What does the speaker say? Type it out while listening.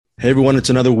Hey everyone, it's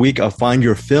another week of Find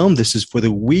Your Film. This is for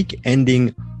the week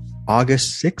ending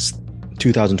August 6th,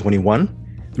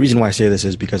 2021. The reason why I say this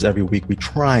is because every week we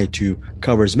try to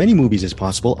cover as many movies as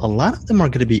possible. A lot of them are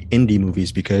going to be indie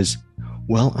movies because,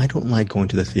 well, I don't like going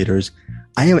to the theaters.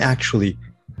 I am actually,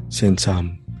 since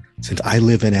I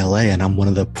live in LA and I'm one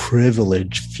of the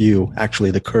privileged few,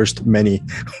 actually the cursed many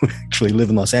who actually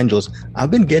live in Los Angeles, I've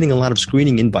been getting a lot of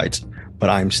screening invites, but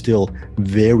I'm still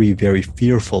very, very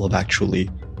fearful of actually.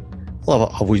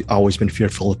 Well, I've always been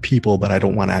fearful of people, but I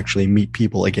don't want to actually meet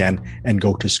people again and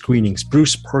go to screenings.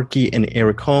 Bruce, Perky, and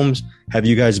Eric Holmes, have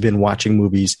you guys been watching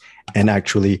movies and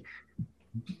actually,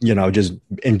 just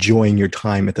enjoying your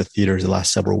time at the theaters the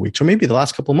last several weeks, or maybe the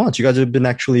last couple of months? You guys have been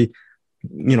actually,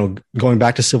 going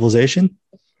back to civilization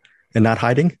and not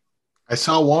hiding? I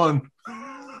saw one.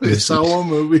 I saw one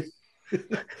movie.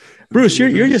 Bruce,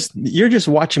 you're just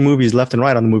watching movies left and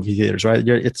right on the movie theaters, right?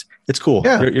 It's cool.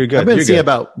 Yeah, you're good. I've been you're seeing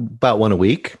good. about one a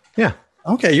week. Yeah.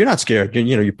 Okay, you're not scared.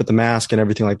 You put the mask and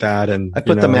everything like that, and I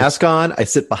put the mask on. I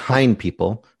sit behind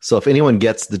people, so if anyone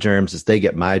gets the germs, it's they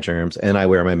get my germs, and I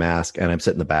wear my mask, and I'm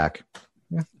sitting in the back.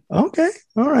 Yeah. Okay.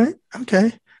 All right.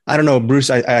 Okay. I don't know, Bruce.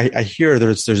 I hear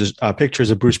there's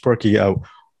pictures of Bruce Perky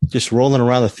just rolling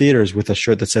around the theaters with a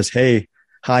shirt that says, "Hey.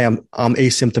 Hi, I'm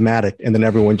asymptomatic," and then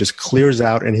everyone just clears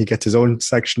out, and he gets his own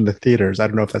section of the theaters. I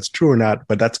don't know if that's true or not,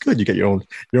 but that's good. You get your own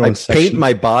I section. paint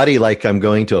my body like I'm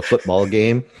going to a football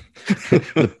game.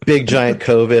 The big giant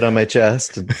COVID on my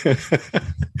chest.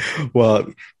 Well,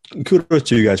 kudos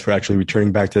to you guys for actually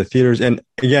returning back to the theaters. And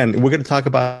again, we're going to talk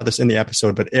about this in the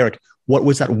episode. But Eric, what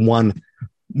was that one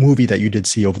movie that you did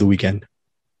see over the weekend?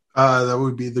 That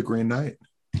would be The Green Knight.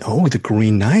 Oh, The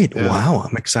Green Knight. Yeah. Wow.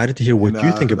 I'm excited to hear what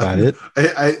you think about it.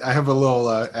 I have a little,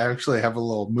 I actually have a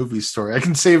little movie story. I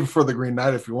can save it for The Green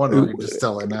Knight if you want to. I can just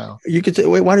tell it now. You could say,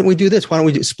 wait, why don't we do this? Why don't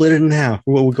we split it in half?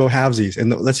 We'll go halvesies.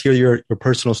 And let's hear your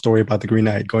personal story about The Green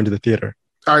Knight going to the theater.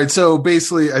 All right. So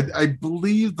basically, I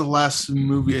believe the last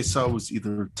movie I saw was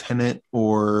either Tenet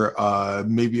or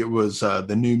maybe it was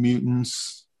The New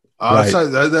Mutants.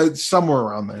 Right. Somewhere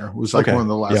around there. It was like one of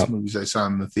the last movies I saw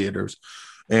in the theaters.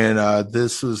 And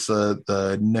this was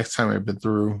the next time I've been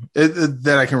through it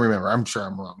that I can remember. I'm sure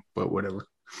I'm wrong, but whatever.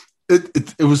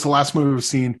 It was the last movie I've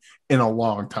seen in a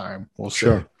long time. We'll say.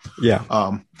 Sure.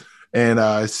 Yeah. And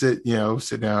I sit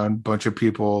down. Bunch of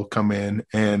people come in,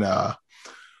 and a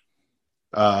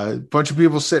bunch of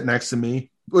people sit next to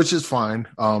me, which is fine.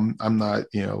 I'm not,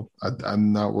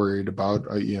 I'm not worried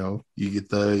about, you get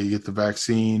the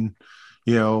vaccine,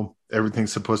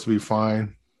 everything's supposed to be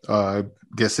fine.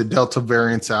 Guess the Delta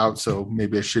variant's out, so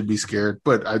maybe I should be scared.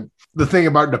 But the thing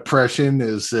about depression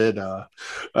is that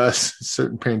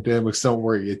certain pandemics don't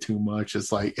worry you too much.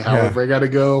 It's like, however I got to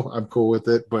go, I'm cool with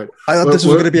it. But I thought this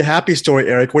was going to be a happy story,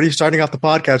 Eric. What are you starting off the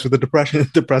podcast with a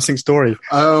depressing story?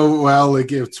 Oh, well, it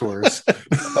gets worse.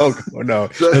 Oh, no.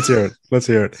 Let's hear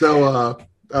it. So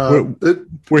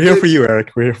we're here for you,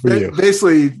 Eric. We're here for you.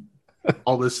 Basically,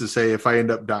 all this to say, if I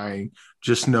end up dying,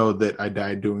 just know that I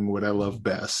died doing what I love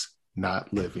best,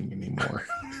 not living anymore.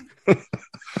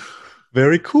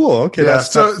 Very cool. Okay. Yeah.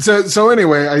 So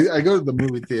anyway, I go to the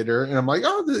movie theater and I'm like,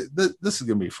 oh, this is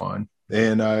gonna be fun.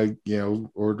 And I,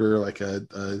 order like a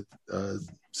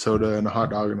soda and a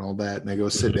hot dog and all that, and I go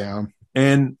sit down.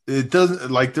 And it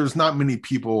doesn't there's not many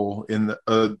people in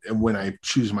the and when I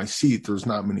choose my seat, there's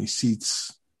not many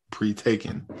seats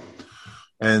pre-taken.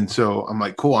 And so I'm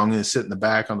like, cool, I'm going to sit in the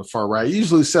back on the far right. I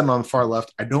usually sit on the far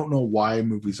left. I don't know why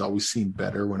movies always seem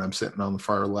better when I'm sitting on the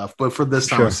far left, but for this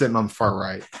time, I'm sitting on the far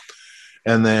right.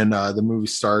 And then the movie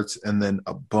starts, and then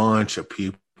a bunch of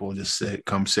people just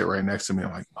come sit right next to me.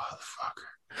 I'm like, motherfucker.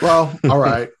 Well, all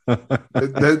right.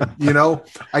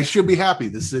 I should be happy.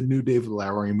 This is a new David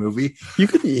Lowery movie.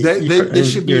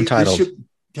 This should be entitled.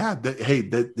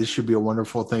 This should be a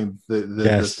wonderful thing.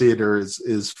 The theater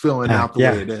is filling out the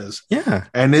way it is. Yeah.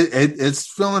 And it's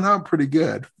filling out pretty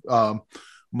good.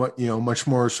 Much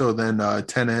more so than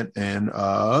Tenet and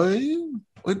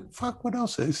what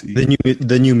else I see?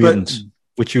 The New Mutants,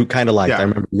 which you kind of liked. I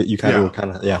remember you were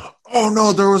kind of. Oh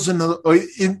no, there was another.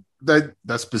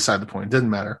 That's beside the point. Doesn't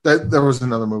matter. There was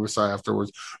another movie I saw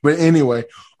afterwards. But anyway,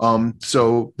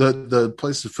 so the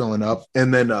place is filling up,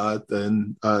 and then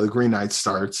the Green Knight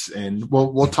starts, and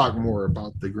we'll talk more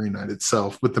about the Green Knight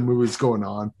itself. But the movie's going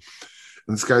on,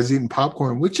 and this guy's eating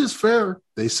popcorn, which is fair.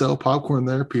 They sell popcorn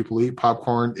there. People eat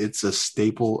popcorn. It's a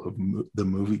staple of the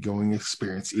movie-going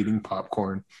experience, eating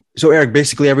popcorn. So Eric,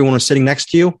 basically everyone was sitting next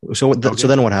to you. So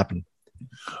then what happened?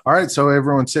 all right, so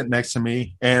everyone's sitting next to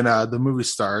me, and the movie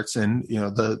starts, and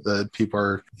the people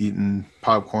are eating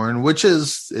popcorn, which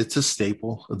it's a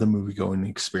staple of the movie going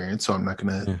experience. So I'm not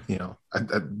gonna,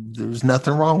 there's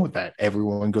nothing wrong with that.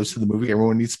 Everyone goes to the movie,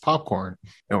 everyone eats popcorn,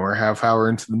 and we're half hour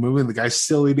into the movie, and the guy's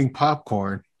still eating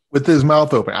popcorn with his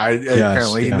mouth open.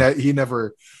 He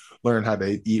never learn how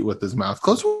to eat with his mouth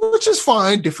closed, which is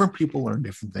fine. Different people learn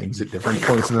different things at different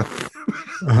points in the.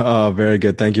 Oh, very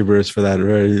good. Thank you, Bruce, for that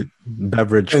very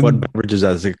beverage. What beverage is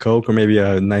that? Is it Coke or maybe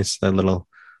a nice little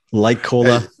light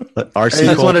cola?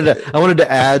 RC cola? I wanted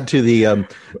to add to the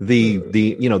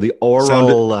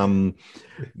oral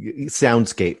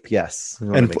soundscape. Yes.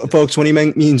 And folks, when he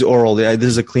means oral, this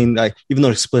is a clean, even though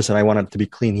explicit, I want it to be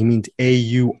clean. He means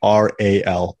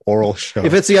AURAL, oral show.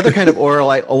 If it's the other kind of oral,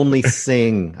 I only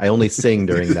sing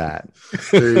during that.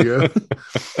 There you go.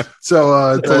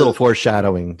 So it's a little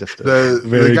foreshadowing.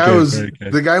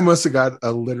 The guy must have got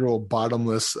a literal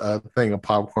bottomless thing of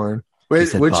popcorn,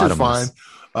 which is fine.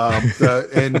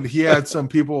 And he had some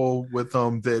people with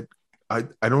him that I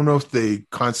don't know if they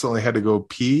constantly had to go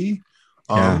pee.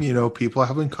 People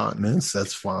have incontinence.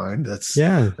 That's fine. That's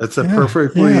a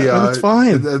perfectly that's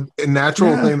fine. A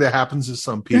natural thing that happens to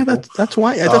some people. Yeah, that's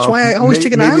why I always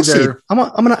take an aisle seat.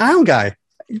 I'm an aisle guy.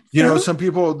 Some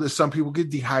people get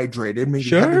dehydrated. Maybe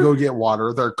they have to go get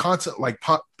water. They're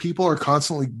people are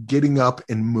constantly getting up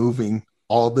and moving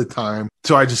all the time.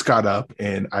 So I just got up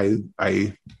and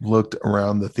I looked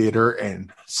around the theater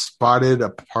and spotted a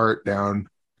part down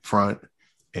front,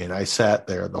 and I sat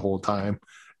there the whole time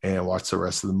and watch the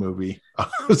rest of the movie.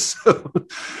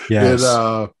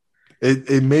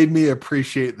 It made me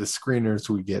appreciate the screeners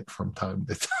we get from time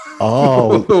to time.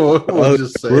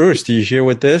 Bruce, do you hear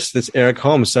with this? This Eric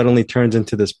Holmes suddenly turns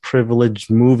into this privileged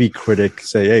movie critic.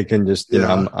 Say, hey,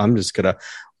 I'm just gonna.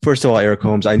 First of all, Eric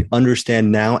Holmes, I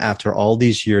understand now after all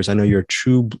these years. I know you're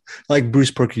true, like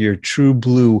Bruce Perky, you're a true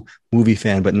blue movie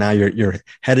fan, but now you're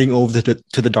heading over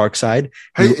to the dark side.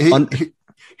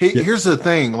 Here's the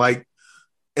thing,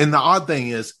 and the odd thing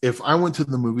is, if I went to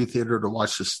the movie theater to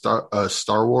watch the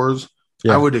Star Wars,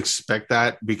 I would expect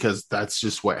that because that's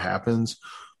just what happens.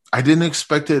 I didn't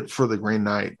expect it for the Green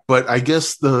Knight, but I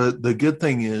guess the good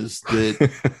thing is that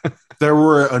there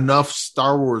were enough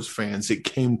Star Wars fans that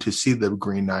came to see the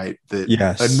Green Knight that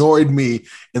annoyed me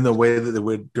in the way that they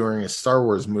would during a Star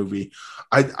Wars movie.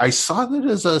 I saw that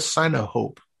as a sign of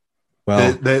hope.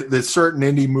 Well, that certain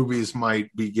indie movies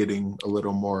might be getting a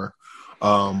little more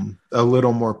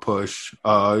push.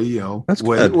 That's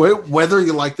whether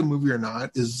you like the movie or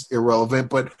not is irrelevant,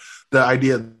 but the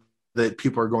idea that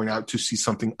people are going out to see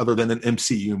something other than an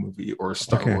MCU movie or a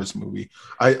Star Wars movie,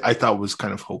 I thought was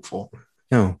kind of hopeful.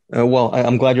 No,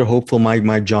 I'm glad you're hopeful.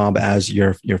 My job as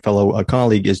your fellow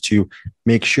colleague is to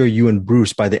make sure you and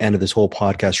Bruce, by the end of this whole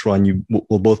podcast run, you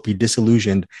will both be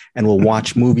disillusioned and will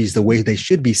watch movies the way they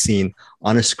should be seen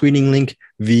on a screening link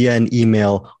via an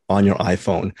email on your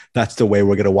iPhone. That's the way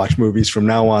we're going to watch movies from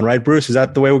now on, right, Bruce? Is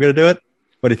that the way we're going to do it?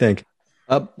 What do you think?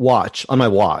 Watch on my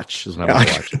watch is what I'm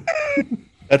watching.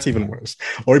 That's even worse.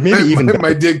 Or maybe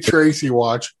my Dick Tracy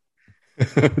watch.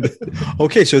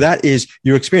 Okay, so that is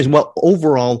your experience. Well,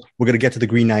 overall, we're going to get to the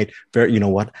Green Knight. You know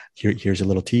what? Here's a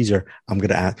little teaser. I'm going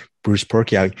to ask Bruce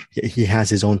Perky out. He has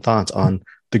his own thoughts on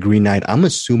the Green Knight. I'm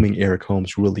assuming Eric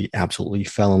Holmes really absolutely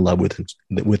fell in love with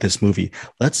this movie.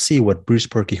 Let's see what Bruce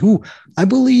Perky, who I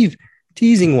believe,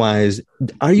 teasing wise,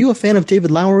 are you a fan of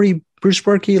David Lowery, Bruce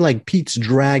Perky, like Pete's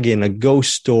Dragon, A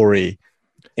Ghost Story?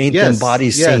 Ain't Them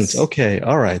Bodies Saints. Okay,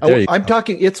 all right. I'm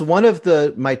talking. It's one of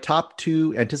my top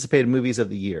 2 anticipated movies of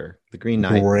the year, The Green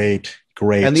Knight. Great.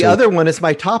 And the other one is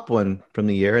my top one from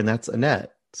the year, and that's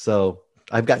Annette. So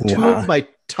I've got 2 of my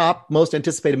top most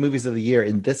anticipated movies of the year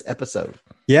in this episode.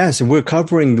 Yes, and we're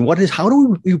covering how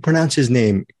do you pronounce his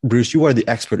name, Bruce? You are the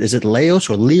expert. Is it Leos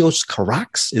or Leos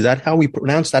Carax? Is that how we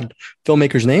pronounce that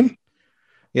filmmaker's name?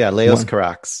 Yeah, Leos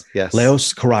Carax. Yes.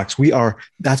 Leos Carax.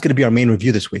 That's going to be our main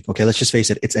review this week. Okay, let's just face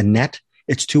it. It's Annette.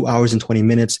 It's 2 hours and 20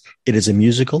 minutes. It is a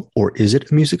musical, or is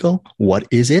it a musical? What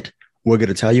is it? We're going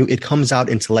to tell you. It comes out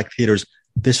in select theaters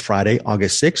this Friday,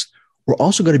 August 6th. We're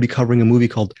also going to be covering a movie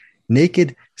called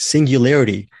Naked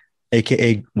Singularity,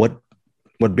 aka what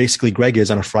basically Greg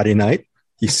is on a Friday night.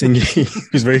 He's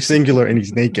very singular and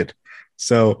he's naked.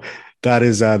 So that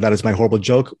is my horrible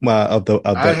joke I have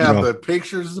the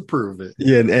pictures to prove it.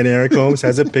 Yeah, and Eric Holmes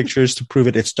has the pictures to prove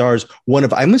it. It stars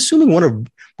I'm assuming one of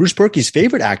Bruce Perky's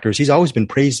favorite actors. He's always been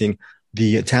praising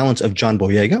the talents of John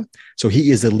Boyega. So he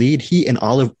is the lead. He and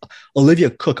Olivia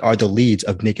Cooke are the leads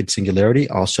of Naked Singularity.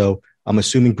 Also, I'm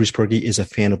assuming Bruce Perky is a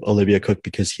fan of Olivia Cooke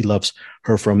because he loves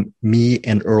her from Me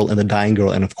and Earl and the Dying Girl,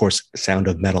 and of course, Sound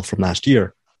of Metal from last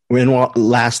year.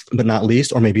 last but not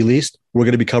least, or maybe least, we're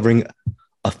going to be covering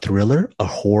a thriller, a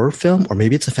horror film, or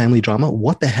maybe it's a family drama.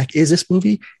 What the heck is this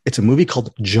movie? It's a movie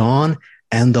called John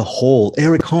and the Hole.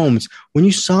 Eric Holmes, when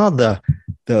you saw the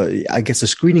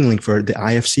screening link for the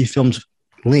IFC Films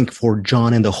link for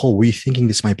John and the Hole, were you thinking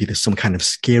this might be some kind of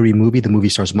scary movie? The movie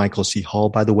stars Michael C. Hall,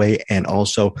 by the way, and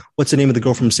also, what's the name of the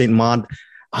girl from Saint Maud?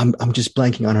 I'm just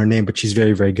blanking on her name, but she's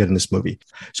very, very good in this movie.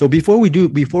 So before we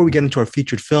get into our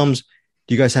featured films,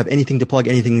 do you guys have anything to plug,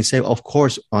 anything to say? Of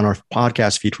course, on our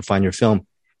podcast feed for Find Your Film,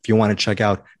 if you want to check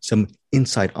out some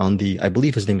insight on I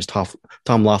believe his name is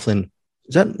Tom Laughlin.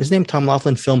 Is that his name? Tom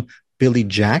Laughlin film Billy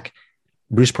Jack.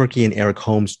 Bruce Perky and Eric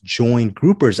Holmes joined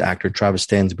Groupers actor Travis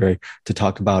Stansberry to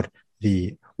talk about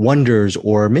the wonders,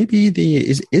 or maybe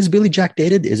is Billy Jack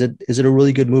dated? Is it a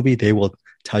really good movie? They will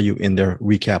tell you in their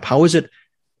recap. How is it?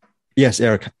 Yes,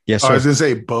 Eric. Yes, sir. I was going to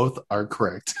say both are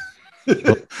correct.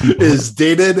 It is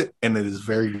dated and it is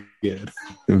very good.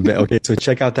 Okay, so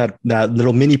check out that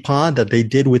little mini pod that they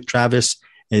did with Travis.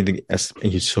 And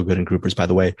he's so good in Groupers, by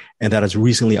the way. And that is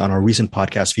recently on our recent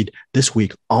podcast feed this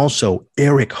week. Also,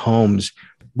 Eric Holmes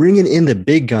bringing in the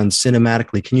big guns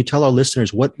cinematically. Can you tell our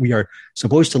listeners what we are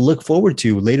supposed to look forward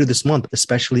to later this month,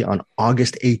 especially on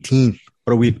August 18th?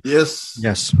 What are we? Yes.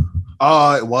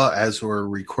 Well, as we're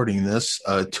recording this,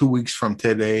 2 weeks from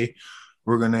today,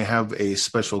 we're going to have a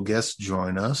special guest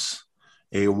join us.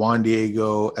 A Juan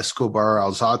Diego Escobar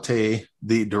Alzate,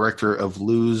 the director of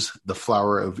Luz, The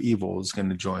Flower of Evil, is going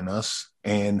to join us,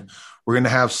 and we're going to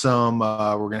have some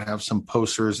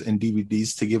posters and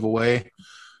DVDs to give away.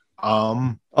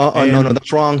 No,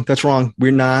 that's wrong.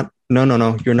 We're not. No,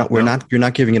 you're not. You're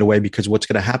not giving it away, because what's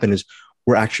going to happen is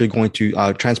we're actually going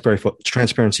to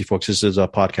transparency, folks. This is a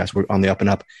podcast. We're on the up and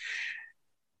up.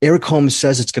 Eric Holmes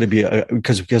says it's going to be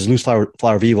because Luz Flower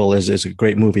of Evil is a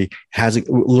great movie. Has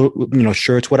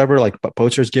shirts, whatever, like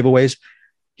posters, giveaways.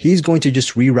 He's going to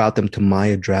just reroute them to my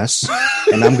address,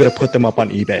 and I'm going to put them up on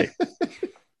eBay.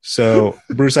 So,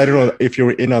 Bruce, I don't know if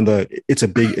you're in on it's a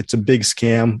big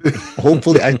scam.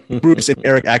 Hopefully, Bruce and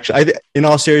Eric, actually, in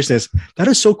all seriousness, that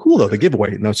is so cool though. The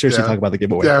giveaway. No, seriously, talk about the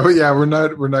giveaway. Yeah. We're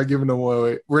not giving them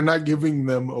away. We're not giving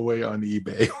them away on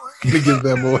eBay. We're going to give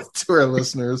them away to our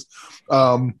listeners.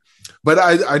 But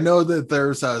I know that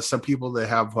there's some people that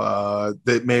have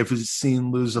that may have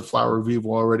seen Luz the Flower of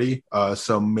Evil already.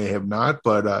 Some may have not,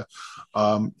 but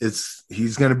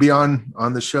he's going to be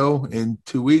on the show in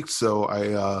 2 weeks. So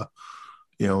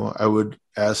I would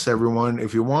ask everyone,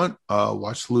 if you want,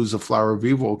 watch Luz the Flower of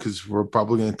Evil, because we're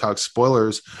probably going to talk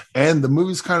spoilers. And the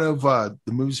movie's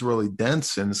movie's really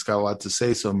dense and it's got a lot to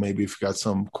say. So maybe if you got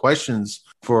some questions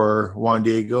for Juan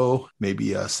Diego,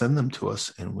 maybe send them to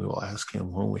us and we will ask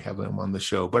him when we have him on the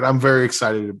show. But I'm very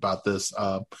excited about this.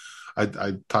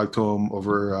 I talked to him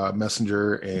over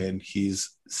Messenger, and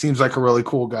seems like a really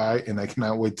cool guy, and I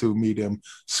cannot wait to meet him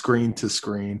screen to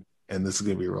screen. And this is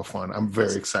going to be real fun. I'm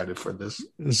very excited for this.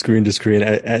 Screen to screen.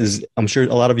 As I'm sure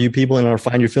a lot of you people in our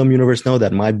Find Your Film universe know,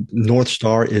 that my North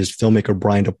Star is filmmaker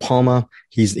Brian De Palma.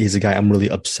 He's a guy I'm really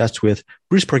obsessed with.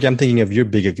 Bruce Perky, I'm thinking of your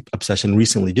big obsession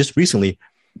recently. Just recently,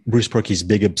 Bruce Perky's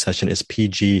big obsession is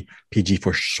PG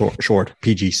for short,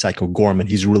 PG Psycho Gorman.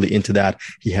 He's really into that.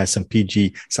 He has some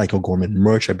PG Psycho Gorman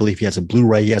merch. I believe he has a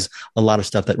Blu-ray. He has a lot of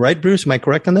stuff right, Bruce? Am I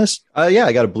correct on this? Yeah,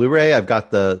 I got a Blu-ray. I've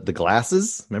got the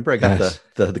glasses. Remember, I got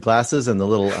the glasses and the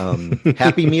little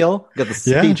Happy Meal. Got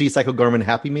the PG Psycho Gorman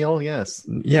Happy Meal. Yes.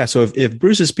 Yeah. So if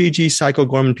Bruce is PG Psycho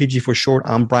Gorman, PG for short,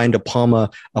 I'm Brian De Palma,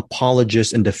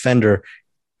 apologist and defender.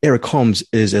 Eric Holmes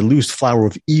is a Luz Flower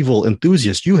of Evil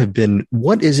enthusiast. You have been,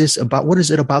 what is this about? What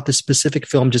is it about this specific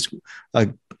film? Just,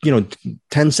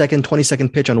 10-second, 20-second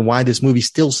pitch on why this movie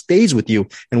still stays with you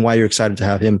and why you're excited to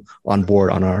have him on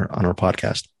board on our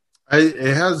podcast.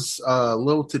 It has a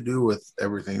little to do with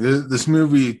everything. This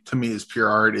movie to me is pure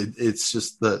art. It's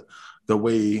just the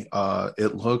way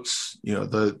it looks,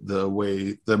 the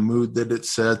way, the mood that it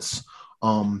sets,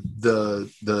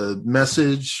 the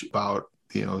message about,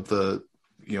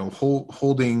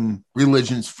 holding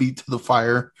religion's feet to the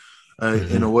fire,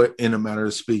 in a matter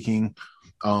of speaking,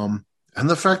 and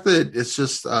the fact that it's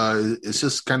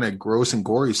just kind of gross and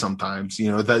gory sometimes.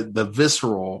 The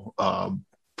visceral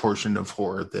portion of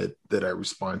horror that I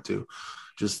respond to.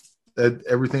 Just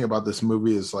everything about this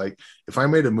movie is like, if I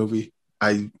made a movie,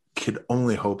 I could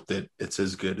only hope that it's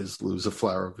as good as Luz the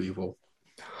Flower of Evil.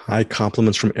 High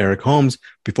compliments from Eric Holmes.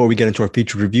 Before we get into our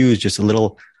featured reviews, just a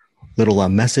little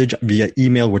message via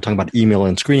email. We're talking about email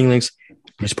and screening links.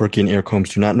 Bruce Perky and Eric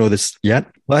Holmes do not know this yet,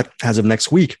 but as of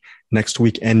next week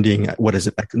ending,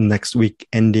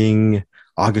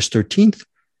 August 13th,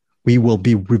 we will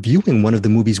be reviewing one of the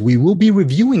movies we will be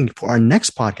reviewing for our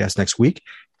next podcast next week.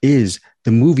 is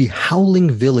the movie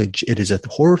Howling Village. It is a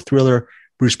horror thriller.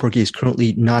 Bruce Perky is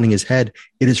currently nodding his head.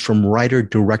 It is from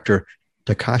writer-director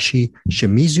Takashi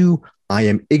Shimizu. I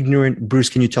am ignorant. Bruce,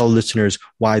 can you tell listeners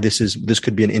why this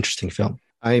could be an interesting film?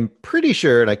 I'm pretty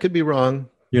sure, and I could be wrong.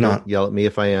 You're Don't not. yell at me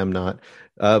if I am not.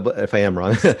 But if I am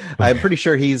wrong, I'm pretty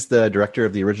sure he's the director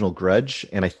of the original Grudge,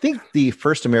 and I think the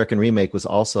first American remake was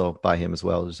also by him as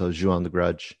well. So Ju-on the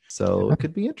Grudge. So it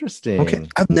could be interesting. Okay,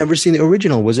 I've never seen the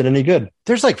original. Was it any good?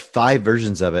 There's like 5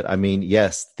 versions of it. I mean,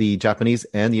 yes, the Japanese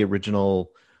and the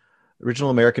original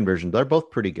American version, they're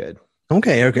both pretty good.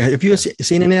 Okay, Eric, have you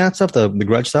seen any of that stuff? The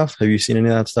Grudge stuff? Have you seen any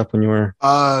of that stuff when you were?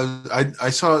 I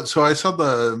saw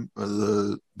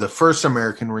the first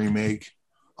American remake,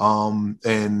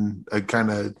 and I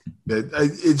kind of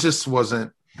it just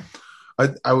wasn't.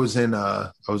 I was in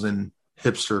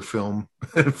hipster film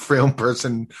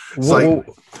person. It's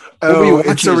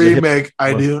it's a remake.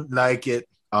 I didn't like it.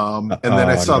 And then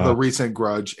I saw the recent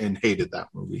Grudge and hated that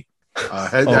movie.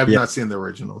 I've not seen the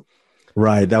original.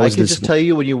 Right. That was. I can just tell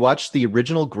you, when you watch the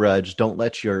original Grudge, don't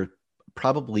let your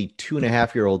probably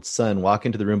 2.5-year-old son walk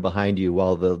into the room behind you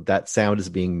while that sound is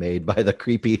being made by the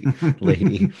creepy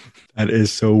lady. That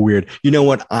is so weird. You know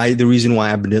what? The reason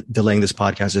why I've been delaying this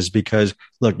podcast is because,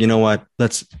 look, you know what?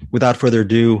 Without further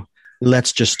ado,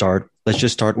 let's just start. Let's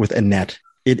just start with Annette.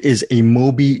 It is a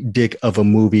Moby Dick of a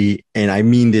movie, and I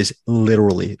mean this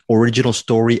literally. Original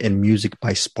story and music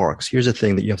by Sparks. Here's the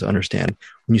thing that you have to understand.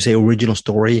 When you say original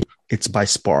story, it's by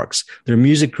Sparks. They're a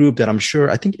music group that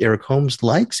I think Eric Holmes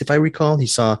likes, if I recall. He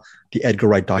saw the Edgar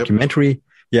Wright documentary.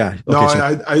 Yep. Yeah. Okay,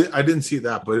 no, I didn't see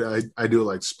that, but I do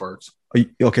like Sparks.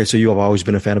 Okay, so you have always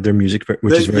been a fan of their music,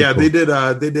 which is very cool.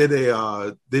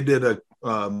 They did a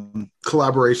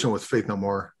collaboration with Faith No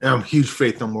More, and I'm a huge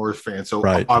Faith No More fan, so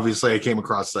obviously I came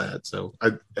across that. So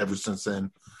ever since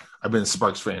then, I've been a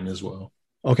Sparks fan as well.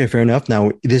 Okay, fair enough.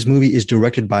 Now, this movie is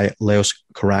directed by Leos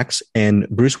Carax. And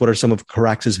Bruce, what are some of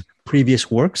Carax's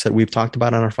previous works that we've talked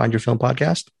about on our Find Your Film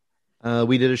podcast?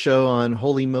 We did a show on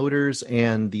Holy Motors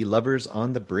and The Lovers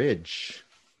on the Bridge.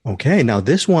 Okay, now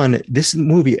this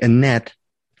movie, Annette,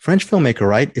 French filmmaker,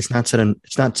 right? It's not set in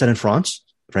France.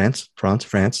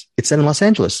 It's set in Los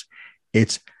Angeles.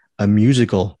 It's a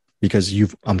musical because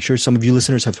I'm sure some of you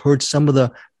listeners have heard some of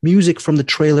the music from the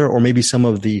trailer, or maybe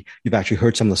you've actually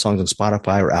heard some of the songs on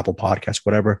Spotify or Apple Podcasts,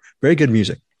 whatever. Very good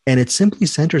music. And it simply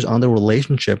centers on the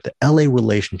LA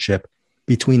relationship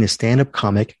between a stand-up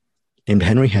comic named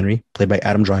Henry, played by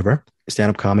Adam Driver, a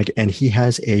stand-up comic, and he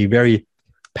has a very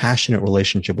passionate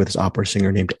relationship with his opera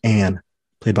singer named Anne,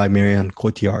 played by Marion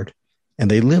Cotillard.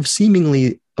 And they live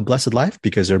seemingly a blessed life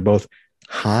because they're both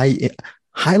high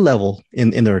level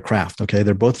in their craft. Okay.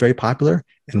 They're both very popular.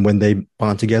 And when they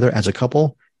bond together as a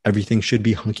couple, everything should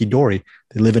be hunky dory.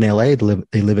 They live in LA.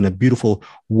 They live in a beautiful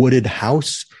wooded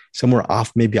house somewhere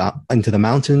off, maybe out into the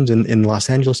mountains in Los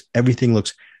Angeles. Everything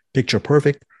looks picture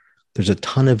perfect. There's a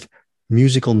ton of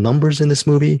musical numbers in this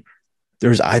movie.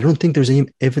 I don't think there's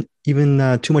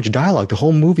even too much dialogue. The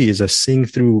whole movie is a sing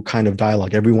through kind of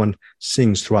dialogue. Everyone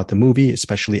sings throughout the movie,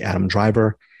 especially Adam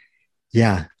Driver.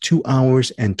 Yeah, 2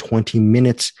 hours and 20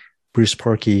 minutes. Bruce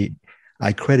Perky,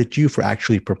 I credit you for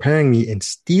actually preparing me and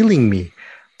stealing me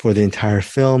for the entire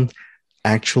film.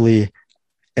 Actually,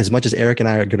 as much as Eric and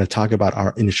I are going to talk about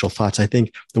our initial thoughts, I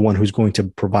think the one who's going to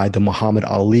provide the Muhammad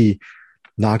Ali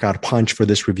knockout punch for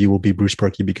this review will be Bruce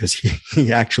Perky, because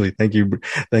he actually, thank you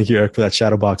Eric for that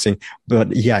shadow boxing,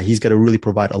 but yeah, he's got to really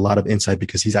provide a lot of insight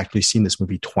because he's actually seen this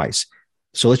movie twice.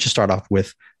 So let's just start off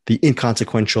with the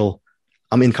inconsequential.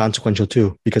 I'm inconsequential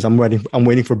too because I'm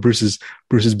waiting for Bruce's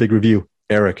big review.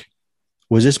 Eric,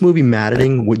 was this movie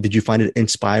maddening? Did you find it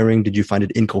inspiring? Did you find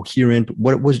it incoherent?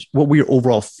 What were your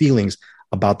overall feelings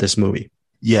about this movie?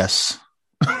 Yes.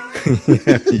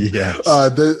 Yes.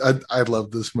 I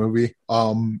love this movie.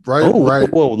 Whoa,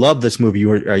 love this movie.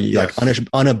 You yes. Like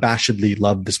unabashedly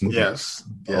love this movie. Yes.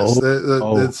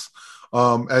 It's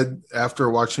after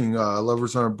watching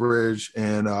Lovers on a Bridge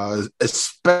and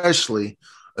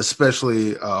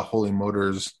especially Holy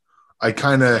Motors, I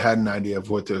kind of had an idea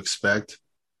of what to expect.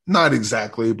 Not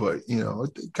exactly, but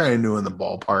kind of knew in the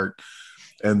ballpark.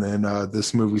 And then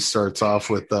this movie starts off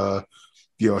with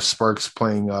Sparks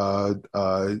playing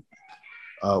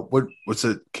what's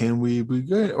it? Can we be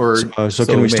good? Or so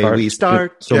can we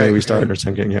start? So may we start or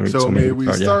something? So may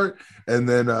we start? Yeah. And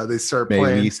then they start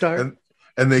playing.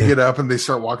 And they get up and they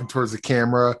start walking towards the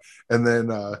camera. And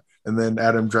then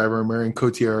Adam Driver and Marion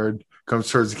Cotillard comes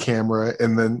towards the camera.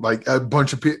 And then like a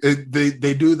bunch of people,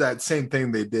 they do that same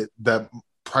thing they did. That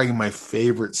probably my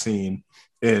favorite scene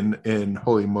in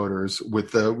Holy Motors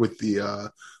with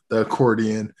the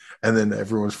accordion, and then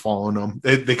everyone's following them.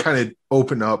 They kind of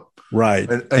open up right,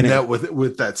 Annette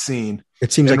with that scene.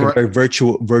 It seems like a very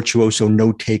virtuoso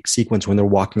no-take sequence when they're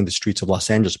walking the streets of Los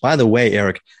Angeles. By the way,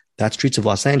 Eric, that streets of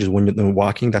Los Angeles, when you're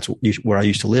walking, that's where I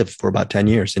used to live for about 10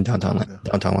 years in downtown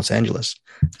Los Angeles.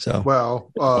 So, well,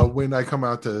 when I come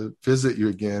out to visit you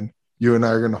again, you and I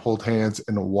are going to hold hands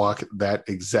and walk that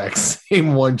exact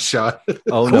same one shot.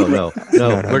 Oh, no.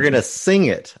 We're going to sing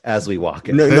it as we walk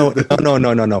it. No.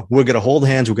 We're going to hold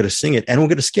hands. We're going to sing it, and we're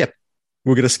going to skip.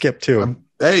 We're going to skip too.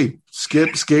 Hey,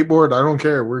 skateboard. I don't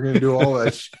care. We're going to do all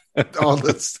that, all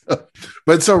that stuff.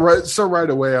 But so right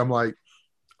away, I'm like,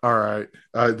 all right,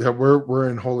 we're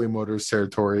in Holy Motors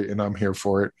territory, and I'm here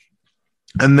for it.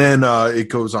 And then it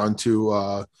goes on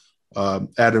to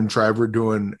Adam Driver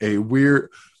doing a weird.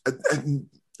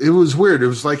 It was weird. It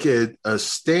was like a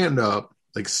stand-up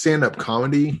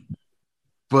comedy,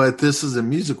 but this is a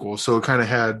musical, so it kind of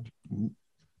had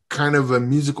kind of a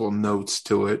musical notes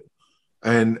to it,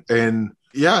 and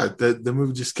yeah, the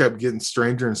movie just kept getting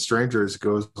stranger and stranger as it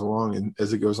goes along, and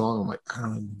as it goes along, I'm like, I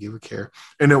don't even give a care.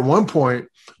 And at one point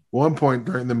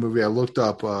during the movie, I looked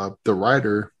up the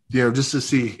writer, just to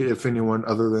see if anyone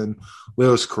other than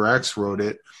Leos Carax wrote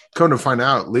it. Come to find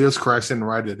out, Leos Carax didn't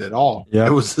write it at all. Yeah.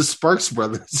 It was the Sparks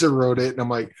brothers that wrote it. And I'm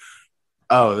like,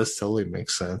 oh, this totally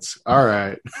makes sense. All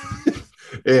right.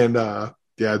 And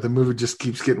the movie just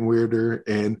keeps getting weirder.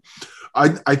 And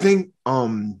I think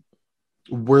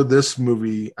where this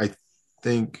movie, I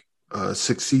think,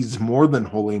 succeeds more than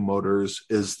Holy Motors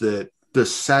is that the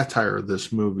satire of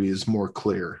this movie is more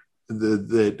clear.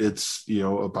 That it's,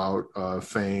 about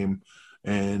fame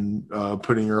and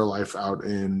putting your life out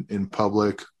in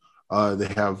public. They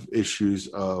have issues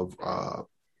of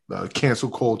cancel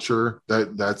culture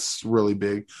that's really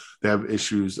big. They have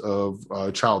issues of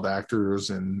child actors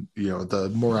and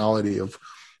the morality of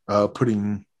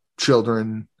putting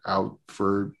children out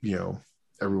for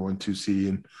everyone to see,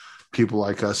 and people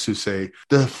like us who say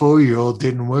the 4-year-old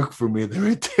didn't work for me.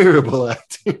 They're a terrible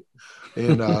actor.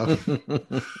 And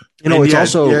it's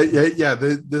also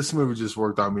this movie just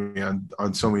worked on me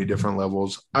on so many different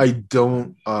levels. I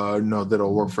don't know that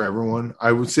it'll work for everyone.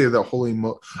 I would say that Holy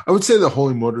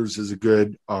Motors is a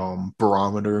good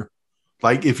barometer.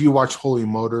 Like if you watch Holy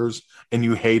Motors and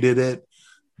you hated it,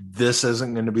 this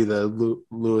isn't going to be the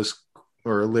Leos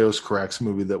Carax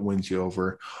movie that wins you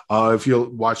over. If you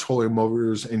watch Holy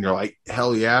Motors and you're like,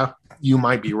 hell yeah, you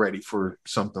might be ready for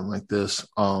something like this.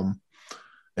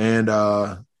 And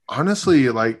honestly,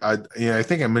 I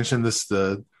think I mentioned this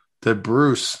to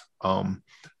Bruce.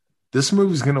 This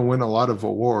movie's going to win a lot of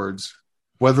awards.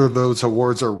 Whether those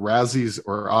awards are Razzies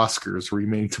or Oscars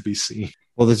remain to be seen.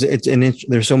 Well,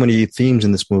 there's so many themes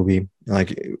in this movie.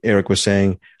 Like Eric was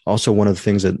saying, also one of the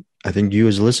things that I think you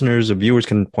as listeners or viewers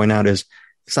can point out is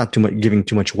it's not too much giving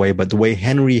too much away, but the way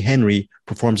Henry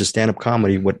performs a stand-up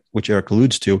comedy, which Eric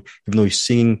alludes to, even though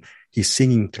he's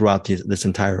singing throughout this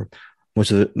entire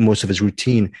most of his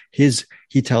routine.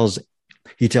 He tells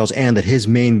Anne that his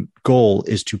main goal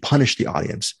is to punish the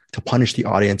audience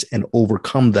and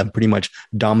overcome them, pretty much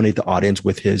dominate the audience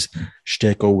with his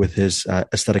shtick or with his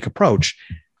aesthetic approach.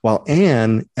 While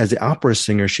Anne, as the opera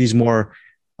singer, she's more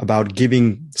about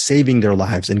saving their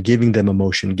lives and giving them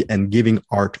emotion and giving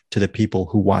art to the people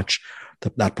who watch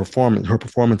her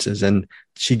performances. And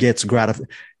she gets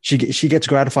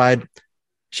gratified.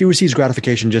 She receives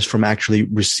gratification just from actually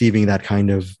receiving that kind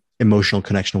of emotional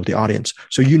connection with the audience.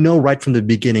 So right from the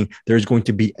beginning, there's going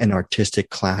to be an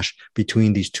artistic clash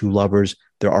between these two lovers.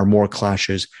 There are more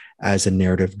clashes as the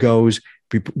narrative goes.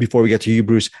 Before we get to you,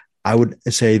 Bruce, I would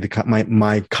say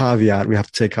my caveat, we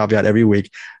have to say caveat every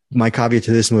week. My caveat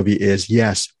to this movie is,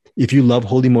 yes, if you love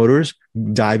Holy Motors,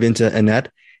 dive into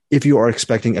Annette. If you are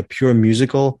expecting a pure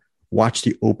musical, watch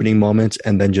the opening moments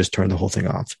and then just turn the whole thing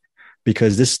off.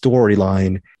 Because this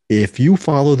storyline, if you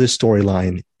follow this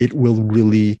storyline, it will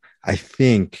really, I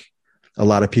think, a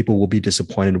lot of people will be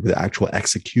disappointed with the actual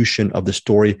execution of the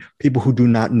story. People who do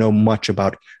not know much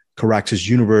about Carax's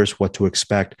universe, what to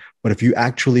expect. But if you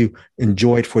actually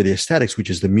enjoy it for the aesthetics, which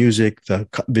is the music, the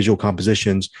visual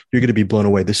compositions, you're going to be blown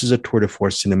away. This is a tour de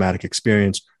force cinematic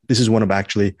experience. This is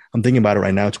I'm thinking about it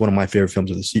right now. It's one of my favorite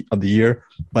films of the year,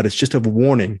 but it's just a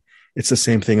warning. It's the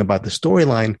same thing about the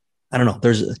storyline. I don't know.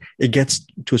 It gets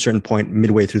to a certain point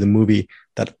midway through the movie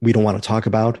that we don't want to talk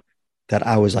about, that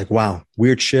I was like, wow,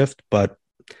 weird shift, but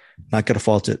not going to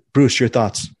fault it. Bruce, your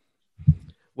thoughts?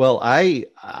 Well, I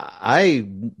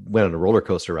went on a roller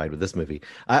coaster ride with this movie.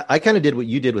 I kind of did what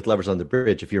you did with Lovers on the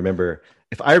Bridge.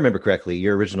 If I remember correctly,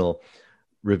 your original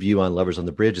review on Lovers on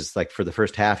the Bridge, it's like for the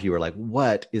first half, you were like,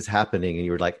 what is happening? And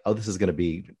you were like, oh, this is going to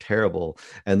be terrible.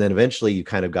 And then eventually you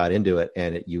kind of got into it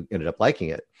and you ended up liking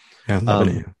it. Yeah,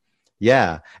 loving it.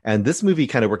 Yeah. And this movie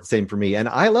kind of worked the same for me. And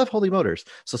I love Holy Motors.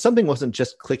 So something wasn't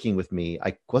just clicking with me.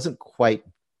 I wasn't quite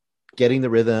getting the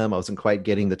rhythm. I wasn't quite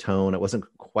getting the tone. It wasn't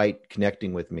quite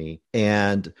connecting with me.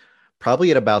 And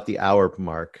probably at about the hour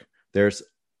mark,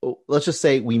 let's just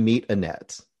say we meet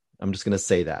Annette. I'm just going to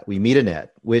say that. We meet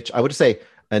Annette, which I would say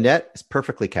Annette is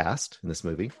perfectly cast in this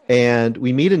movie. And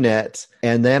we meet Annette.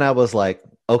 And then I was like,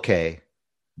 okay,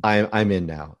 I'm in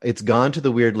now. It's gone to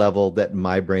the weird level that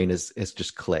my brain is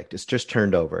just clicked. It's just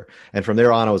turned over. And from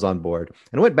there on, I was on board.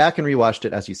 And I went back and rewatched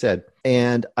it, as you said.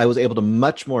 And I was able to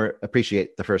much more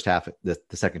appreciate the first half the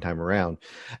second time around.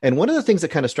 And one of the things that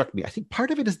kind of struck me, I think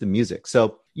part of it is the music.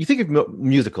 So you think of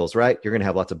musicals, right? You're going to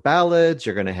have lots of ballads.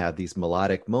 You're going to have these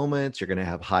melodic moments. You're going to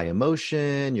have high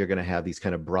emotion. You're going to have these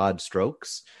kind of broad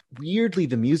strokes. Weirdly,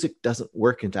 the music doesn't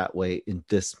work in that way in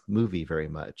this movie very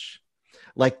much.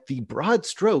 Like the broad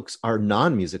strokes are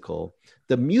non-musical.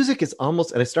 The music is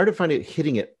almost, and I started finding it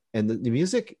hitting it, and the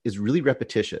music is really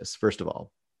repetitious, first of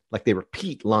all. Like they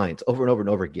repeat lines over and over and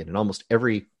over again in almost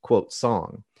every quote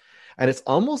song. And it's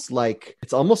almost like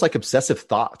obsessive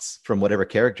thoughts from whatever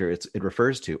character it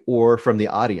refers to, or from the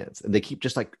audience. And they keep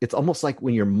just like, it's almost like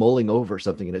when you're mulling over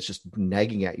something and it's just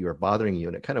nagging at you or bothering you.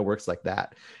 And it kind of works like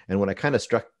that. And when I kind of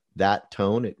struck that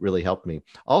tone, it really helped me.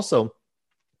 Also,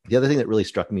 the other thing that really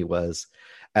struck me was,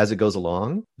 as it goes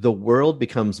along, the world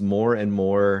becomes more and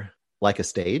more like a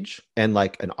stage and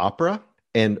like an opera.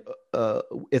 And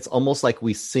it's almost like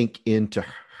we sink into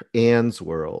Anne's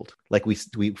world. Like we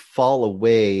fall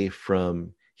away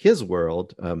from his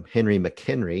world, Henry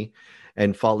McHenry,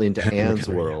 and fall into Anne's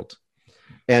world.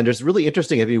 And there's really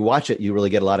interesting, if you watch it, you really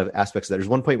get a lot of aspects of that. There's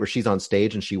one point where she's on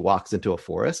stage and she walks into a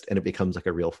forest and it becomes like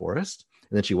a real forest.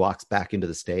 And then she walks back into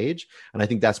the stage. And I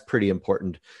think that's pretty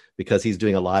important because he's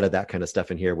doing a lot of that kind of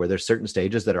stuff in here where there's certain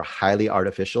stages that are highly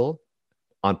artificial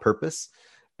on purpose.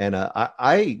 And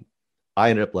I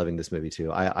ended up loving this movie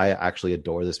too. I actually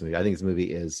adore this movie. I think this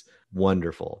movie is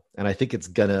wonderful. And I think it's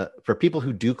for people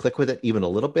who do click with it even a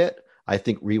little bit, I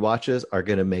think rewatches are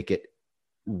going to make it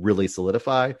really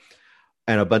solidify.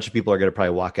 And a bunch of people are going to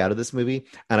probably walk out of this movie.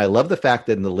 And I love the fact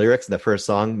that in the lyrics in the first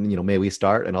song, May We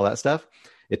Start and all that stuff,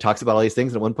 it talks about all these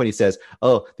things. And at one point he says,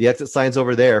 oh, the exit sign's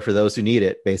over there for those who need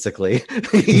it, basically.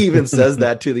 He even says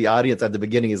that to the audience at the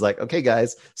beginning. He's like, okay,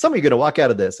 guys, some of you are going to walk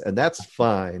out of this, and that's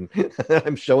fine.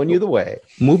 I'm showing you the way.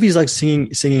 Movies like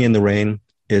Singing in the Rain,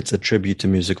 it's a tribute to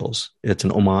musicals. It's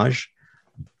an homage.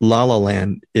 La La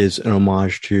Land is an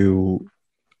homage to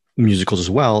musicals as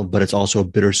well, but it's also a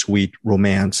bittersweet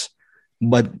romance.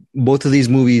 But both of these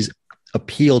movies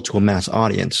appeal to a mass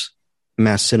audience,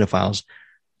 mass cinephiles.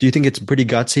 Do you think it's pretty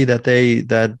gutsy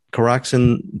that Carax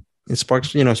and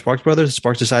Sparks Brothers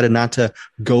decided not to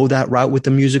go that route with the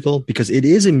musical, because it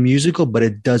is a musical, but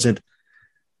it doesn't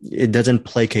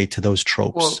placate to those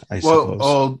tropes. I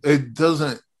suppose. It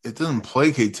doesn't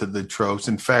placate to the tropes.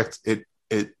 In fact,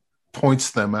 it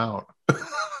points them out.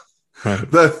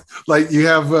 Right. Like you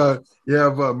have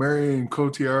Marion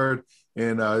Cotillard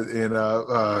and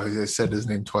I said his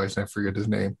name twice and I forget his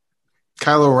name.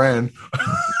 Kylo Ren.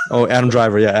 Oh, Adam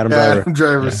Driver. Yeah, Adam Driver. Adam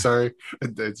Driver, yeah. Sorry.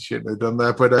 I shouldn't have done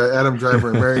that. But Adam Driver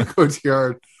and Marion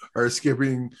Cotillard are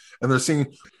skipping and they're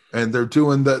singing and they're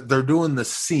doing the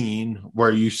scene where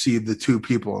you see the two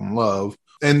people in love.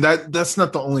 And that's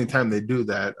not the only time they do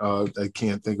that. I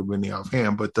can't think of any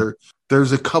offhand, but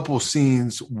there's a couple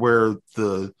scenes where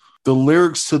the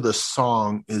lyrics to the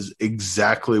song is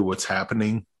exactly what's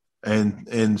happening.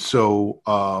 And so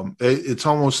it's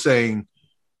almost saying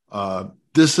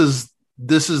this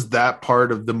is that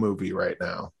part of the movie right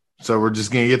now. So we're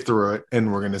just going to get through it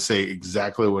and we're going to say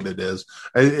exactly what it is.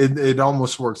 It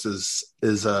almost works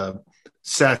as a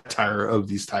satire of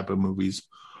these type of movies.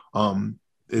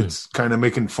 It's kind of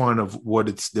making fun of what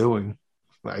it's doing,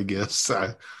 I guess.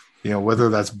 Whether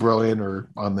that's brilliant or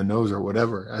on the nose or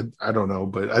whatever, I don't know,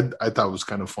 but I thought it was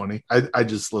kind of funny. I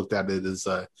just looked at it as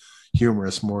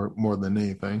humorous more than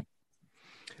anything.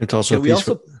 It's also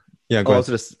yeah. Go ahead.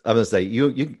 I'm going to say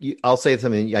you. I'll say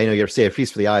something. I know you're saying a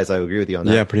feast for the eyes. I agree with you on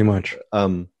that. Yeah, pretty much. I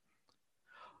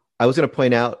was going to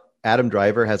point out Adam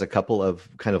Driver has a couple of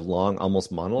kind of long,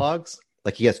 almost monologues.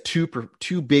 Like he has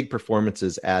two big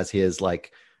performances as his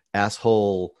like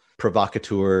asshole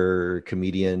provocateur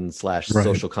comedian /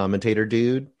 social commentator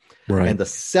dude. Right. And the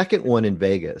second one in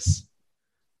Vegas,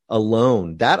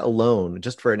 that alone,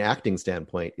 just for an acting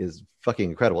standpoint, is fucking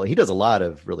incredible. And he does a lot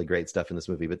of really great stuff in this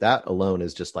movie, but that alone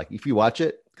is just like, if you watch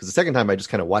it, because the second time I just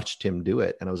kind of watched him do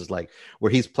it, and I was just like,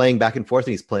 where he's playing back and forth,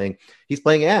 and he's playing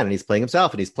Anne, and he's playing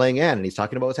himself, and he's playing Anne, and he's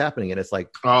talking about what's happening, and it's like,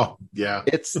 oh yeah,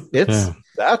 it's Yeah.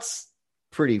 that's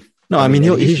pretty. No, I mean,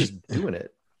 he's he's just doing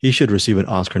it. He should receive an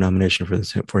Oscar nomination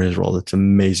for his role. It's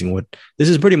amazing. This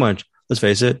is pretty much, let's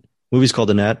face it, movie's called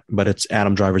Annette, but it's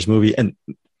Adam Driver's movie. And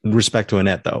respect to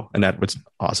Annette, though. Annette was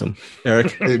awesome.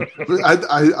 Eric?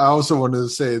 I also wanted to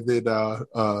say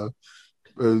that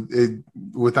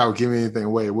without giving anything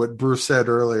away, what Bruce said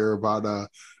earlier about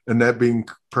Annette being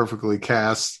perfectly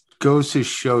cast goes to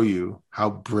show you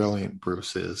how brilliant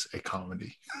Bruce is at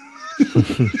comedy.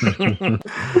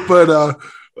 But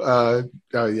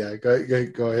oh yeah, go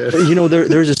ahead. You know,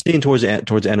 there's a scene towards the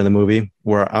end of the movie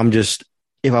where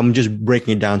if I'm just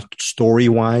breaking it down story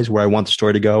wise, where I want the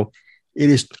story to go,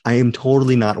 I am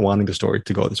totally not wanting the story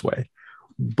to go this way.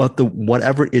 But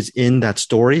whatever is in that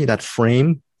story, that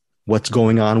frame, what's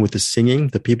going on with the singing,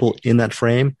 the people in that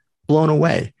frame, blown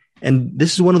away. And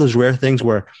this is one of those rare things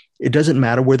where it doesn't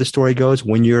matter where the story goes.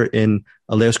 When you're in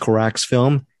a Leos Carax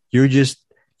film, you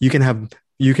can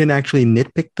actually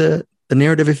nitpick the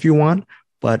narrative if you want,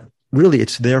 but really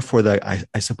it's there for I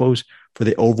suppose for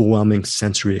the overwhelming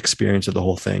sensory experience of the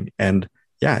whole thing. And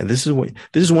yeah, this is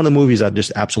one of the movies that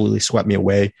just absolutely swept me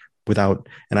away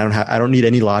and I don't need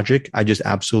any logic. I just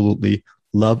absolutely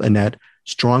love Annette.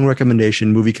 Strong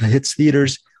recommendation. Movie hits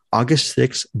theaters August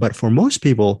 6th, but for most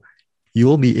people,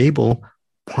 you'll be able,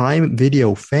 Prime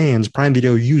Video fans, Prime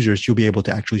Video users, you'll be able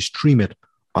to actually stream it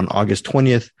on August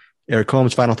 20th. Eric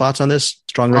Holmes, final thoughts on this?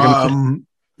 Strong recommendation?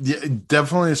 Yeah,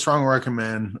 definitely a strong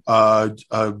recommend.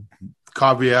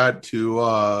 Caveat to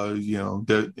I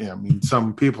mean,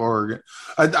 some people are.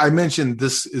 I mentioned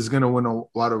this is going to win a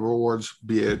lot of awards,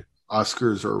 be it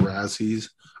Oscars or Razzies.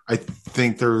 I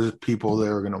think there's people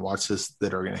that are going to watch this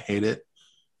that are going to hate it,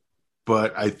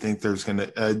 but I think there's going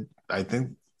to. I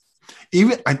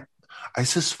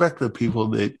suspect the people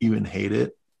that even hate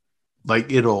it,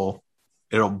 like it'll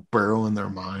burrow in their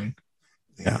mind.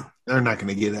 Yeah. They're not going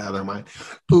to get it out of their mind.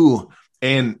 Ooh,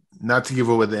 and not to give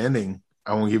away the ending.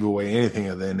 I won't give away anything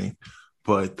of the ending,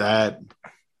 but that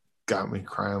got me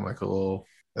crying like a little.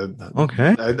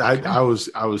 Okay. I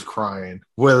was crying.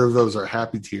 Whether those are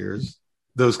happy tears,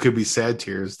 those could be sad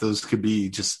tears, those could be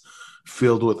just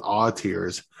filled with awe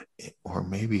tears, or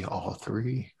maybe all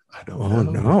three. I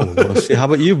don't know. No. Let's see. How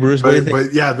about you, Bruce?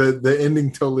 But yeah, the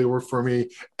ending totally worked for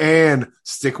me. And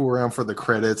stick around for the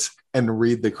credits and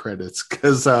read the credits,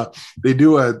 because they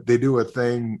do a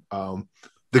thing.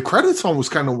 The credits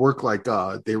almost kind of work like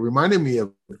they reminded me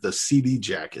of the CD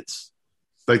jackets,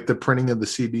 like the printing of the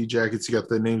CD jackets. You got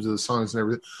the names of the songs and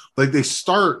everything. Like they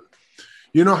start.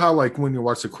 You know how, like, when you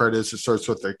watch the credits, it starts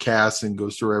with the cast and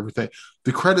goes through everything.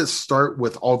 The credits start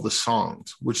with all the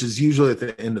songs, which is usually at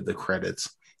the end of the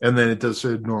credits. And then it does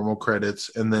the normal credits.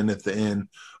 And then at the end,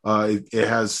 it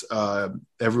has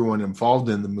everyone involved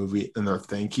in the movie and their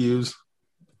thank yous.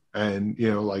 And,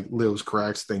 like Leos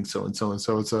Carax thanks so-and-so and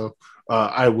so-and-so.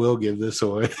 I will give this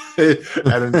away.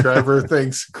 Adam Driver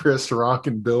thanks Chris Rock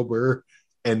and Bill Burr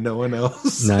and no one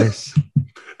else. Nice.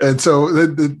 And so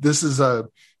this is a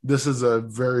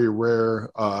very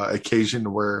rare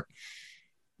occasion where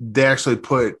they actually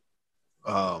put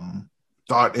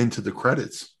thought into the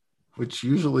credits. Which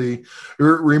usually,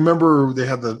 remember they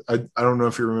had I don't know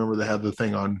if you remember, they had the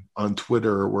thing on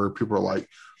Twitter where people are like,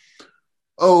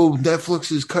 oh,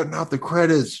 Netflix is cutting out the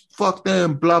credits, fuck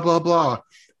them, blah, blah, blah.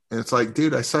 And it's like,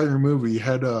 dude, I saw your movie. You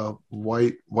had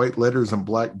white letters and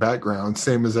black background,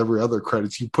 same as every other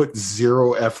credits. You put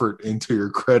zero effort into your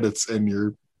credits, and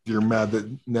you're mad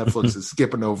that Netflix is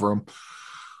skipping over them.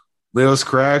 Leos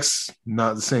Carax,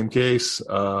 not the same case.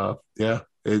 Yeah,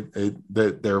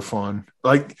 they're fun.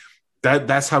 Like,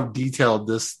 that's how detailed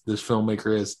this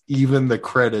filmmaker is. Even the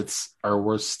credits are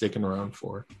worth sticking around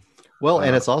for. Well,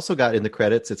 and it's also got in the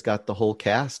credits, it's got the whole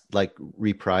cast like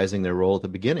reprising their role at the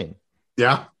beginning.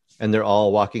 Yeah. And they're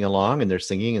all walking along and they're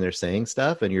singing and they're saying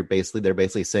stuff, and they're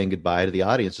basically saying goodbye to the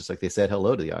audience, just like they said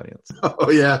hello to the audience.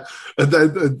 Oh yeah,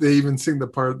 they even sing the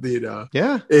part that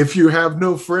yeah, if you have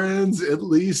no friends, at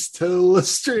least tell a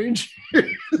stranger.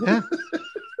 Yeah,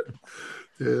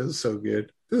 it's so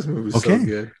good. This movie's so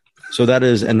good. So that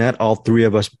is Annette. All three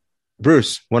of us.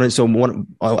 Bruce,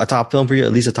 a top film for you?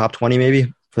 At least a top 20,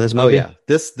 maybe, for this movie. Oh yeah,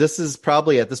 this is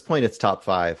probably at this point it's top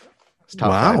 5. It's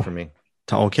top 5 for me.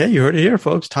 Okay, you heard it here,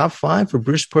 folks. Top 5 for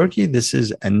Bruce Purkey. This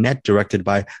is Annette, directed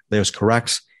by Leos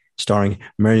Carax, starring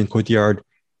Marion Cotillard,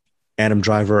 Adam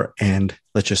Driver, and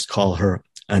let's just call her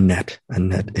Annette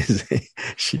is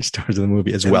she stars in the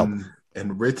movie as well,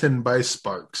 and written by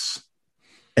Sparks.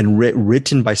 And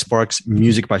written by Sparks,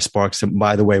 music by Sparks. And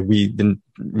by the way, we didn't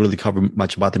really cover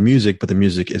much about the music, but the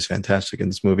music is fantastic in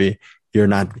this movie. You're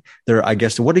not there. I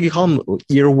guess what do you call them?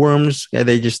 Earworms? Yeah,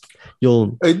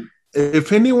 you'll.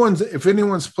 If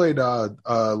anyone's played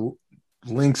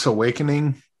Link's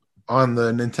Awakening on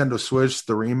the Nintendo Switch,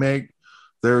 the remake,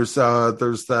 there's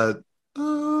that.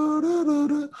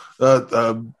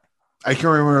 I can't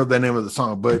remember the name of the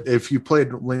song, but if you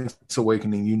played Link's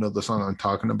Awakening, you know the song I'm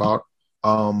talking about.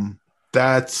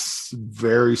 That's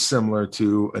very similar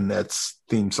to Annette's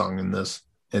theme song in this.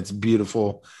 It's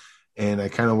beautiful, and I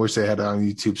kind of wish they had it on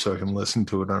YouTube so I can listen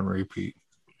to it on repeat.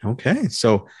 Okay,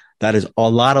 so that is a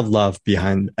lot of love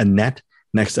behind Annette.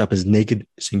 Next up is Naked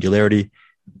Singularity.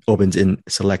 Opens in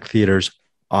select theaters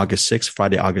August 6th,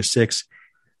 Friday, August 6th.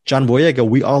 John Boyega,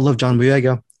 we all love John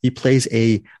Boyega. He plays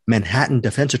a Manhattan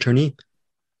defense attorney.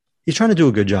 He's trying to do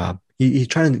a good job. He's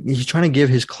trying to give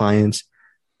his clients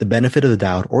the benefit of the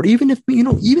doubt, or even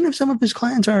if some of his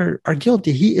clients are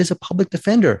guilty, he is a public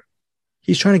defender.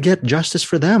 He's trying to get justice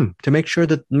for them, to make sure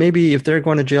that maybe if they're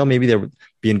going to jail, maybe they'll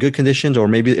be in good conditions, or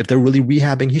maybe if they're really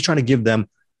rehabbing, he's trying to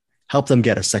help them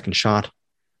get a second shot.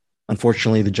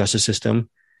 Unfortunately, the justice system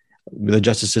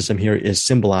here is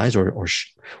symbolized, or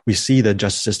we see the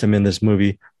justice system in this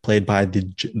movie played by the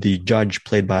judge,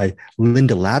 played by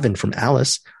Linda Lavin from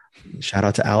Alice. Shout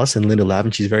out to Alice and Linda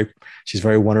Lavin. She's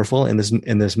very wonderful in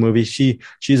this movie.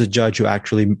 She's a judge who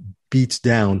actually beats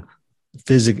down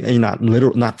physically,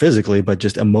 not physically, but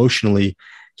just emotionally.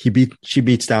 She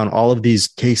beats down all of these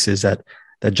cases that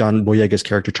John Boyega's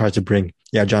character tries to bring.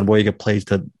 Yeah, John Boyega plays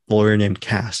the lawyer named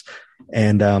Cass,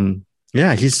 and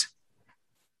he's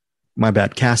my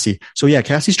bad, Cassie. So yeah,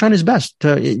 Cassie's trying his best.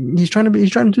 He's trying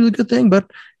to do the good thing,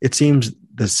 but it seems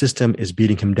the system is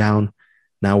beating him down.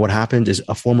 Now, what happens is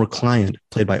a former client,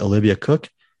 played by Olivia Cooke,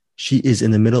 she is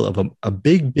in the middle of a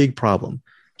big problem.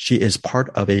 She is part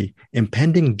of a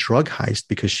impending drug heist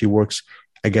because she works,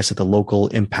 I guess, at the local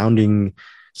impounding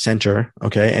center.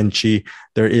 Okay, and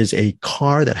there is a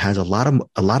car that has a lot of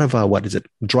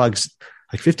drugs,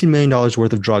 like $15 million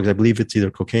worth of drugs. I believe it's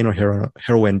either cocaine or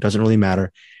heroin. Doesn't really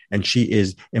matter. And she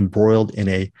is embroiled in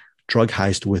a drug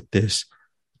heist with this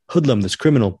hoodlum, this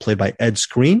criminal, played by Ed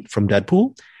Skrein from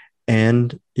Deadpool.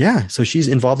 And yeah, so she's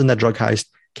involved in that drug heist.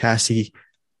 Cassie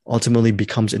ultimately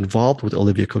becomes involved with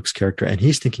Olivia Cooke's character, and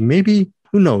he's thinking maybe,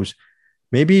 who knows,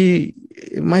 maybe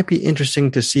it might be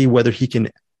interesting to see whether he can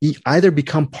either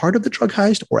become part of the drug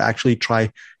heist or actually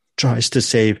tries to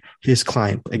save his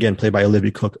client, again played by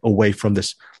Olivia Cooke, away from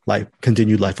this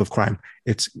continued life of crime.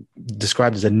 It's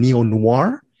described as a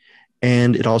neo-noir,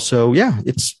 and it also,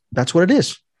 that's what it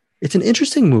is. It's an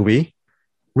interesting movie.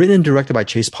 Written and directed by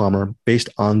Chase Palmer, based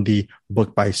on the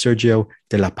book by Sergio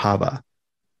de la Pava.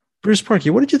 Bruce Parkey,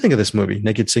 what did you think of this movie,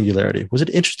 Naked Singularity? Was it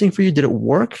interesting for you? Did it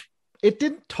work? It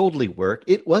didn't totally work.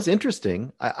 It was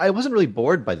interesting. I wasn't really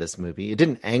bored by this movie. It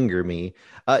didn't anger me.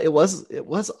 It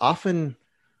was often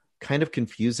kind of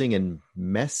confusing and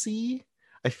messy.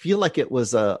 I feel like it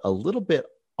was a little bit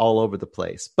all over the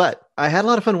place, but I had a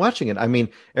lot of fun watching it. I mean,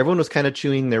 everyone was kind of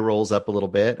chewing their roles up a little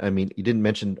bit. I mean, you didn't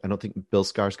mention, I don't think, Bill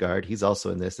Skarsgård. He's also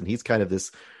in this, and he's kind of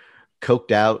this coked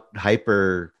out,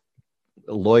 hyper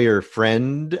lawyer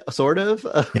friend, sort of.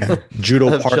 Yeah.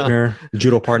 Judo partner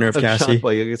of Cassie. John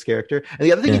Boyega's character. And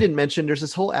the other thing you didn't mention, there's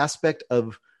this whole aspect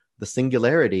of the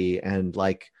singularity and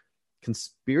like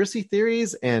conspiracy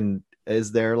theories. And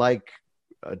is there like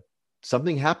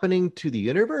something happening to the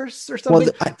universe or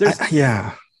something?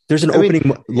 Well, there's an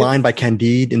opening line by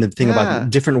Candide in the thing about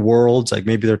different worlds. Like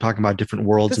maybe they're talking about different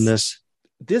worlds in this.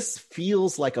 This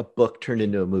feels like a book turned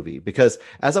into a movie, because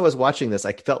as I was watching this,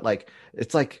 I felt like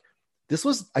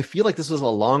I feel like this was a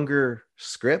longer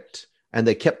script and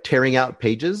they kept tearing out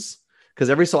pages, because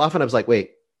every so often I was like,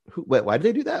 wait, why did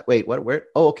they do that? Wait, what, where?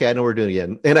 Oh, okay. I know we're doing it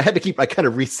again. And I had to keep kind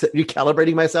of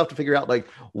recalibrating myself to figure out like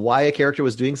why a character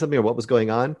was doing something or what was going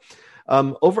on.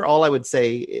 Overall, I would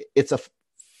say it's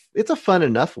a fun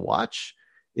enough watch.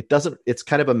 It's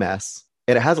kind of a mess,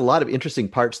 and it has a lot of interesting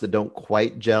parts that don't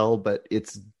quite gel, but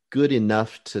it's good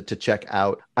enough to check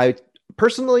out. I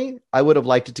would have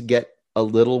liked it to get a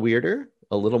little weirder,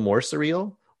 a little more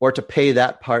surreal, or to pay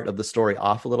that part of the story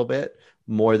off a little bit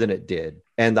more than it did.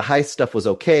 And the heist stuff was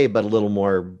okay, but a little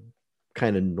more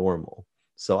kind of normal.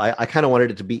 So I kind of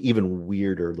wanted it to be even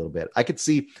weirder a little bit. I could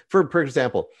see, for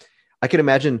example, I could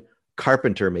imagine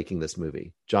Carpenter making this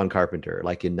movie, John Carpenter,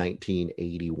 like in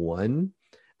 1981.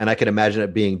 And I can imagine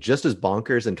it being just as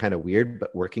bonkers and kind of weird,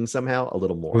 but working somehow a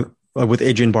little more. with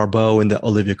Adrienne Barbeau in the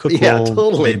Olivia Cook role.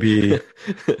 Totally. Maybe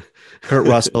Kurt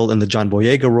Russell in the John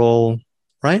Boyega role,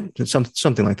 right?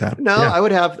 Something like that. No, I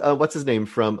would have what's his name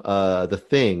from The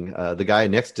Thing, the guy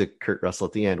next to Kurt Russell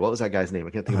at the end. What was that guy's name? I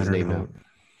can't think of his name now.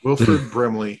 Wilford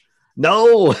Brimley.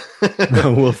 No,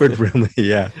 Wilford Brimley.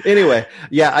 Yeah. Anyway,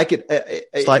 yeah, I could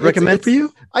slight recommend for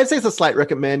you. I'd say it's a slight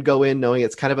recommend. Go in knowing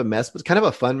it's kind of a mess, but it's kind of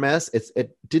a fun mess.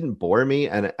 It didn't bore me,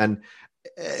 and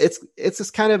it's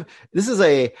just kind of, this is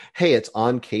a, hey, it's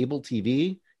on cable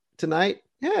TV tonight.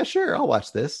 Yeah, sure, I'll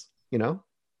watch this.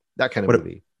 That kind of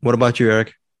movie. What about you,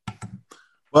 Eric?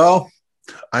 Well,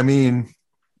 I mean,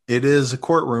 it is a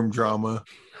courtroom drama.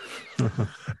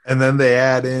 And then they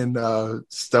add in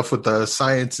stuff with the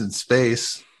science and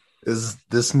space.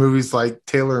 This movie's like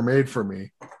tailor-made for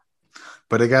me.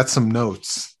 But I got some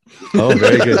notes. Oh,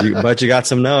 very good. But you got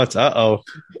some notes. Uh-oh.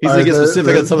 He's going to get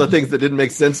specific on some of the things that didn't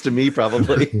make sense to me,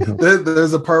 probably.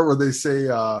 There's a part where they say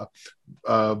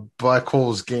black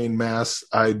holes gain mass.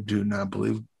 I do not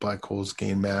believe black holes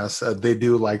gain mass. They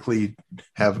do likely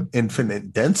have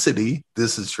infinite density.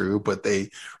 This is true, but they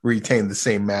retain the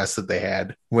same mass that they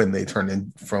had when they turned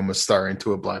in from a star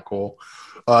into a black hole.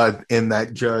 And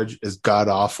that judge is god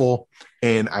awful.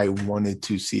 And I wanted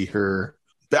to see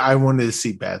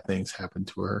bad things happen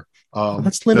to her.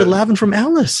 That's Linda Lavin from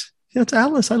Alice. Yeah, it's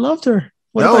Alice. I loved her.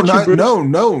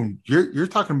 No. You're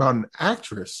talking about an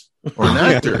actress or an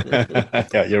actor.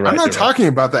 Yeah, you're right. I'm not talking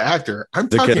about the actor. I'm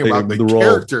talking about the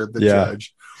character of the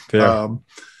judge.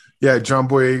 John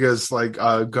Boyega's like,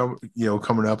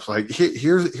 coming up like,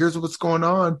 here's what's going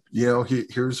on.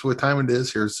 Here's what time it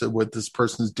is. Here's what this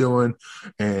person's doing,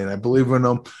 and I believe in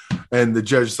them. And the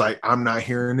judge's like, I'm not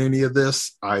hearing any of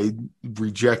this. I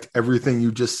reject everything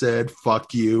you just said.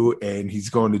 Fuck you. And he's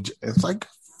going to. It's like,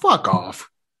 fuck off.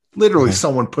 Literally,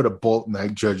 someone put a bolt in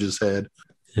that judge's head.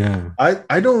 Yeah,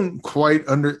 I don't quite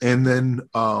and then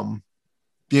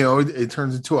it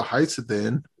turns into a heist at the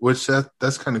end, which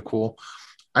that's kind of cool.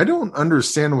 I don't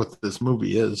understand what this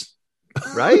movie is.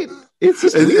 Right? It's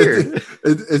just weird.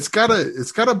 It's got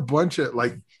a bunch of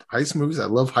like heist movies. I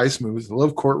love heist movies. I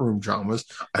love courtroom dramas.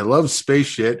 I love space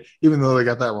shit, even though they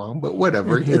got that wrong. But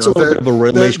whatever. It's a little bit of a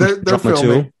relationship drama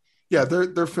too. Yeah, they're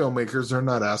filmmakers. They're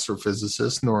not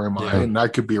astrophysicists, nor am I, and I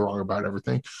could be wrong about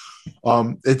everything.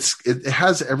 It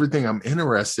has everything I'm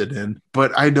interested in,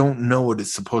 but I don't know what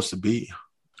it's supposed to be.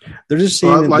 They're just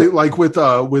saying like with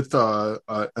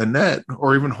Annette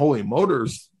or even Holy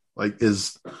Motors, like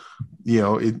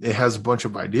it has a bunch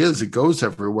of ideas. It goes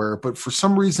everywhere, but for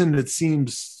some reason it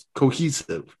seems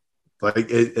cohesive. Like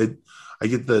I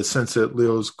get the sense that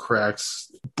Leo's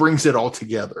Cracks brings it all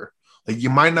together. Like you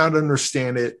might not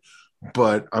understand it,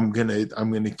 but I'm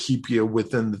gonna keep you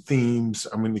within the themes.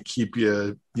 I'm gonna keep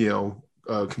you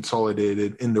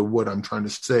consolidated into what I'm trying to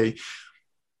say,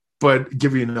 but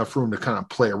give you enough room to kind of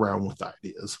play around with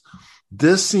ideas.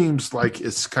 This seems like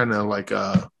it's kind of like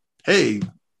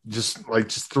just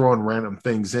throwing random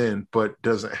things in, but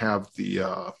doesn't have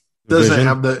the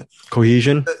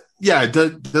cohesion. It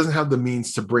doesn't have the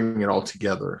means to bring it all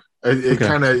together. It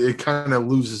kind of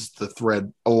loses the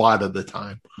thread a lot of the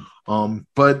time.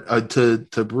 But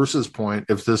to Bruce's point,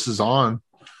 if this is on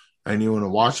and you want to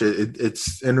watch it,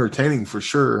 it's entertaining for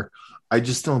sure. I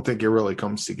just don't think it really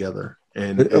comes together,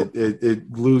 and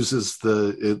it loses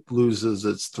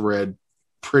its thread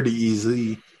pretty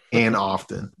easy and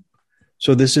often.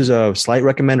 So this is a slight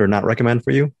recommend or not recommend for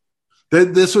you?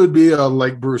 This would be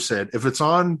like Bruce said, if it's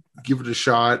on, give it a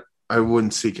shot. I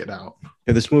wouldn't seek it out.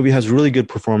 Yeah, this movie has really good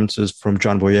performances from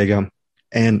John Boyega,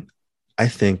 and I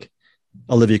think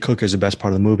Olivia Cook is the best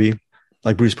part of the movie.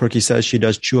 Like Bruce Perky says, she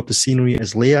does chew up the scenery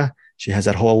as Leah. She has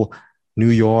that whole New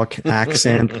York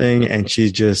accent thing, and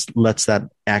she just lets that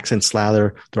accent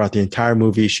slather throughout the entire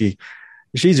movie. She's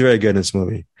very good in this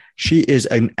movie. She is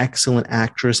an excellent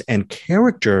actress and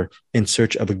character in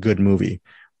search of a good movie.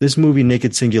 This movie,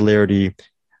 Naked Singularity,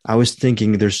 I was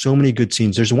thinking there's so many good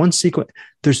scenes. There's one sequence.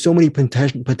 There's so many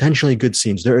potentially good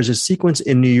scenes. There is a sequence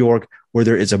in New York where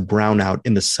there is a brownout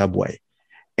in the subway.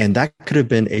 And that could have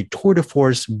been a tour de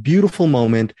force, beautiful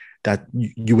moment that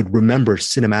you would remember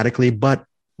cinematically. But,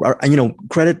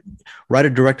 credit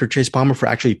writer-director Chase Palmer for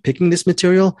actually picking this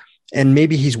material. And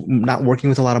maybe he's not working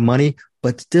with a lot of money.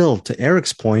 But still, to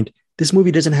Eric's point, this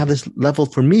movie doesn't have this level,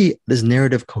 for me, this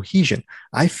narrative cohesion.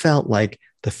 I felt like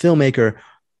the filmmaker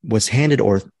was handed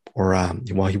while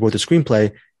he wrote the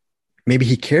screenplay, maybe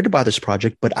he cared about this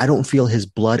project, but I don't feel his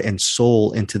blood and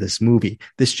soul into this movie.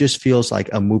 This just feels like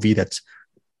a movie it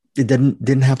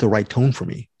didn't have the right tone for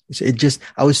me.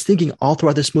 I was thinking all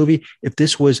throughout this movie, if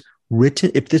this was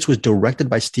directed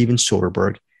by Steven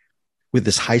Soderbergh, with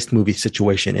this heist movie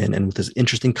situation in, and with this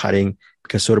interesting cutting,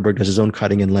 because Soderbergh does his own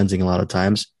cutting and lensing a lot of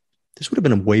times, this would have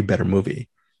been a way better movie,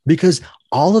 because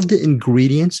all of the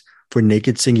ingredients for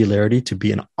Naked Singularity to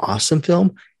be an awesome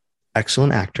film,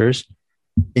 excellent actors,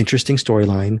 interesting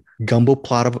storyline, gumbo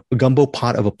pot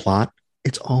of a plot,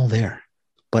 it's all there.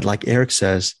 But like Eric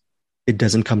says, it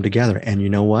doesn't come together. And you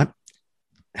know what?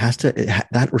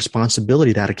 That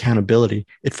responsibility, that accountability,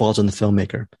 it falls on the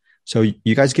filmmaker. So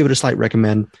you guys give it a slight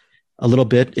recommend a little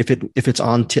bit if it's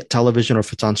on television or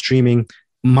if it's on streaming.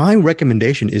 My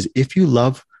recommendation is, if you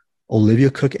love Olivia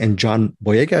Cooke and John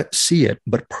Boyega, see it.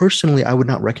 But personally, I would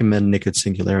not recommend Naked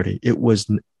Singularity. It was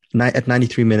at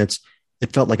 93 minutes.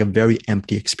 It felt like a very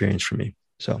empty experience for me.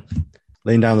 So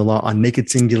laying down the law on Naked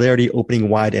Singularity, opening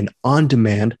wide and on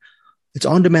demand. It's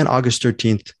on demand August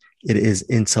 13th. It is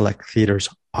in select theaters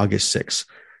August 6th.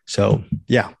 So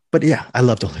yeah, but yeah, I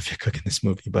loved Olivia Cooke in this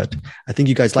movie, but I think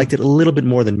you guys liked it a little bit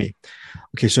more than me.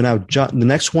 Okay, so now the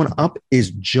next one up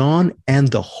is John and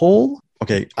the Hole.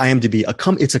 Okay, IMDb.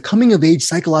 It's a coming of age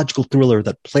psychological thriller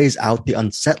that plays out the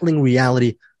unsettling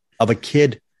reality of a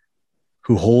kid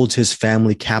who holds his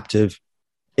family captive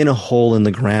in a hole in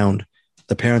the ground.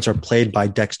 The parents are played by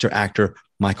Dexter actor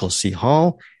Michael C.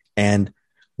 Hall and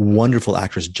wonderful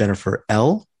actress Jennifer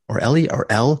L.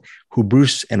 who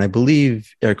Bruce and I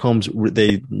believe Eric Holmes,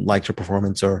 they liked her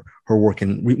performance or her work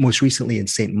most recently in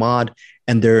Saint Maud.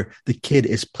 And the kid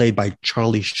is played by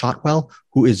Charlie Shotwell,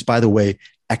 who is, by the way,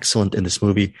 excellent in this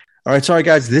movie. All right, sorry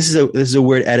guys, this is a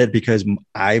weird edit because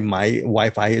my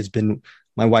Wi-Fi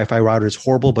router is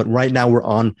horrible, but right now we're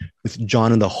on with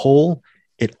John in the Hole.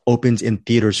 It opens in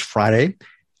theaters Friday,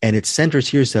 and it centers,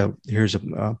 here's a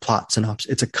plot synopsis.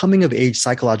 It's a coming of age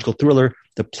psychological thriller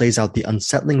that plays out the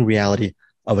unsettling reality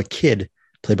of a kid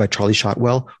played by Charlie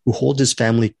Shotwell who holds his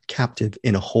family captive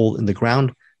in a hole in the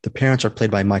ground. The parents are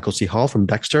played by Michael C. Hall from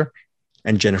Dexter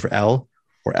and Jennifer L.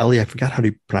 or Ellie. I forgot how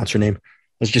to pronounce her name.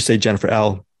 Let's just say Jennifer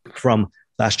L. from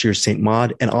last year's Saint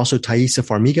Maud. And also Thaisa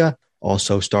Farmiga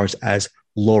also stars as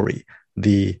Lori,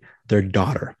 their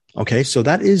daughter. Okay, so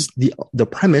that is the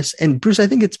premise. And Bruce, I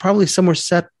think it's probably somewhere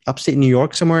set upstate New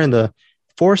York, somewhere in the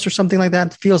forest or something like that.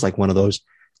 It feels like one of those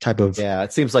type of. Yeah,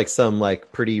 it seems like some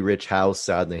like pretty rich house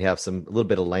out, and they have a little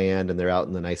bit of land, and they're out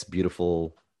in the nice,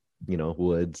 beautiful,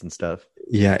 woods and stuff.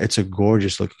 Yeah, it's a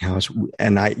gorgeous looking house.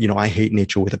 And I hate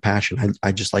nature with a passion.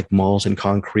 I just like malls and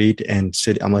concrete and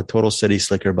city. I'm a total city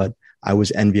slicker, but I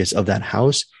was envious of that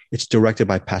house. It's directed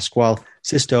by Pasquale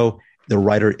Sisto. The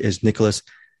writer is Nicholas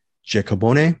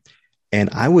Giacobone. And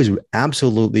I was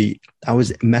messaging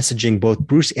both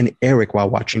Bruce and Eric while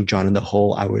watching John in the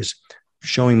Hole. I was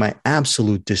showing my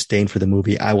absolute disdain for the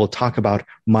movie. I will talk about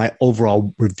my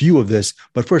overall review of this,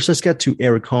 but first let's get to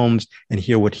Eric Holmes and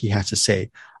hear what he has to say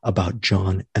about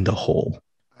John and the Hole.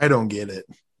 I don't get it.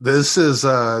 This is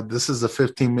a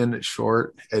 15-minute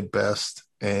short at best,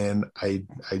 and I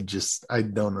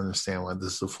don't understand why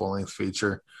this is a full-length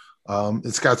feature.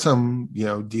 It's got some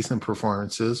decent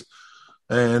performances,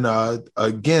 and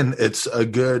again, it's a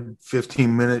good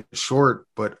 15-minute short,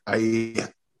 but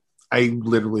I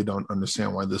literally don't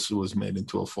understand why this was made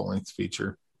into a full-length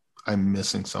feature. I'm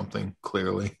missing something,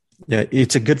 clearly. Yeah,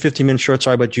 it's a good 15-minute short.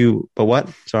 Sorry, but what?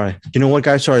 Sorry. You know what,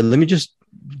 guys? Sorry. Let me just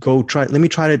let me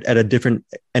try it at a different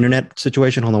internet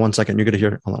situation. Hold on one second. You're going to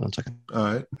hear it. Hold on one second. All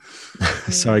right.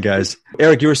 Sorry, guys.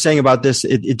 Eric, you were saying about this,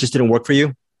 it just didn't work for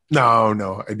you?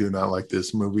 No, I do not like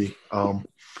this movie.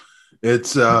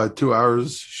 It's 2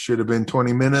 hours, should have been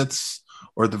 20 minutes.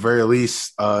 Or at the very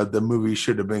least, the movie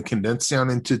should have been condensed down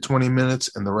into 20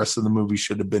 minutes, and the rest of the movie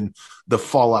should have been the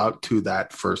fallout to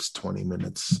that first 20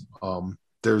 minutes.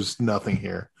 There's nothing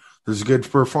here. There's good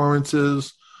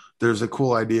performances. There's a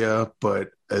cool idea, but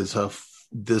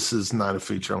this is not a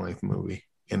feature-length movie,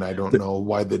 and I don't know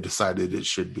why they decided it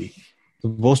should be. To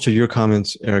bolster your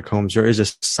comments, Eric Holmes, there is a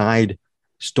side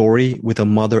story with a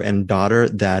mother and daughter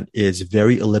that is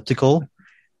very elliptical,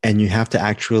 and you have to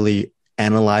actually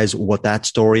analyze what that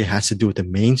story has to do with the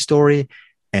main story.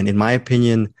 And in my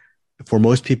opinion, for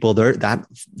most people, that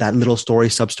little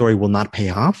sub-story will not pay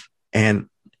off. And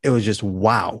it was just,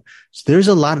 wow. So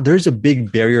there's a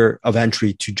big barrier of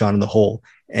entry to John in the Hole.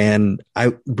 And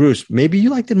Bruce, maybe you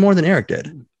liked it more than Eric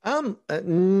did.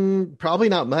 Probably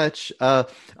not much.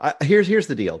 Here's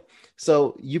the deal.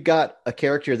 So you've got a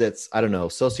character that's, I don't know,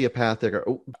 sociopathic,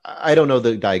 or I don't know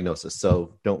the diagnosis,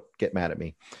 so don't get mad at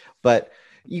me. But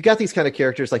you got these kind of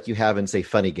characters like you have in, say,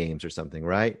 Funny Games or something,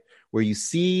 right? Where you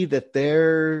see that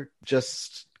they're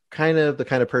just kind of the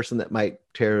kind of person that might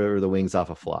tear the wings off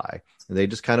a fly. And they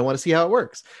just kind of want to see how it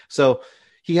works. So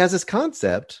he has this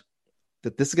concept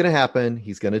that this is going to happen.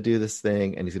 He's going to do this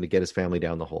thing, and he's going to get his family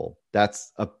down the hole.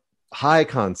 That's high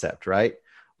concept, right?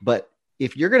 But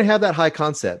if you're going to have that high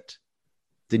concept,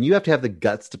 then you have to have the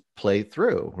guts to play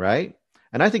through, right?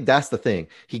 And I think that's the thing.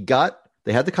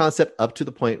 They had the concept up to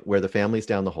the point where the family's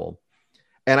down the hole.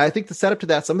 And I think the setup to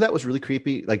that, some of that was really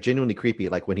creepy, like genuinely creepy,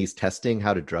 like when he's testing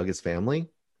how to drug his family.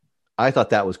 I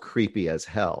thought that was creepy as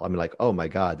hell. I mean, like, oh my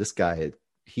God, this guy,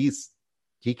 he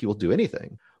will do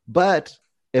anything. But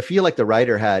I feel like the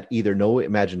writer had either no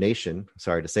imagination.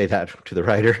 Sorry to say that to the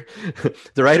writer.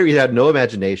 The writer either had no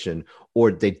imagination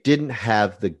or they didn't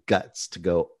have the guts to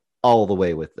go all the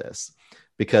way with this.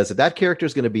 Because if that character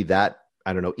is going to be that,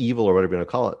 I don't know, evil or whatever you want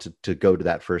to call it, to go to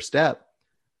that first step,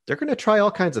 they're going to try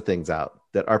all kinds of things out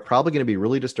that are probably going to be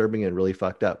really disturbing and really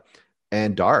fucked up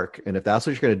and dark. And if that's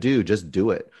what you're going to do, just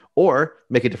do it or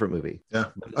make a different movie. Yeah.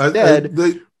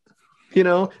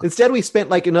 Instead we spent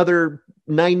like another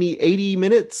 90, 80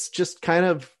 minutes just kind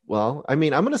of, well, I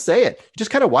mean, I'm going to say it,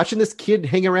 just kind of watching this kid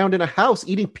hang around in a house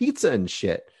eating pizza and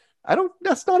shit.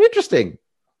 That's not interesting.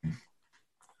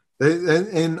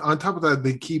 And on top of that,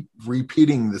 they keep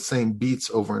repeating the same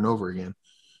beats over and over again.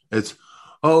 It's,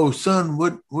 oh, son,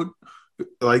 what,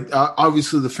 like,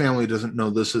 obviously the family doesn't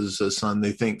know this is his son.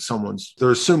 They think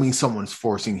they're assuming someone's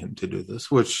forcing him to do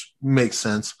this, which makes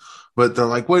sense. But they're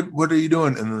like, what are you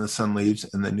doing? And then the son leaves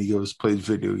and then he goes, plays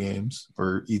video games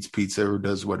or eats pizza or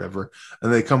does whatever.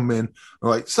 And they come in, they're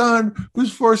like, son,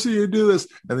 who's forcing you to do this?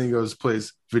 And then he goes,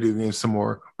 plays video games some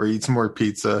more or eats more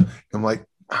pizza. I'm like,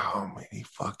 how many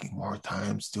fucking more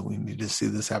times do we need to see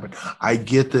this happen? I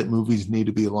get that movies need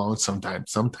to be long sometimes.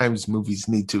 Sometimes movies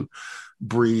need to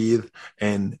breathe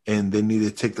and they need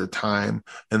to take their time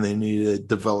and they need to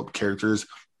develop characters.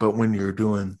 But when you're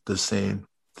doing the same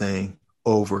thing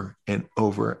over and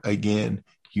over again,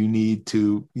 you need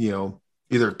to,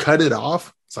 either cut it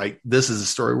off. It's like, this is a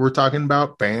story we're talking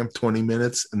about, bam, 20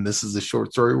 minutes. And this is a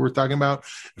short story we're talking about.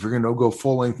 If you're going to go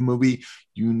full length movie,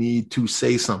 you need to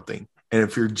say something. And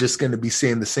if you're just going to be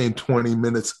saying the same 20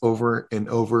 minutes over and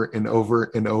over and over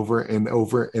and over and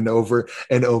over and over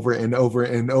and over and over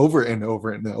and over and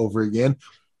over and over again,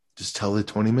 just tell the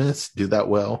 20 minutes, do that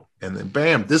well, and then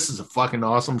bam, this is a fucking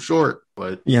awesome short.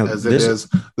 But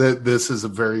this is a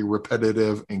very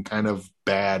repetitive and kind of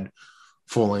bad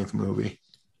full-length movie.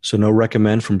 So no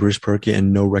recommend from Bruce Perky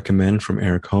and no recommend from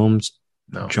Eric Holmes.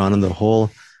 No. John in the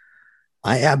Hole.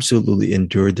 I absolutely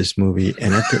endured this movie.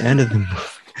 And at the end of the movie,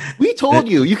 we told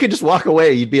you could just walk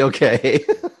away. You'd be okay.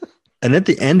 And at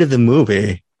the end of the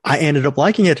movie, I ended up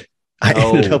liking it. I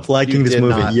ended up liking this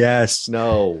movie. Not. Yes.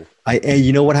 No.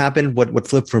 You know what happened? What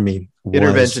flipped for me?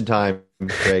 Intervention time,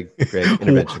 Greg.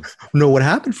 Intervention. No, what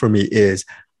happened for me is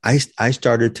I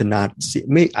started to not see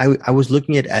me. I was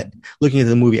looking at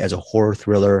the movie as a horror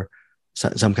thriller,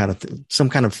 some kind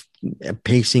of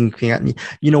pacing thing.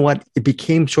 You know what? It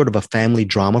became sort of a family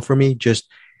drama for me.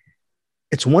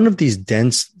 It's one of these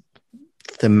dense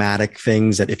thematic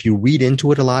things that if you read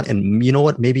into it a lot, and you know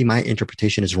what, maybe my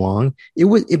interpretation is wrong.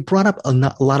 It brought up a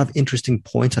lot of interesting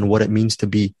points on what it means to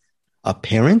be a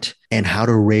parent and how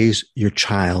to raise your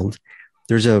child.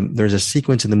 There's a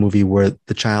sequence in the movie where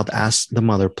the child asks the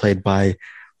mother, played by,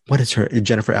 what is her,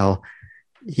 Jennifer L.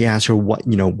 He asks her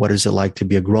what is it like to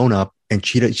be a grown up, and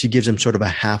she gives him sort of a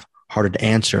half-hearted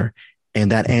answer,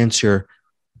 and that answer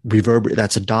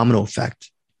that's a domino effect.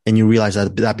 And you realize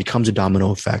that becomes a domino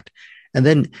effect. And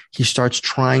then he starts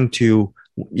trying to,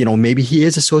 maybe he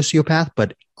is a sociopath,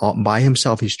 but by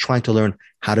himself, he's trying to learn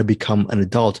how to become an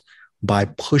adult by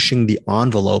pushing the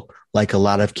envelope, like a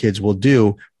lot of kids will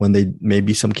do when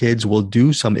maybe some kids will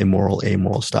do some immoral,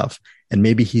 amoral stuff. And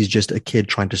maybe he's just a kid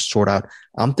trying to sort out.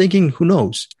 I'm thinking, who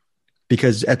knows?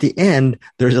 Because at the end,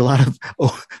 there's a lot of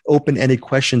open-ended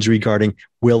questions regarding,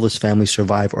 will this family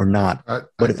survive or not?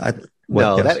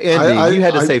 That ending, you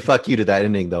had to say fuck you to that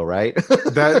ending, though, right?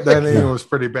 that ending was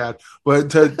pretty bad. But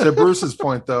to Bruce's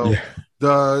point, though,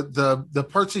 the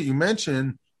parts that you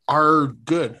mentioned are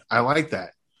good. I like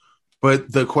that.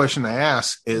 But the question I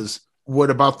ask is,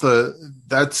 what about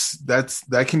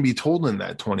that can be told in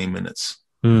that 20 minutes?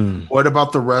 What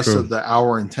about the rest of the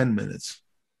hour and 10 minutes?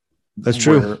 That's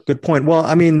true. Good point. Well,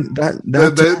 I mean,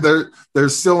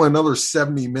 there's still another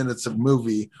 70 minutes of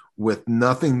movie with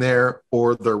nothing there,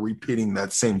 or they're repeating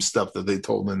that same stuff that they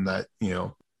told in that,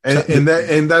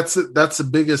 and that's the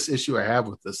biggest issue I have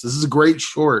with this. This is a great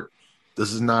short.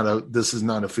 This is not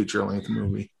a feature length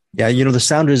movie. Yeah, the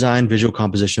sound design, visual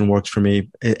composition works for me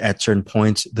at certain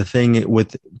points. The thing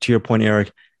to your point,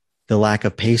 Eric, the lack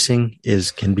of pacing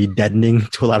can be deadening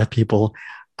to a lot of people.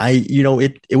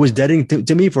 It was deadening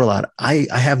to me for a lot. I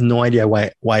have no idea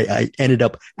why I ended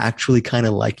up actually kind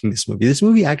of liking this movie. This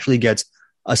movie actually gets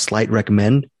a slight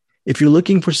recommend. if you're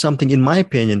looking for something, in my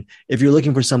opinion, if you're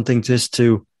looking for something just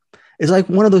to, it's like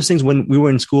one of those things when we were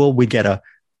in school, we get a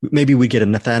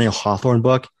Nathaniel Hawthorne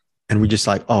book and we just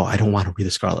like, oh, I don't want to read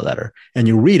the Scarlet Letter. And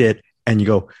you read it and you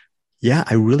go, yeah,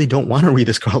 I really don't want to read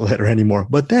the Scarlet Letter anymore.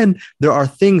 But then there are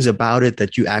things about it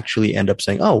that you actually end up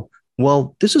saying, oh,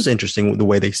 well, this is interesting the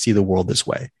way they see the world this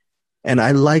way. And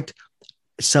I liked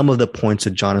some of the points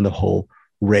that John in the Hole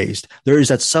raised. There is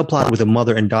that subplot with a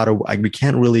mother and daughter. We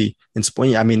can't really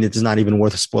explain. I mean, it's not even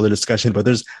worth a spoiler discussion, but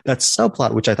there's that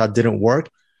subplot, which I thought didn't work.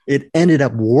 It ended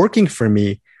up working for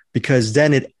me because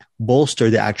then it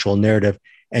bolstered the actual narrative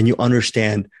and you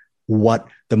understand what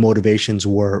the motivations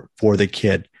were for the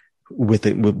kid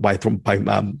by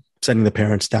sending the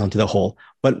parents down to the hole.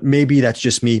 But maybe that's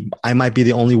just me. I might be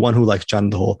the only one who likes John in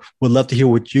the Hole. Would love to hear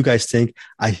what you guys think.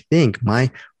 I think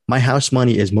my house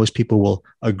money is most people will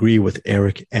agree with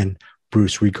Eric and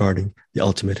Bruce regarding the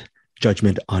ultimate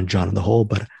judgment on John in the Hole,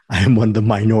 but I am one of the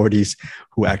minorities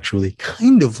who actually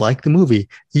kind of like the movie,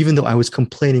 even though I was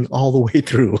complaining all the way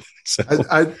through. So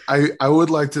I would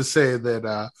like to say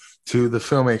that to the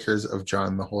filmmakers of John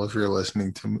in the Hole, if you're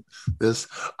listening to this,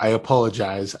 I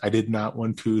apologize. I did not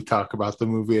want to talk about the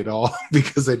movie at all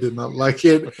because I did not like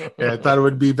it, and I thought it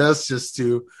would be best just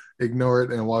to ignore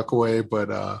it and walk away. But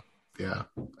yeah,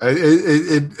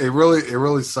 it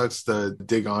really sucks to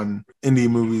dig on indie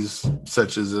movies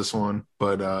such as this one.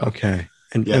 But okay,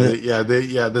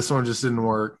 this one just didn't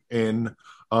work, and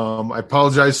I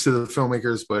apologize to the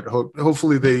filmmakers, but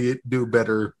hopefully they do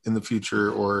better in the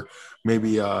future, or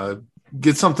maybe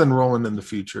get something rolling in the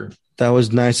future. That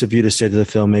was nice of you to say to the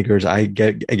filmmakers. I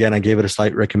gave it a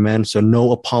slight recommend, so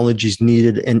no apologies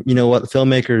needed. And you know what,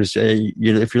 filmmakers,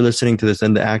 if you're listening to this,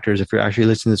 and the actors, if you're actually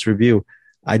listening to this review,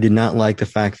 I did not like the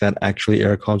fact that actually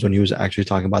Eric Holmes, when he was actually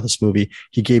talking about this movie,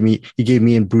 he gave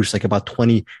me and Bruce like about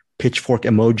 20 pitchfork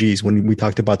emojis when we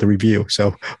talked about the review.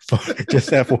 So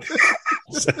just that.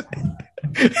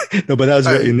 No, but that was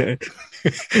very.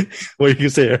 What do you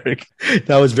say, Eric?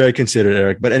 That was very considerate,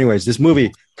 Eric. But anyways, this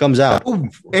movie comes out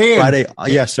Friday.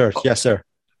 Yes, sir. Yes, sir.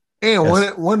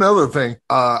 And one other thing,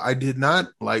 I did not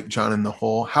like John in the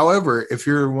Hole. However, if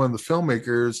you're one of the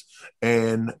filmmakers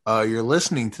and you're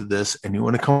listening to this and you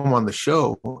want to come on the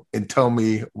show and tell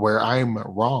me where I'm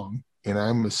wrong and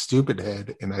I'm a stupid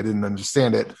head and I didn't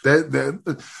understand it,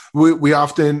 we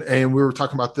often, and we were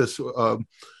talking about this.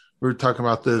 We were talking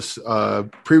about this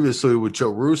previously with Joe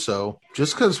Russo.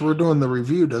 Just because we're doing the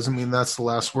review doesn't mean that's the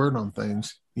last word on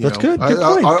things. That's good. Good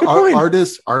point.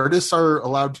 Artists are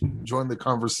allowed to join the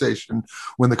conversation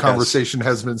when the conversation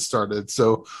has been started.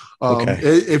 So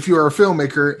if you are a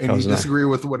filmmaker and you disagree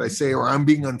with what I say, or I'm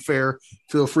being unfair,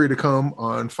 feel free to come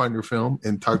on Find Your Film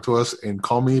and talk to us and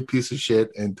call me a piece of shit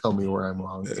and tell me where I'm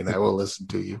wrong, and I will listen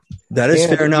to you. That is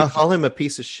fair enough. Call him a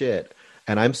piece of shit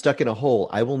and I'm stuck in a hole,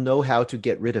 I will know how to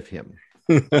get rid of him.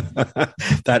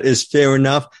 That is fair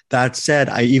enough. That said,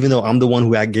 even though I'm the one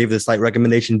who gave this slight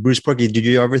recommendation, Bruce Perky, did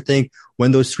you ever think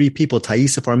when those three people,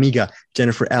 Thaisa Farmiga,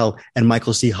 Jennifer L., and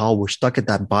Michael C. Hall, were stuck at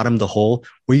that bottom of the hole,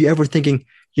 were you ever thinking,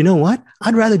 you know what?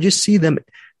 I'd rather just see them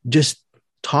just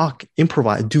talk,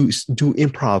 improvise, do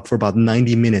improv for about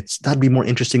 90 minutes. That'd be more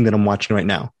interesting than I'm watching right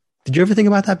now. Did you ever think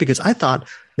about that? Because I thought,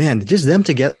 man, just them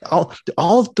together,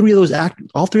 all three of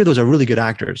those are really good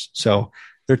actors. So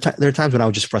there are times when I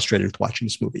was just frustrated with watching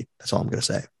this movie. That's all I'm going to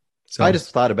say. So I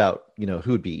just thought about,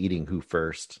 who would be eating who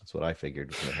first. That's what I figured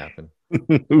was going to happen.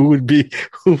 who would be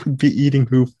eating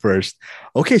who first?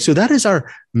 Okay, so that is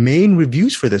our main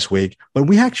reviews for this week. But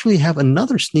we actually have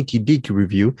another sneaky deaky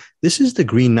review. This is The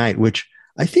Green Knight, which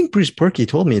I think Bruce Perky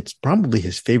told me it's probably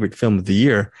his favorite film of the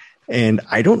year. And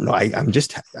I don't know. I'm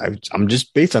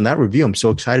just based on that review. I'm so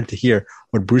excited to hear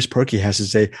what Bruce Perky has to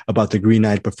say about The Green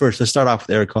Knight. But first, let's start off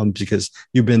with Eric Holmes, because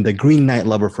you've been the Green Knight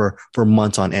lover for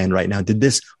months on end right now. Did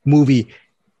this movie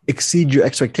exceed your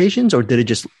expectations, or did it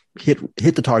just hit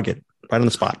the target right on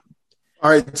the spot?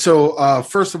 All right. So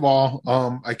first of all,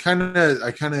 I kind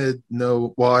of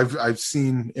know. Well, I've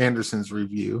seen Anderson's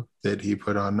review that he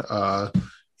put on.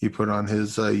 He put on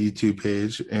his YouTube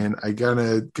page, and I got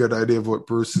a good idea of what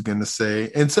Bruce is going to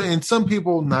say. And so, and some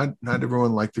people, not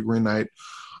everyone liked The Green Knight.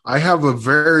 I have a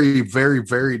very, very,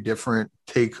 very different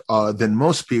take than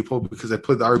most people, because I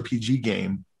played the RPG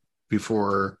game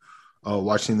before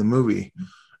watching the movie.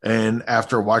 And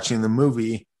after watching the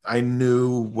movie, I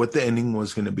knew what the ending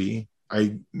was going to be.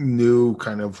 I knew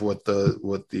kind of what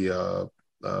the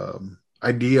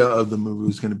idea of the movie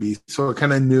was going to be. So I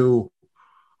kind of knew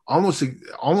almost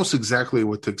exactly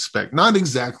what to expect. Not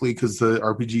exactly, because the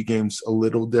RPG game's a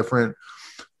little different,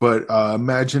 but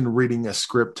imagine reading a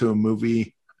script to a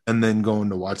movie and then going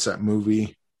to watch that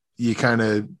movie. you kind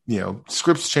of,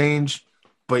 scripts change,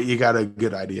 but you got a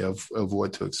good idea of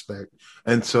what to expect.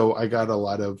 And so I got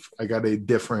a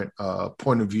different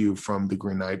point of view from The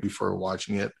Green Knight before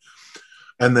watching it.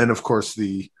 And then, of course,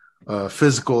 the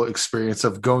physical experience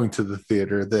of going to the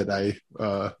theater that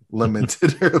I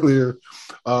lamented earlier.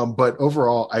 But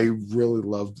overall, I really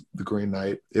loved The Green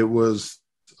Knight. It was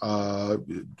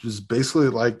just basically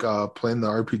like playing the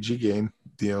RPG game,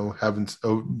 having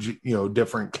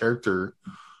different character,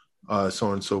 so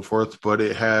on and so forth. But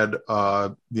it had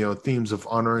themes of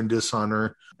honor and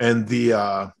dishonor, and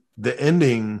the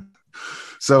ending.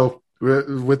 So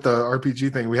with the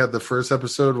RPG thing, we had the first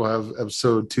episode. We'll have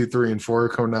episode 2, 3, and 4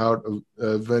 coming out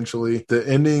eventually. The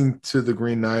ending to The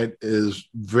Green Knight is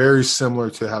very similar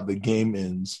to how the game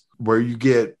ends, where you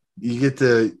get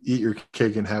to eat your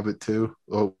cake and have it too.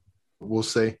 We'll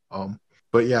say.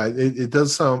 But yeah, it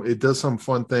does some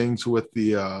fun things with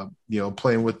the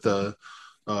playing with the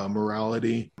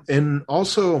morality, and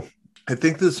also I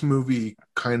think this movie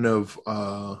kind of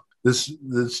this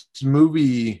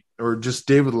movie, or just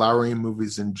David Lowery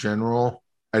movies in general,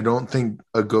 I don't think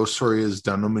A Ghost Story has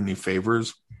done them any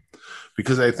favors,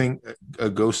 because I think A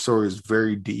Ghost Story is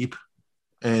very deep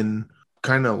and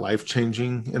kind of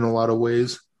life-changing in a lot of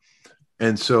ways.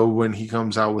 And so when he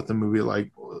comes out with a movie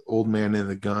like Old Man and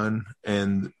the Gun,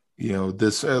 and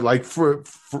this like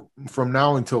from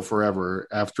now until forever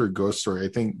after Ghost Story, I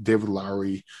think David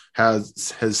Lowery has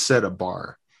set a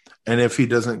bar, and if he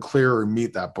doesn't clear or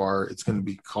meet that bar, it's going to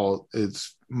be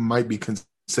might be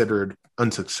considered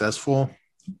unsuccessful.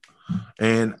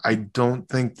 And I don't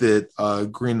think that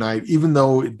Green Knight, even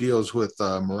though it deals with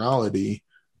morality,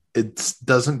 it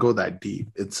doesn't go that deep.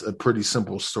 It's a pretty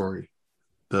simple story.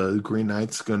 The Green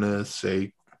Knight's going to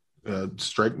say,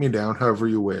 strike me down however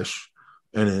you wish,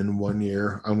 and in 1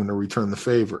 year, I'm going to return the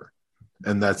favor.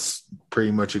 And that's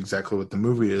pretty much exactly what the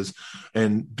movie is.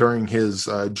 And during his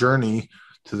journey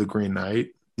to the Green Knight,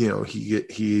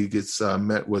 he gets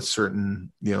met with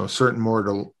certain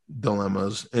mortal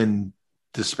dilemmas, and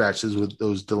dispatches with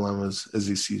those dilemmas as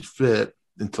he sees fit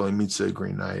until he meets the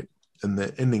Green Knight. And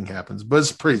the ending happens, but it's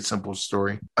a pretty simple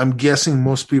story. I'm guessing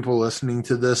most people listening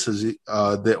to this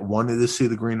that wanted to see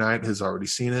the Green Knight has already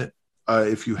seen it.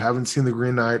 If you haven't seen the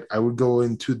Green Knight, I would go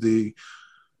into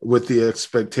with the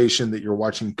expectation that you're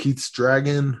watching Pete's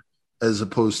Dragon, as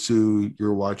opposed to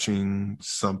you're watching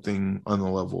something on the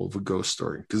level of A Ghost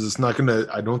Story, because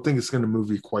I don't think it's gonna move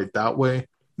you quite that way.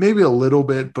 Maybe a little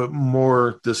bit, but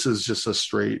more. This is just a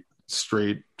straight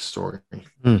story.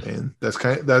 And that's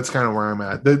kind of where I'm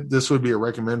at. This would be a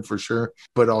recommend for sure,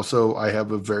 but also I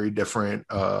have a very different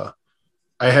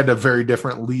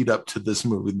lead up to this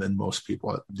movie than most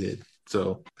people did.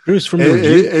 So Bruce, from at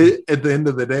the end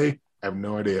of the day, I have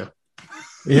no idea.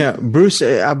 Yeah, Bruce,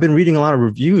 I've been reading a lot of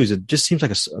reviews. It just seems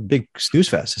like a big snooze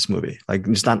fest, this movie. Like,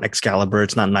 it's not Excalibur,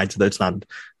 it's not Knights of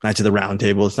the Round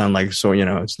Table, it's not like,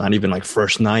 it's not even like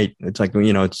First Night. It's like,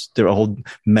 it's a whole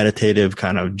meditative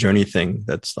kind of journey thing.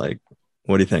 That's like,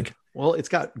 what do you think? Well, it's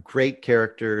got great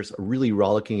characters, a really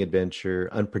rollicking adventure,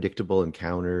 unpredictable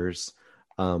encounters.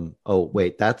 Oh,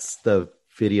 wait, that's the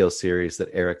video series that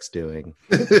Eric's doing.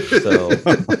 So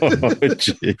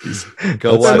jeez.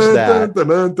 Go watch that.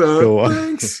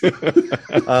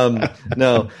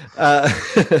 No.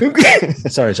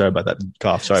 Sorry about that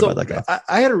cough. About that cough.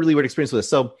 I had a really weird experience with this.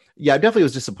 So yeah, I definitely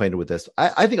was disappointed with this.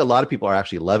 I think a lot of people are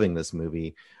actually loving this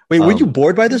movie. Wait, were you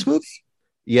bored by this movie?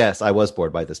 Yes, I was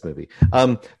bored by this movie.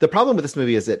 The problem with this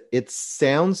movie is that it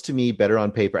sounds to me better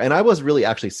on paper. And I was really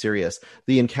actually serious.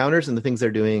 The encounters and the things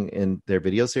they're doing in their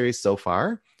video series so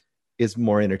far is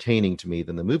more entertaining to me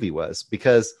than the movie was.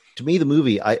 Because to me, the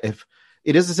movie, if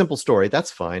it is a simple story,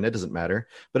 that's fine. It doesn't matter.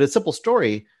 But a simple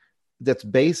story that's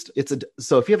based,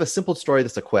 so if you have a simple story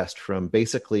that's a quest from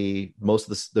basically most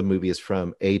of the movie is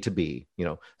from A to B,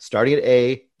 starting at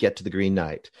A, get to the Green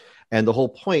Knight. And the whole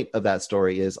point of that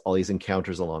story is all these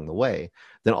encounters along the way.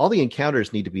 Then all the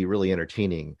encounters need to be really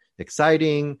entertaining,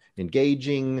 exciting,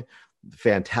 engaging,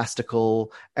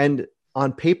 fantastical. And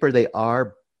on paper they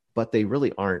are, but they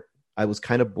really aren't. I was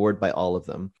kind of bored by all of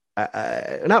them.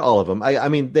 Not all of them. I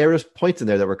mean, there was points in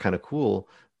there that were kind of cool,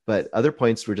 but other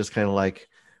points were just kind of like,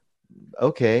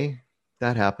 okay,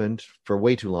 that happened for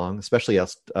way too long. Especially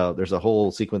there's a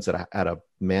whole sequence at a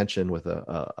mansion with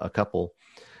a couple.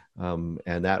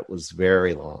 And that was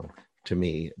very long to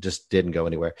me. Just didn't go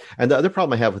anywhere. And the other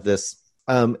problem I have with this,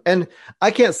 and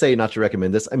I can't say not to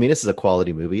recommend this. I mean, this is a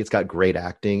quality movie. It's got great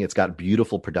acting. It's got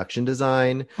beautiful production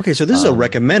design. Okay, so this is a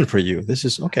recommend for you. This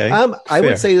is okay. I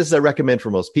would say this is a recommend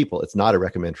for most people. It's not a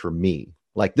recommend for me.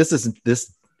 Like this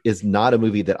is not a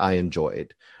movie that I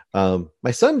enjoyed.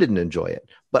 My son didn't enjoy it,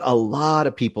 but a lot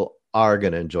of people are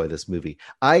going to enjoy this movie.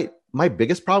 My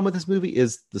biggest problem with this movie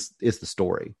is the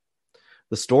story.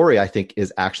 The story, I think,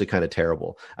 is actually kind of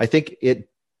terrible. I think it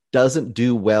doesn't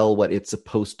do well what it's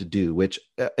supposed to do, which,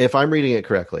 if I'm reading it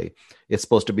correctly, it's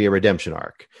supposed to be a redemption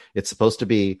arc. It's supposed to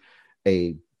be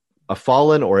a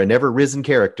fallen or a never risen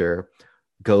character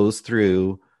goes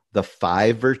through the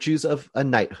 5 virtues of a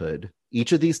knighthood.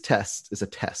 Each of these tests is a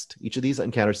test. Each of these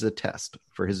encounters is a test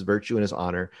for his virtue and his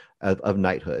honor of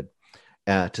knighthood,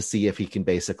 to see if he can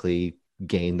basically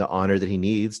gain the honor that he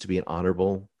needs to be an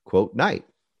honorable, quote, knight.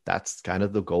 That's kind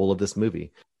of the goal of this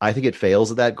movie. I think it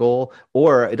fails at that goal,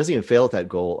 or it doesn't even fail at that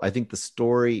goal. I think the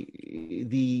story,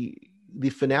 the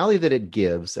finale that it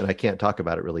gives, and I can't talk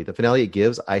about it really, the finale it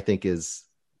gives, I think, is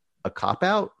a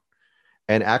cop-out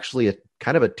and actually a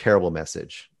kind of a terrible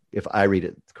message, if I read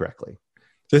it correctly.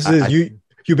 This is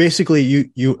you basically you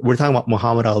we're talking about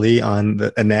Muhammad Ali on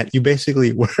the Annette. You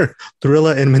basically were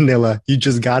Thrilla in Manila. You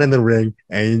just got in the ring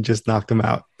and you just knocked them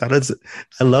out. I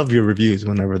love your reviews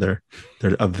whenever they're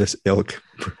of this ilk.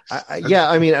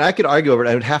 I mean, I could argue over it.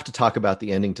 I would have to talk about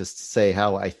the ending to say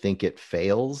how I think it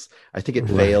fails. I think it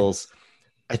fails.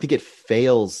 I think it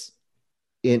fails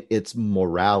in its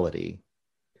morality.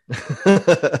 Wow.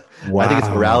 I think its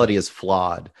morality is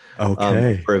flawed,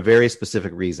 for a very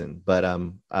specific reason, but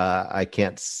I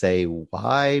can't say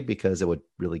why, because it would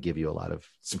really give you a lot of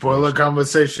spoiler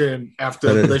conversation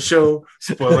after the show.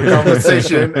 Spoiler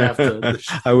conversation after the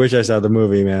show. I wish I saw the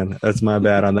movie, man. That's my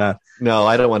bad on that. No,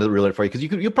 I don't want to ruin it for you,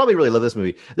 because you probably really love this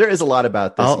movie. There is a lot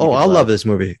about this. I'll love this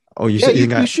movie. Oh, you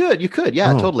could.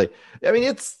 Yeah, totally. I mean,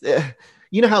 it's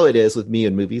you know how it is with me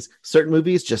and movies. Certain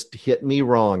movies just hit me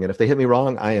wrong, and if they hit me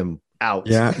wrong, I am out.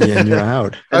 Yeah, and you're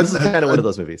out. This is kind of one of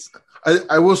those movies.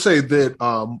 I will say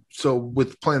that. So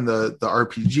with playing the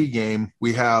RPG game,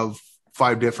 we have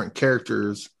 5 different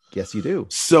characters. Yes, you do.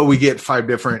 So we get 5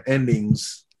 different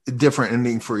endings, different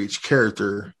ending for each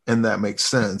character, and that makes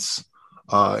sense.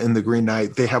 In the Green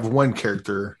Knight, they have one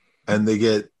character, and they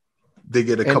get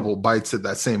a couple bites at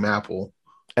that same apple.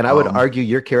 And I would argue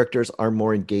your characters are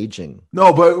more engaging.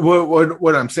 No, but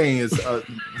what I'm saying is,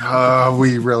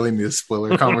 we really need a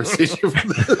spoiler conversation for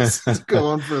this. Let's go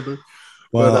on further.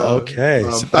 Well, okay.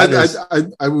 I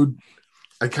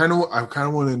kind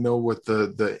of want to know what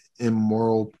the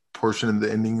immoral portion of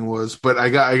the ending was, but I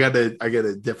got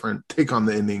a different take on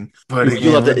the ending. But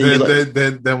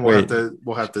again, then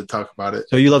we'll have to talk about it.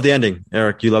 So you love the ending,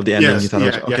 Eric? You love the ending? Yes, you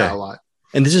thought yeah, a lot.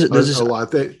 And this is a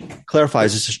lot. Clarify,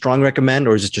 is this a strong recommend,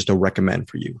 or is it just a recommend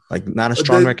for you? Like, not a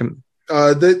strong recommend?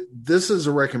 This is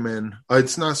a recommend.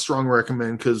 It's not strong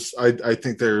recommend, because I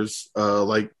think there's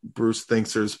like Bruce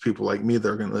thinks there's people like me that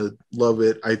are going to love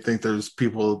it. I think there's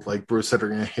people like Bruce that are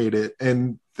going to hate it.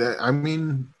 And that, I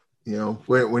mean, you know,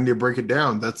 when you break it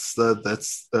down, that's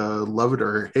love it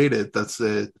or hate it. That's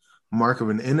the mark of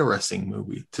an interesting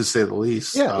movie, to say the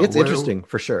least. Yeah, it's interesting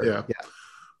for sure. Yeah.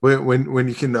 When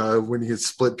you can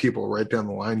split people right down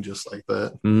the line just like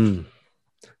that.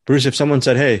 Bruce, if someone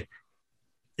said, "Hey,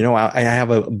 you know, I have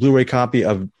a Blu-ray copy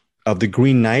of The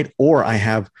Green Knight, or I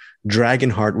have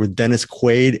Dragonheart with Dennis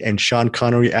Quaid and Sean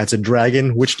Connery as a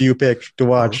dragon, which do you pick to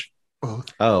watch?"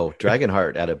 Oh,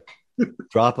 Dragonheart at a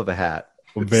drop of a hat.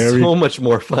 So much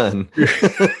more fun.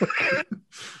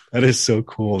 That is so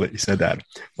cool that you said that.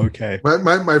 Okay.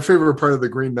 My favorite part of The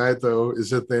Green Knight, though,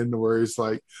 is at the end where he's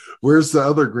like, "Where's the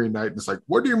other Green Knight?" And it's like,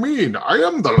 "What do you mean? I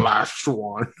am the last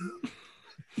one."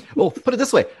 Well, put it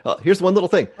this way. Here's one little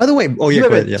thing. By the way, you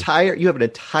have an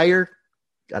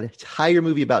entire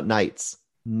movie about knights.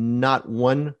 Not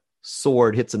one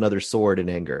sword hits another sword in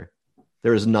anger.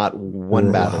 There is not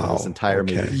one battle in this entire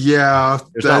movie. Yeah.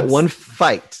 There's not one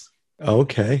fight.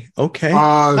 Okay.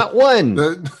 Not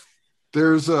one.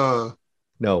 There's no.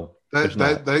 Well,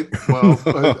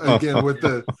 again, with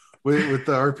the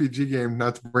RPG game,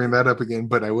 not to bring that up again,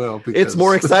 but I will. Because it's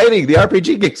more exciting. The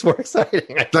RPG game's more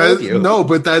exciting. I told you. No,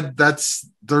 but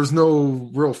there's no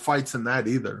real fights in that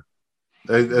either.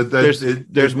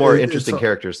 There's more interesting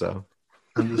characters, though.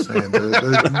 I'm just saying.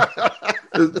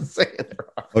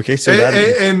 Okay, so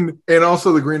and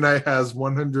also the Green Knight has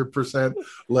 100%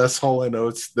 less Hall &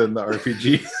 Oates than the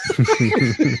RPG.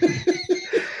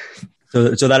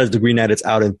 So that is The Green Knight. It's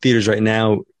out in theaters right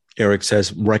now. Eric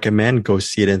says, recommend, go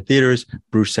see it in theaters.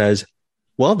 Bruce says,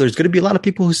 well, there's going to be a lot of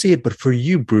people who see it, but for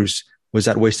you, Bruce, was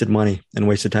that wasted money and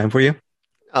wasted time for you?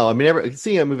 Oh, I mean,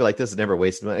 seeing a movie like this is never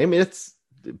wasted money. I mean, it's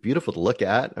beautiful to look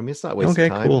at. I mean, it's not wasted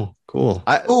time. Cool.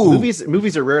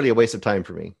 Movies are rarely a waste of time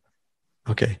for me.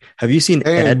 Okay. Have you seen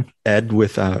And Ed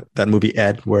with that movie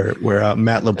Ed, where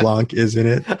Matt LeBlanc is in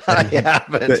it? I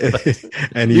haven't. But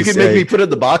And you he's can make me saying, put it in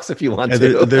the box if you want and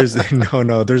to. there's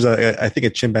no, there's I think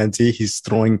a chimpanzee. He's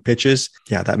throwing pitches.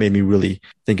 Yeah, that made me really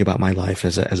think about my life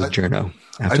as a journo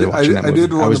after watching that I movie.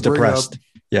 did I want was to bring up. depressed.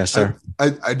 Yes, sir.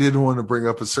 I did want to bring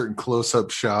up a certain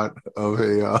close-up shot of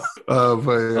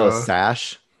a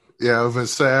Sash. of a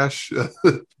sash,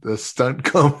 the stunt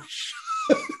come.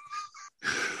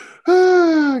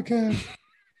 Oh, God.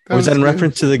 Was that in good.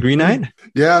 reference to the Green Knight?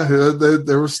 Yeah,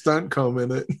 there was stunt comb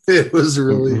in it. It was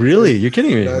really. You're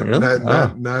kidding me?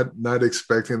 Not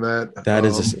expecting that.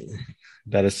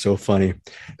 That is so funny.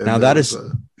 Now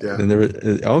yeah.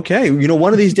 Okay. You know,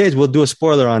 one of these days we'll do a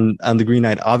spoiler on the Green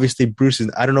Knight. Obviously,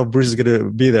 I don't know if Bruce is going to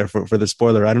be there for the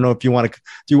spoiler. I don't know if you want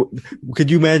to. Could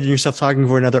you imagine yourself talking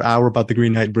for another hour about the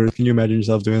Green Knight, Bruce? Can you imagine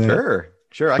yourself doing that?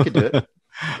 Sure, I could do it.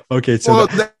 Okay, so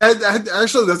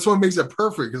actually, that's what makes it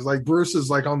perfect, because like Bruce is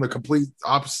like on the complete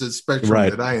opposite spectrum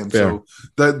that I am. Fair.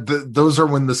 So those are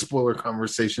when the spoiler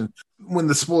conversations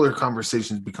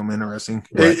become interesting.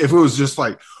 Right. If it was just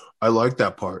like, I like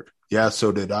that part, yeah,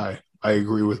 so did I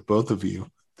agree with both of you,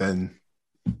 then,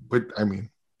 but I mean,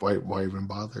 why even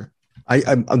bother?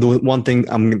 The one thing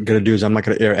I'm going to do is I'm not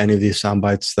going to air any of these sound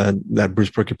bites that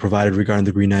Bruce Perky provided regarding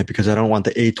the Green Knight, because I don't want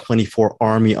the A24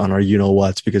 army on our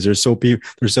you-know-whats, because there's so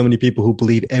many people who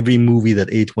believe every movie that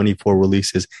A24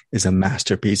 releases is a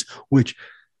masterpiece, which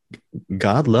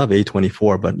God love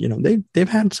A24, but you know, they've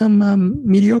had some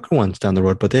mediocre ones down the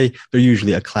road, but they're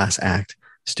usually a class act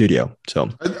studio. So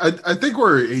I think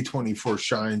where A24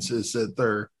 shines is that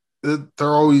they're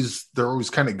always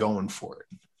kind of going for it.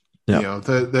 Yeah. You know,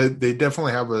 they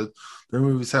definitely their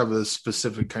movies have a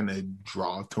specific kind of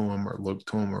draw to them or look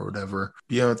to them or whatever.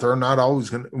 You know, they're not always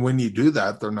when you do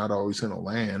that, they're not always going to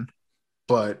land.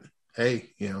 But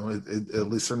hey, you know, at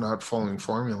least they're not following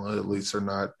formula. At least they're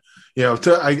not, you know,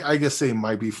 I guess they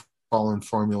might be following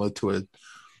formula to a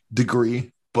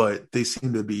degree, but they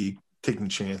seem to be taking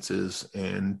chances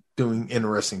and doing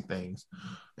interesting things.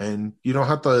 And you don't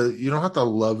have to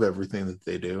love everything that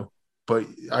they do. But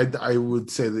I would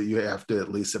say that you have to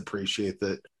at least appreciate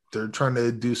that they're trying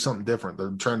to do something different.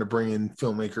 They're trying to bring in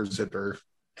filmmakers that are,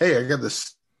 hey, I got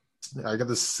this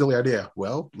silly idea.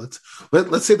 Well,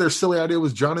 let's say their silly idea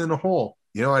was John in the Hole.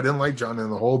 You know, I didn't like John in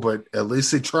the Hole, but at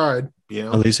least they tried. You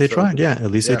know, at least they tried. Yeah,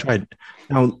 at least they tried.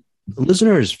 Now,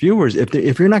 listeners, viewers,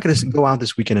 if you're not going to go out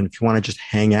this weekend and if you want to just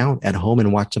hang out at home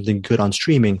and watch something good on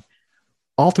streaming,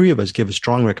 all three of us give a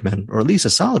strong recommend, or at least a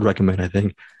solid recommend, I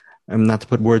think. Not to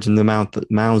put words in the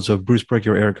mouths of Bruce Perky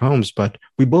or Eric Holmes, but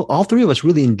all three of us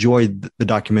really enjoyed the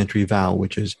documentary Val,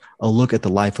 which is a look at the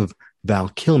life of Val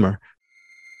Kilmer.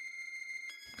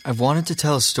 I've wanted to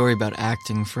tell a story about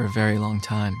acting for a very long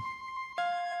time.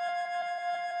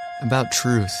 About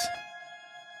truth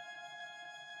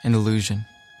and illusion.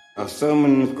 Our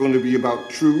sermon is going to be about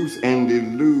truth and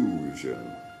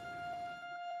illusion.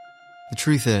 The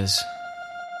truth is,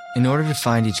 in order to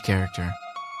find each character,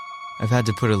 I've had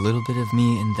to put a little bit of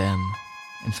me in them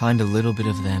and find a little bit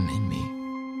of them in me.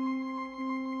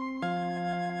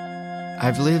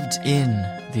 I've lived in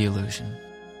the illusion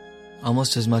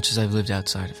almost as much as I've lived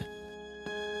outside of it.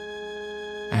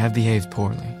 I have behaved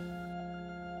poorly.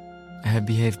 I have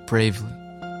behaved bravely.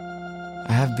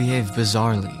 I have behaved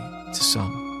bizarrely to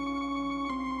some.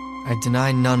 I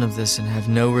deny none of this and have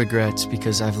no regrets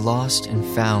because I've lost and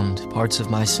found parts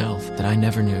of myself that I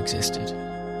never knew existed.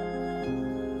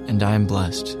 And I am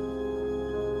blessed.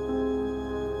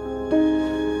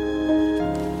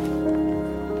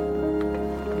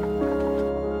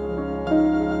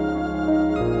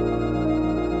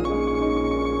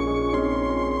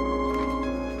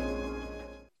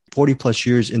 +40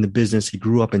 years in the business. He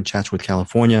grew up in Chatsworth,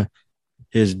 California.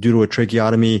 Due to a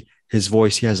tracheotomy, his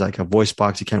voice, he has like a voice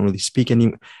box. He can't really speak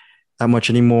that much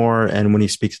anymore. And when he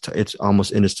speaks, it's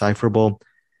almost indecipherable.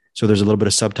 So there's a little bit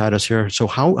of subtitles here. So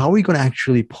how are we going to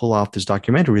actually pull off this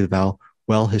documentary with Val?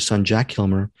 Well, his son, Jack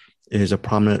Kilmer, is a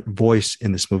prominent voice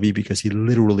in this movie because he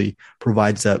literally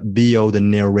provides the VO, the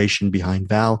narration behind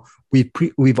Val.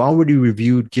 We've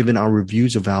already given our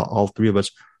reviews of Val. All three of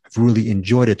us have really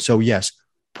enjoyed it. So yes,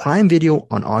 Prime Video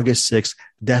on August 6th.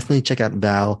 Definitely check out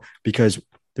Val, because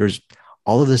there's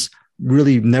all of this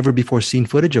really never before seen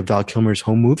footage of Val Kilmer's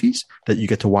home movies that you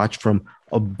get to watch from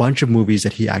a bunch of movies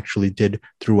that he actually did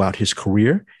throughout his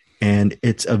career. And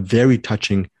it's a very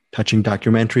touching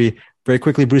documentary. Very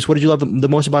quickly, Bruce, what did you love the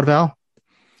most about Val?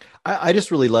 I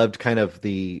just really loved kind of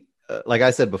the like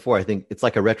I said before, I think it's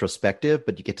like a retrospective,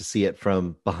 but you get to see it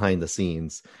from behind the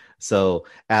scenes. So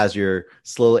as you're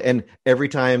slowly, and every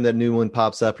time that new one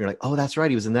pops up, you're like, oh, that's right,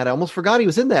 he was in that. I almost forgot he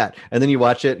was in that. And then you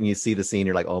watch it and you see the scene.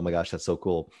 You're like, oh my gosh, that's so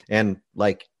cool. And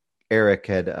like Eric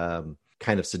had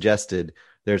kind of suggested,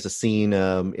 there's a scene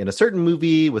in a certain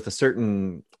movie with a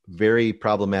certain very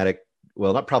problematic,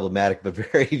 well, not problematic, but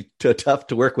very tough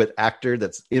to work with actor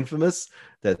that's infamous.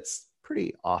 That's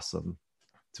pretty awesome.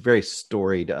 It's a very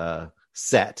storied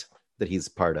set that he's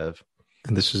part of.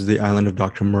 And this is The Island of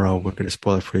Dr. Moreau. We're going to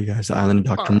spoil it for you guys. The Island of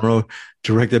Dr. Moreau,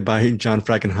 directed by John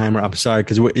Frankenheimer. I'm sorry,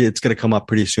 because it's going to come up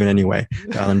pretty soon anyway.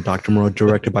 The Island of Dr. Moreau,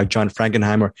 directed by John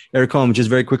Frankenheimer. Eric Holmes, just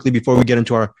very quickly before we get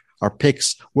into our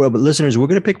picks, well, but listeners, we're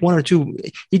going to pick one or two.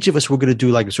 Each of us, we're going to do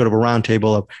like sort of a round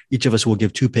table of each of us will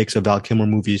give 2 picks of Val Kilmer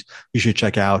movies you should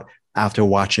check out after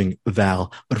watching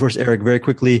Val. But first, Eric, very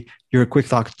quickly, your quick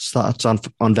thoughts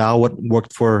on Val. What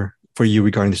worked for you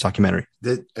regarding this documentary?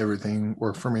 That everything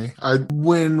worked for me.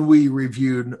 When we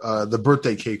reviewed the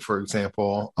birthday cake, for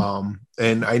example,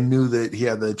 and I knew that he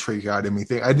had the tracheotomy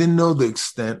thing. I didn't know the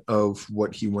extent of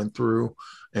what he went through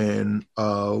and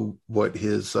what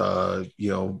his the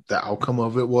outcome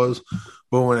of it was.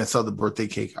 But when I saw the birthday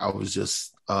cake, I was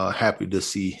just happy to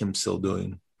see him still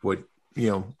doing what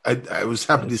I was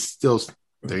happy to still.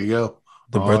 There you go.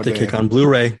 The birthday cake on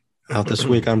Blu-ray. Out this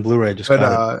week on Blu-ray.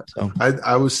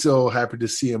 I was still happy to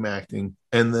see him acting,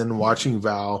 and then watching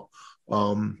Val,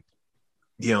 and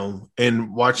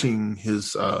watching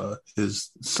his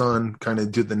son kind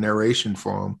of do the narration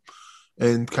for him,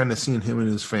 and kind of seeing him and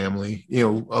his family.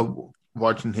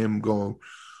 Watching him go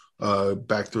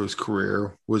back through his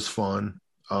career was fun.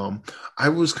 I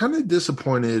was kind of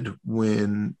disappointed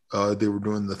when they were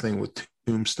doing the thing with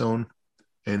Tombstone,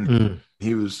 and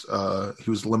he was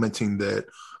limiting that.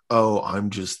 Oh,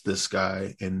 I'm just this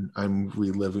guy and I'm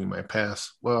reliving my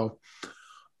past. Well,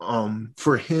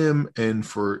 for him and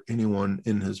for anyone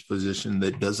in his position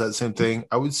that does that same thing,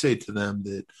 I would say to them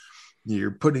that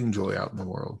you're putting joy out in the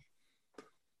world,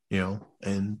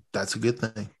 and that's a good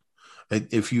thing.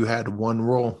 If you had one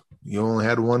role, you only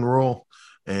had one role,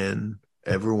 and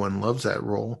everyone loves that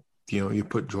role. You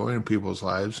put joy in people's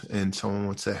lives, and someone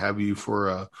wants to have you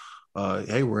for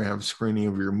hey, we're going to have a screening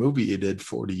of your movie you did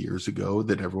 40 years ago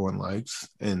that everyone likes,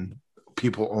 and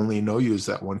people only know you as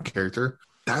that one character.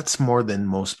 That's more than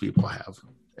most people have.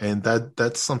 And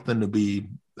that's something to be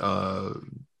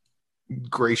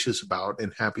gracious about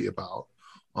and happy about.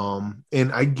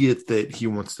 And I get that he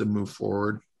wants to move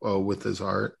forward with his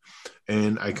art,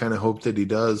 and I kind of hope that he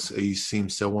does. He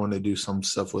seems to want to do some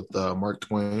stuff with Mark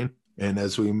Twain. And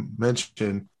as we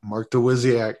mentioned, Mark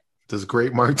DeWiziak does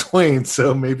great Mark Twain,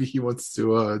 so maybe he wants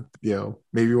to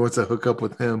hook up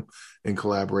with him and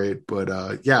collaborate. But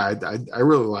I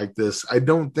really like this. I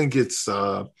don't think it's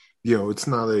it's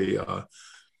not a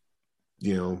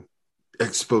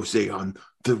expose on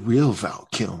the real Val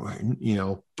Kilmer,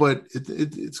 but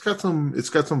it's got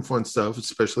some fun stuff,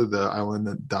 especially the Island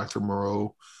of Dr.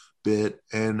 Moreau bit,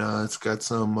 and it's got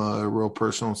some real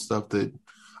personal stuff that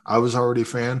I was already a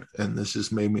fan, and this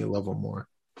just made me love him more.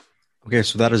 Okay,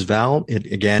 so that is Val.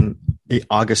 Again,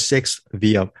 August 6th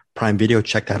via Prime Video.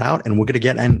 Check that out. And we're going to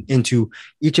get into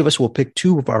each of us will pick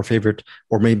 2 of our favorite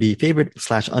or maybe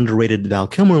favorite/underrated Val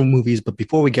Kilmer movies. But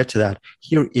before we get to that,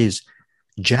 here is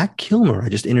Jack Kilmer. I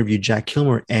just interviewed Jack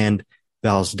Kilmer and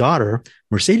Val's daughter,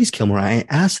 Mercedes Kilmer. I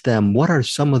asked them what are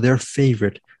some of their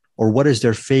favorite or what is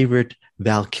their favorite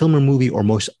Val Kilmer movie or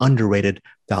most underrated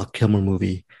Val Kilmer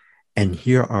movie. And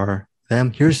here are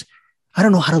them. I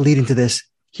don't know how to lead into this.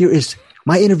 Here is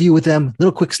my interview with them.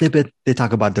 Little quick snippet. They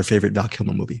talk about their favorite Val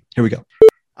Kilmer movie. Here we go.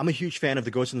 I'm a huge fan of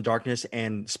The Ghost in the Darkness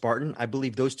and Spartan. I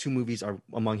believe those 2 movies are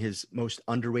among his most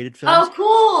underrated films. Oh,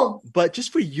 cool. But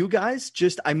just for you guys,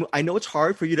 I know it's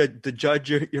hard for you to judge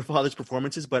your father's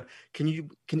performances, but can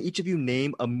each of you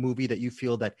name a movie that you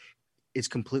feel that is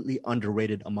completely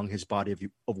underrated among his body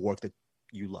of work that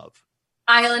you love?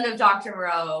 Island of Dr.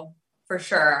 Moreau, for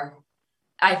sure.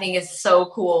 I think it's so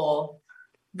cool.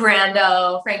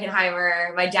 Brando,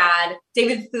 Frankenheimer, my dad,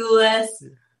 David Thewlis,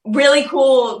 really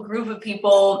cool group of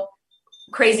people,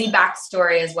 crazy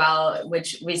backstory as well,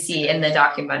 which we see in the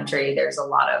documentary. There's a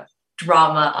lot of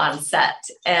drama on set,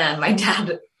 and my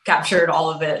dad captured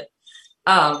all of it.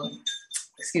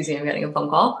 Excuse me, I'm getting a phone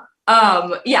call.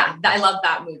 I love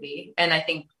that movie, and I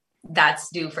think that's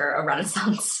due for a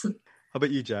renaissance. How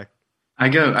about you, Jack? I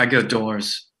go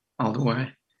Doors all the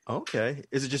way. Okay.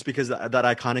 Is it just because of that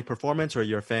iconic performance, or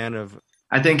you're a fan of?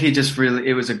 I think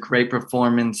it was a great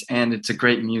performance, and it's a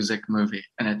great music movie.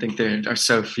 And I think there are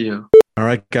so few. All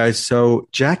right, guys. So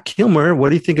Jack Kilmer, what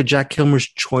do you think of Jack Kilmer's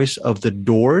choice of The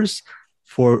Doors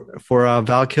for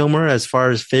Val Kilmer as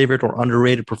far as favorite or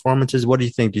underrated performances? What do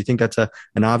you think? Do you think that's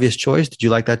an obvious choice? Did you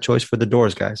like that choice for The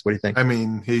Doors, guys? What do you think? I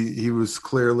mean, he was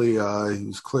clearly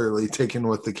taken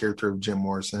with the character of Jim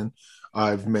Morrison.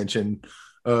 I've mentioned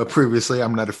previously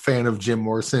I'm not a fan of Jim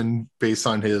Morrison based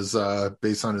on his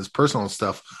personal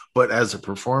stuff, but as a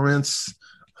performance,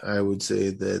 I would say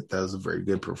that was a very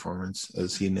good performance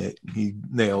as he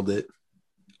nailed it.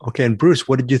 Okay, and Bruce,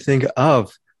 what did you think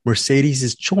of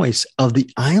Mercedes' choice of The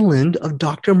Island of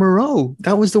Dr. Moreau?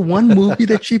 That was the one movie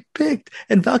that she picked.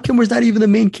 And Val Kilmer's not even the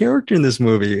main character in this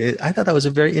movie. I thought that was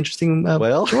a very interesting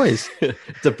choice.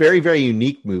 It's a very, very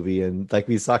unique movie. And like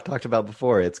we talked about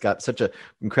before, it's got such an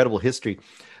incredible history.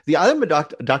 The Island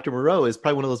of Dr. Moreau is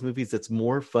probably one of those movies that's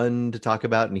more fun to talk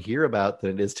about and hear about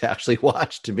than it is to actually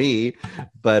watch to me.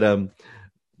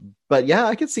 But yeah,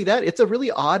 I can see that. It's a really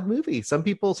odd movie.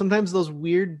 Sometimes those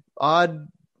weird, odd,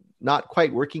 not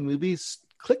quite working movies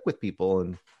click with people,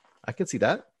 and I can see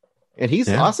that. And he's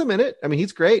awesome in it. I mean,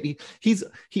 he's great.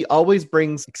 He always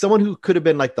brings someone who could have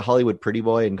been like the Hollywood pretty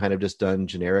boy and kind of just done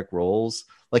generic roles.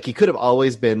 Like he could have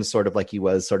always been sort of like he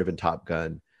was sort of in Top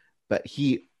Gun, but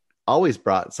he always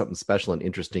brought something special and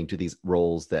interesting to these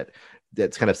roles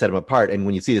that's kind of set him apart. And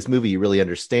when you see this movie, you really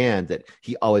understand that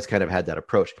he always kind of had that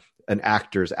approach, an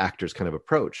actor's kind of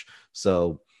approach.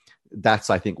 So that's,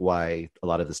 I think, why a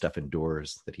lot of the stuff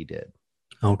endures that he did.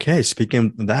 Okay,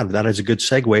 speaking of that is a good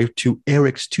segue to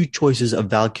Eric's two choices of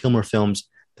Val Kilmer films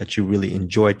that you really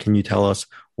enjoyed. Can you tell us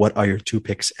what are your two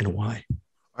picks and why?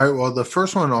 All right, well, the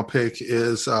first one I'll pick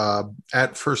is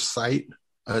At First Sight.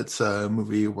 It's a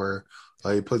movie where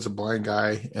he plays a blind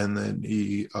guy, and then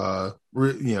he goes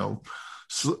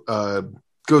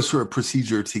through a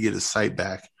procedure to get his sight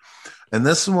back. And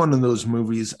this is one of those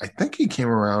movies, I think he came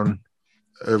around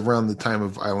the time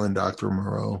of Island Dr.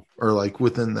 Moreau, or like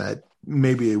within that,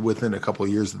 maybe within a couple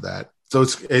of years of that. So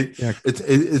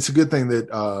it's a good thing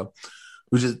that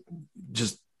we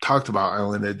just talked about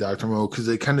Island of Dr. Moreau, because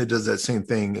it kind of does that same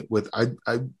thing with I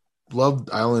loved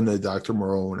Island of Dr.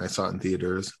 Moreau when I saw it in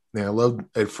theaters, and I loved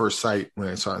At First Sight when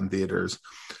I saw it in theaters,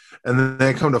 and then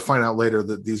I come to find out later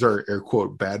that these are air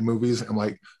quote bad movies. I'm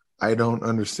like, I don't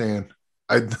understand.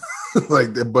 I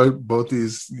like both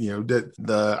these,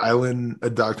 the Island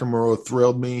of Dr. Moreau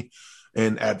thrilled me,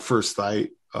 and At First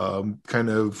Sight kind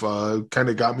of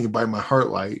got me by my heart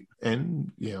light.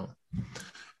 And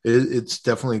it's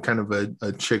definitely kind of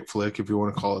a chick flick, if you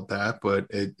want to call it that, but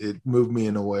it moved me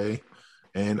in a way.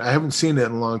 And I haven't seen it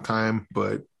in a long time,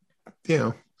 but he's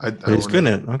good in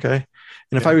it. Okay.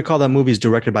 And if I recall, that movie is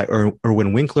directed by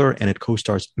Irwin Winkler, and it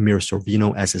co-stars Mira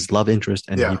Sorvino as his love interest.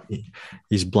 And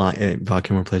he's blind. Val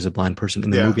Kilmer plays a blind person in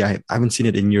the movie. I haven't seen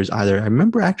it in years either. I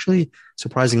remember actually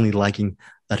surprisingly liking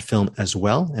that film as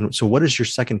well. And so what is your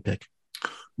second pick?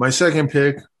 My second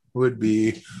pick would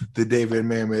be the David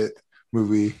Mamet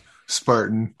movie,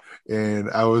 Spartan. And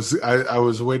I was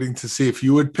waiting to see if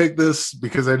you would pick this,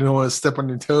 because I didn't want to step on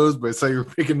your toes, but I saw you were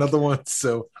picking another one.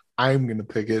 So I'm going to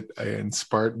pick it, and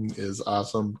Spartan is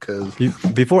awesome. Because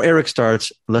before Eric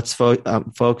starts, let's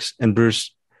folks and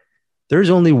Bruce, there's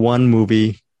only one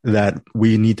movie that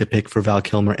we need to pick for Val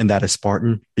Kilmer, and that is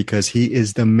Spartan, because he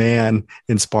is the man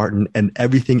in Spartan, and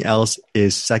everything else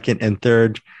is second and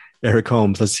third. Eric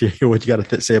Holmes, let's hear what you got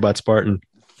to say about Spartan.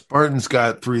 Spartan's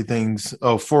got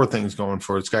four things going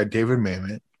for it. It's got David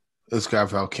Mamet, it's got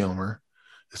Val Kilmer,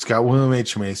 it's got William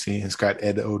H. Macy, it's got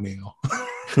Ed O'Neill.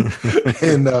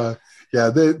 And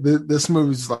this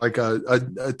movie's like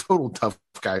a total tough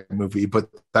guy movie, but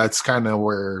that's kind of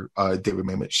where David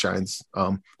Mamet shines,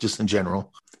 just in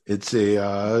general. It's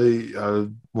a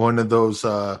one of those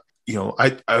I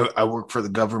work for the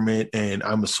government, and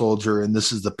I'm a soldier, and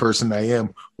this is the person I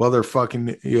am. Well, they're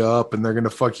fucking you up, and they're gonna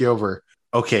fuck you over.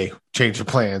 Okay, change your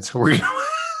plans. We're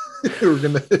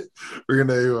gonna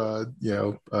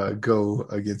go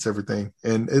against everything,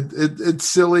 and it's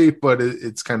silly, but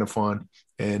it's kind of fun.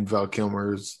 And Val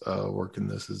Kilmer's work in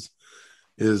this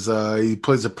is he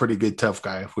plays a pretty good tough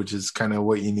guy, which is kind of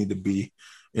what you need to be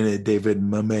in a David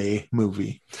Mamet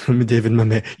movie. David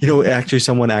Mamet. Actually,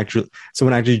 someone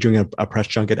actually during a press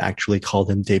junket actually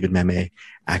called him David Mamet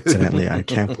accidentally. I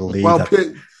can't believe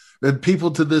that. People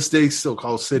to this day still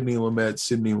call Sidney Lumet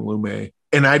Sidney Lumet.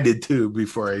 And I did too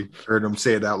before I heard him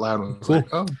say it out loud. I was like,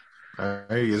 oh,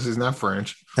 I guess he's not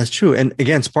French. That's true. And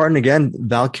again, Spartan,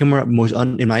 Val Kilmer,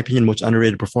 in my opinion, most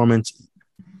underrated performance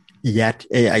yet.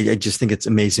 I just think it's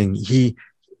amazing.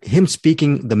 Him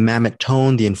speaking the Mamet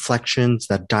tone, the inflections,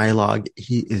 that dialogue,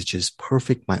 he is just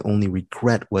perfect. My only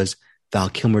regret was Val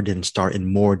Kilmer didn't star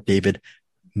in more David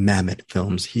Mamet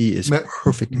films. He is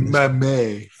perfect in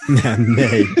Mamet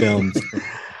films.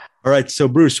 All right. So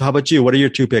Bruce, how about you? What are your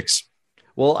two picks?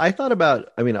 Well, I thought about,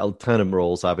 I mean, a ton of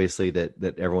roles, obviously,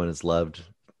 that everyone has loved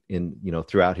in,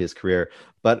 throughout his career.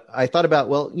 But I thought about,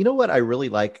 well, you know what I really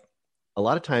like a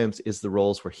lot of times is the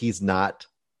roles where he's not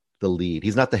the lead.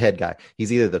 He's not the head guy.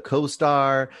 He's either the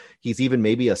co-star, he's even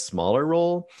maybe a smaller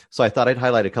role. So I thought I'd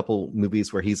highlight a couple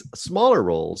movies where he's smaller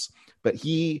roles, but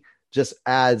he just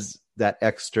adds that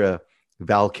extra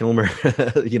Val Kilmer,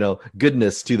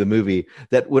 goodness to the movie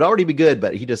that would already be good,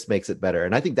 but he just makes it better.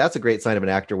 And I think that's a great sign of an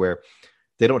actor where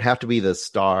they don't have to be the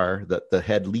star, the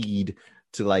head lead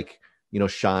to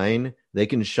shine. They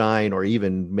can shine or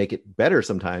even make it better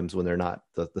sometimes when they're not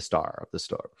the star of the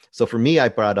star. So for me, I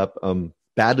brought up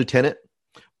Bad Lieutenant,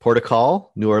 Port of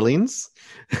Call, New Orleans.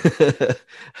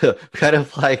 Kind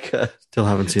of like still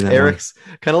haven't seen that Eric's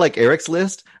one. Kind of like Eric's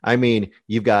list. I mean,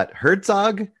 you've got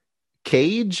Herzog,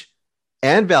 Cage,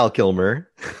 and Val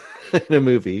Kilmer in a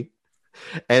movie.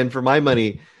 And for my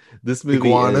money, this movie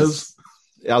Iguanas.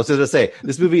 I was going to say,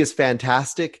 this movie is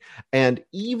fantastic. And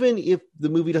even if the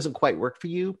movie doesn't quite work for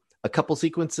you, a couple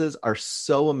sequences are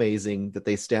so amazing that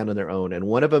they stand on their own. And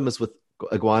one of them is with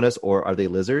iguanas, or are they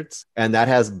lizards? And that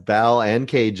has Val and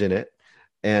Cage in it.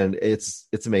 And it's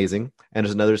amazing. And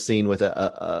there's another scene with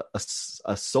a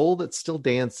soul that's still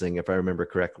dancing, if I remember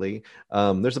correctly.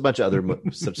 There's a bunch of other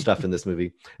such stuff in this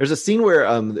movie. There's a scene where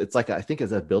it's like, I think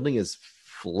as a building is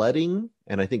flooding.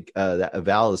 And I think that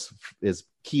Val is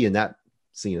key in that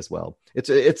scene as well. It's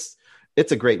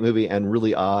a great movie and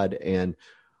really odd and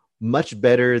much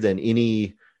better than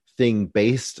anything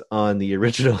based on the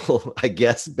original, I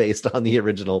guess, based on the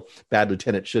original Bad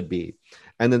Lieutenant should be.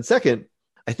 And then second,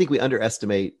 I think we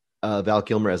underestimate Val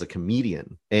Kilmer as a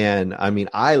comedian. And I mean,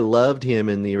 I loved him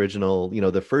in the original,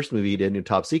 the first movie he did in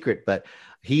Top Secret, but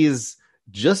he's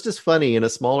just as funny in a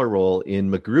smaller role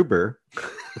in MacGruber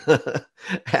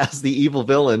as the evil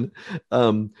villain.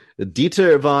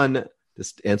 Dieter von,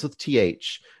 this ends with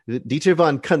TH, Dieter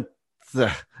von Kuntz.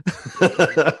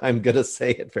 I'm going to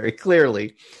say it very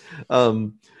clearly.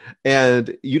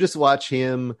 And you just watch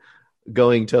him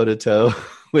going toe to toe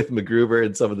with MacGruber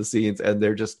in some of the scenes, and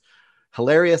they're just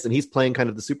hilarious. And he's playing kind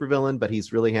of the supervillain, but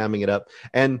he's really hamming it up.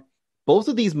 And both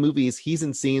of these movies, he's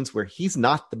in scenes where he's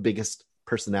not the biggest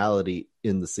personality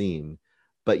in the scene,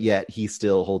 but yet he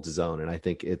still holds his own. And I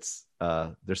think it's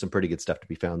there's some pretty good stuff to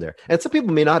be found there. And some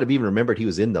people may not have even remembered he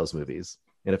was in those movies,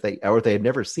 and if they had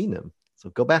never seen them. So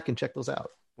go back and check those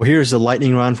out. Well, here's the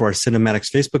lightning round for our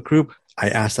Cinematics Facebook group. I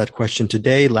asked that question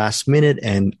today, last minute.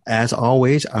 And as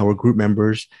always, our group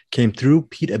members came through.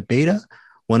 Pete Abeta,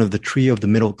 one of the trio of the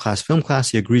middle class film class.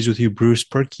 He agrees with you. Bruce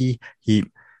Perky, he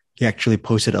actually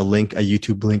posted a link, a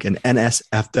YouTube link, an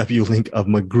NSFW link of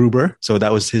MacGruber. So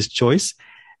that was his choice.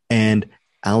 And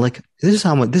Alec, this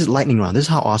is lightning round. This is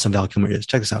how awesome Val Kilmer is.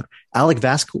 Check this out. Alec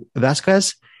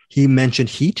Vasquez, he mentioned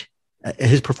Heat,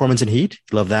 his performance in Heat.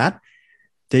 Love that.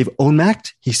 Dave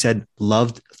Onmacht, he said,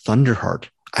 loved Thunderheart.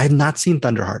 I have not seen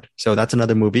Thunderheart. So that's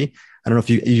another movie. I don't know if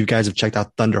you guys have checked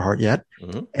out Thunderheart yet.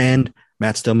 Mm-hmm. And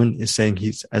Matt Stillman is saying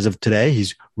as of today,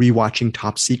 he's rewatching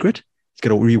Top Secret. He's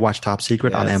going to rewatch Top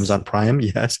Secret on Amazon Prime.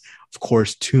 Yes. Of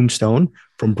course, Tombstone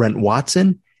from Brent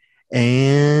Watson.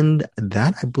 And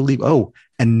that I believe,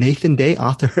 and Nathan Day,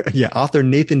 author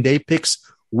Nathan Day picks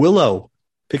Willow.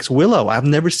 I've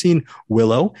never seen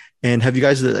Willow. And have you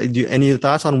guys any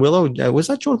thoughts on Willow? Was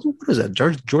that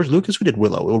George Lucas who did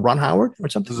Willow? Ron Howard or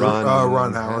something?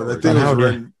 Ron Howard. I think it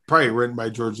was probably written by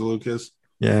George Lucas.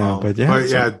 Yeah,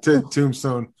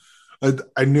 Tombstone.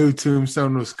 I knew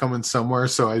Tombstone was coming somewhere,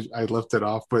 so I left it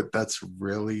off. But that's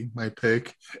really my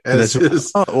pick as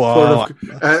his Port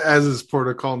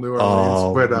of Call, New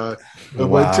Orleans.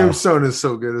 But Tombstone is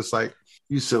so good. It's like,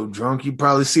 you so drunk, you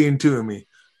probably seen two of me.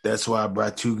 That's why I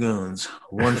brought two guns,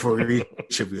 one for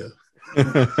each of you.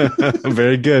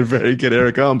 Very good. Very good. Here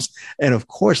it comes. And of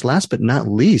course, last but not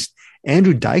least,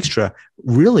 Andrew Dykstra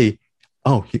really.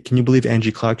 Oh, can you believe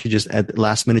Angie Clark? You just at the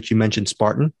last minute, you mentioned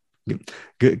Spartan.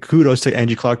 Good. Kudos to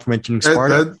Angie Clark for mentioning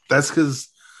Spartan. That's because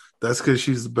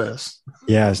she's the best.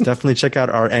 Yes, definitely check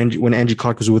out when Angie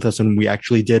Clark was with us and we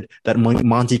actually did that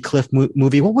Monty Cliff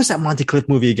movie. What was that Monty Cliff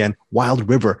movie again? Wild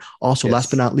River. Also, last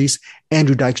but not least,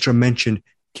 Andrew Dykstra mentioned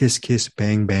Kiss Kiss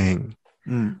Bang Bang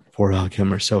for Val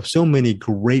Kilmer. So many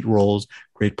great roles,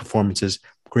 great performances,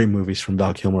 great movies from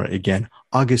Val Kilmer. Again,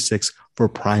 August 6th for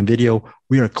Prime Video.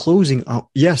 We are closing out.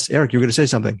 Yes, Eric, you're going to say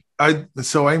something. I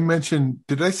mentioned,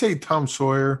 did I say Tom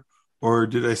Sawyer or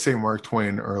did I say Mark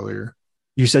Twain earlier?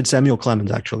 You said Samuel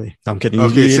Clemens, actually. No, I'm kidding.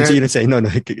 Okay, you didn't say no,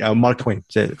 Mark Twain.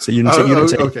 So you didn't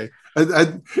say. Okay.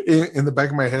 In the back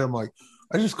of my head, I'm like,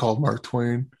 I just called Mark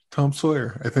Twain Tom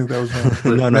Sawyer. I think that was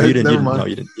wrong. No, you didn't. No,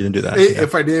 you didn't do that.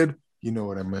 If I did, You know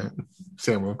what I meant.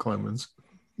 Samuel Clemens.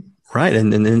 Right.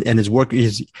 And his work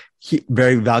is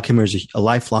Val Kilmer is a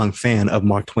lifelong fan of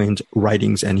Mark Twain's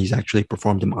writings, and he's actually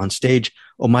performed him on stage.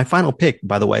 Oh, my final pick,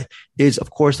 by the way, is,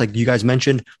 of course, like you guys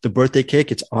mentioned, The Birthday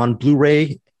Cake. It's on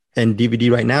Blu-ray and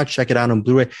DVD right now. Check it out on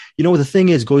Blu-ray. You know what the thing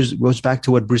is, goes back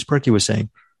to what Bruce Perky was saying.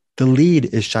 The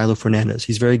lead is Shiloh Fernandez.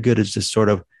 He's very good as this sort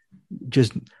of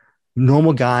just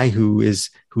normal guy who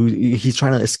he's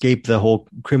trying to escape the whole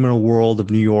criminal world of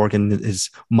New York and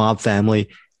his mob family.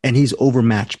 And he's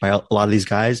overmatched by a lot of these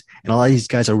guys. And a lot of these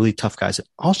guys are really tough guys.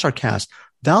 All-star cast.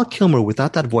 Val Kilmer,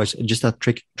 without that voice, just that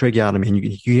tracheotomy, and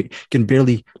you can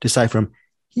barely decipher him.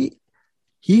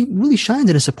 He really shines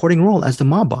in a supporting role as the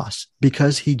mob boss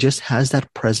because he just has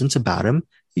that presence about him.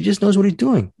 He just knows what he's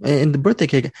doing. And The Birthday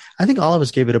Cake, I think all of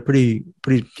us gave it a pretty,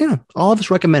 all of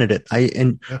us recommended it.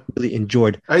 Really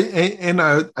enjoyed.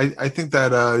 I think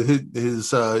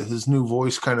that his new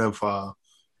voice kind of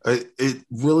it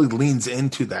really leans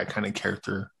into that kind of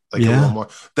character a little more.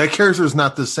 That character is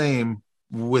not the same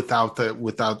without that.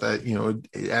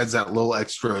 It adds that little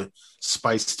extra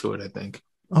spice to it, I think.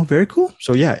 Oh, very cool.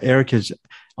 So yeah, Eric is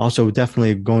also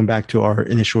definitely going back to our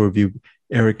initial review.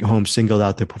 Eric Holmes singled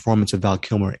out the performance of Val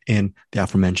Kilmer in the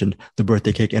aforementioned The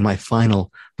Birthday Cake. And my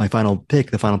final pick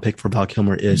for Val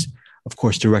Kilmer is, of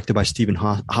course, directed by Stephen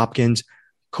Hopkins,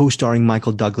 co-starring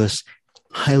Michael Douglas,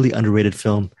 highly underrated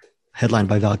film, headlined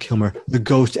by Val Kilmer, The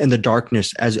Ghost and the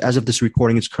Darkness. As of this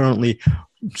recording, it's currently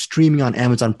streaming on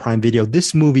Amazon Prime Video.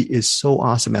 This movie is so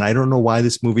awesome, and I don't know why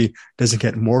this movie doesn't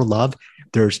get more love.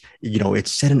 There's, it's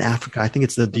set in Africa. I think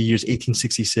it's the year's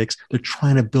 1866. They're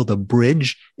trying to build a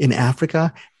bridge in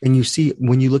Africa. And you see,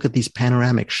 when you look at these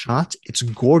panoramic shots, it's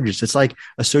gorgeous. It's like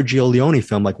a Sergio Leone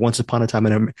film, like Once Upon a Time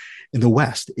in the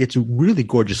West. It's really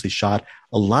gorgeously shot.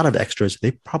 A lot of extras.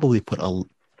 They probably put a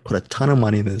ton of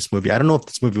money into this movie. I don't know if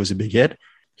this movie was a big hit.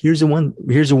 Here's a one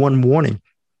warning.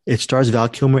 It stars Val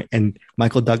Kilmer and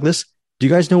Michael Douglas. Do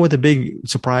you guys know what the big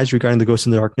surprise regarding The Ghost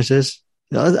in the Darkness is?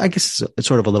 I guess it's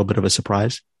sort of a little bit of a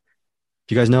surprise.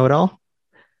 Do you guys know it all?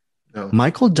 No.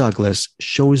 Michael Douglas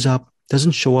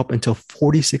doesn't show up until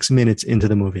 46 minutes into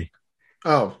the movie.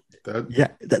 Oh,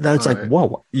 that's like, right.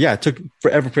 Whoa. Yeah, it took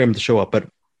forever for him to show up. But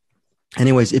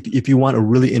anyways, if you want a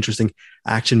really interesting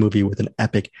action movie with an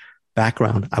epic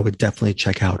background, I would definitely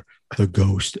check out The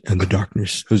Ghost and the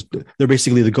Darkness. They're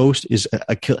basically, the ghost is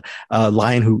a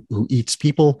lion who eats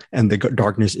people, and the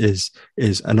darkness is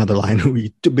another lion who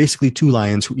eat, basically two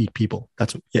lions who eat people.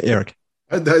 That's Eric.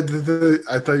 I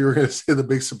thought you were going to say the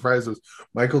big surprise was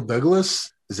Michael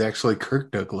Douglas is actually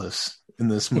Kirk Douglas in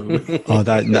this movie. Oh,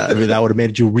 that would have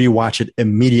made you rewatch it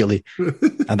immediately.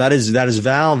 And that is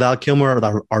Val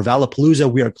Kilmer, our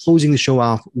Valapalooza. We are closing the show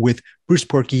off with Bruce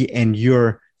Perky and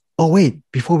your. Oh wait,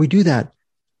 before we do that,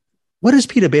 what does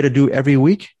Peter Beta do every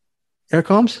week? Eric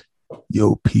Holmes?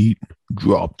 Yo, Pete,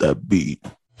 drop that beat.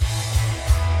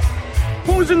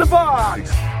 Who's in the box?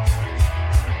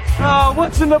 Oh,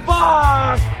 what's in the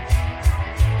box?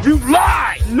 You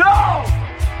lie! No!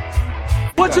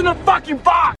 What's in the fucking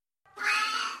box?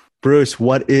 Bruce,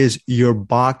 what is your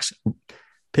box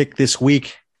pick this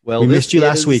week? Well, we missed you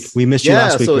last week. We missed you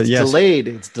last week. So it's delayed.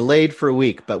 It's delayed for a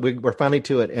week, but we're finally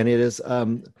to it. And it is,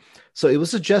 so it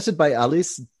was suggested by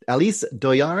Alice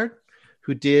Doyard,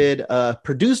 who did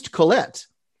produced Colette,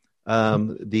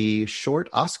 the short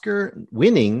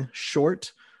Oscar-winning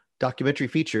short documentary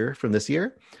feature from this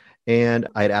year. And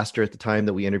I had asked her at the time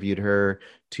that we interviewed her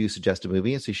to suggest a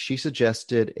movie. And so she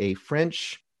suggested a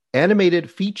French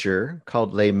animated feature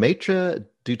called Les Maîtres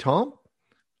du Temps,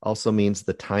 also means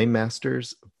The Time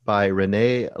Masters, by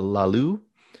René Laloux,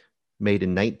 made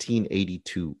in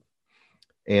 1982.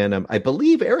 And I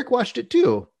believe Eric watched it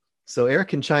too. So Eric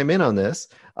can chime in on this.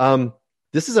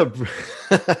 This is a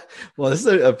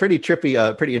pretty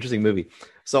trippy, pretty interesting movie.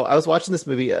 So I was watching this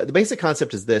movie. The basic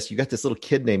concept is this. You got this little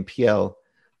kid named Peel,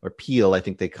 I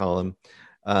think they call him.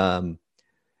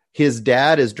 His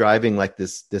dad is driving like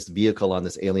this vehicle on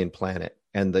this alien planet,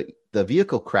 and the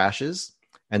vehicle crashes,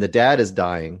 and the dad is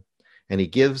dying, and he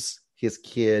gives his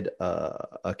kid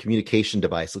a communication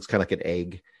device. Looks kind of like an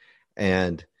egg,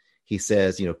 and he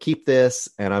says, keep this,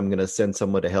 and I'm going to send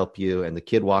someone to help you. And the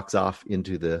kid walks off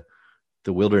into the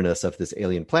wilderness of this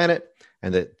alien planet,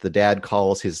 and the dad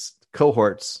calls his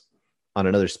cohorts on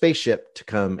another spaceship to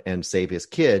come and save his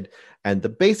kid. And the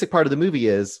basic part of the movie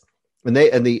is, and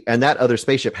that other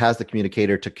spaceship has the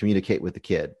communicator to communicate with the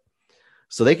kid.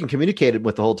 So they can communicate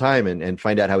with the whole time and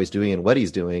find out how he's doing and what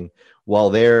he's doing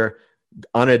while they're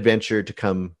on an adventure to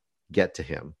come get to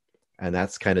him. And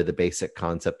that's kind of the basic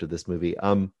concept of this movie.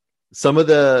 Some of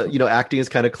the, acting is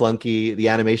kind of clunky. The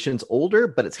animation's older,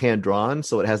 but it's hand drawn,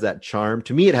 so it has that charm.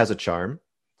 To me, it has a charm,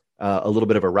 a little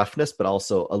bit of a roughness, but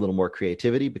also a little more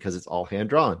creativity because it's all hand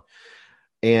drawn.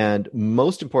 And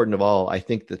most important of all, I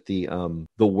think that the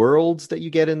worlds that you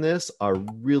get in this are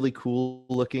really cool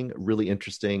looking, really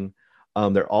interesting.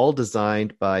 They're all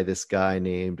designed by this guy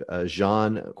named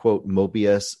Jean, quote,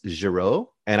 Mobius Giraud.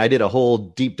 And I did a whole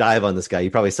deep dive on this guy.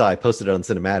 You probably saw I posted it on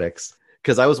Cinematics.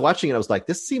 Because I was watching it, I was like,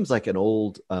 this seems like an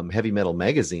old heavy metal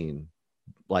magazine,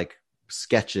 like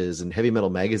sketches and heavy metal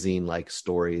magazine like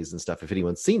stories and stuff. If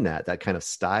anyone's seen that kind of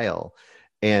style.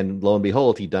 And lo and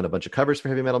behold, he'd done a bunch of covers for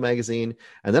Heavy Metal Magazine.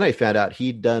 And then I found out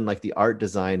he'd done like the art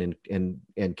design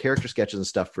and character sketches and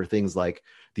stuff for things like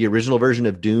the original version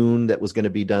of Dune that was going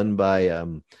to be done by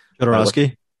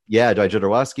Jodorowsky. By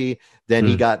Jodorowsky. Then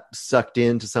he got sucked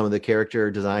into some of the character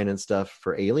design and stuff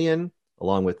for Alien,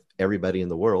 along with everybody in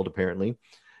the world, apparently.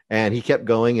 And he kept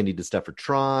going, and he did stuff for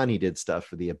Tron. He did stuff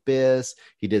for The Abyss.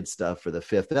 He did stuff for The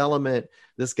Fifth Element.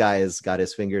 This guy has got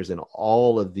his fingers in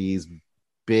all of these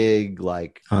big,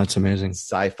 like, that's amazing,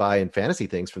 sci-fi and fantasy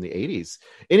things from the 80s.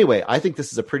 Anyway, I think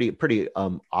this is a pretty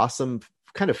awesome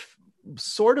kind of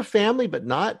sort of family, but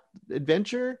not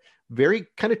adventure. Very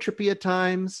kind of trippy at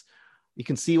times. You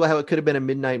can see how it could have been a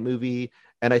midnight movie.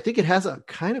 And I think it has a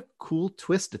kind of cool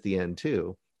twist at the end,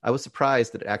 too. I was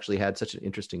surprised that it actually had such an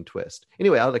interesting twist.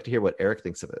 Anyway, I'd like to hear what Eric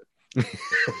thinks of it.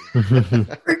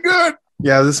 Very good.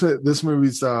 Yeah, this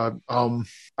movie's I'm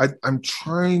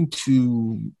trying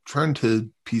to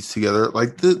piece together,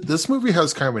 like, this movie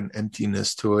has kind of an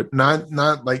emptiness to it.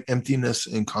 Not like emptiness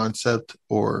in concept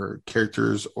or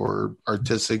characters or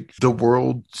artistic. The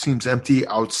world seems empty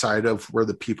outside of where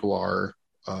the people are.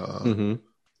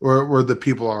 Or where the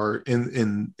people are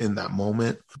in that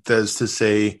moment. That is to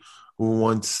say,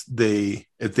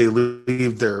 if they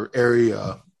leave their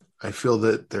area, I feel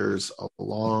that there's a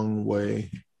long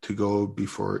way to go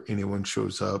before anyone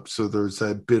shows up. So there's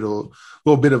that little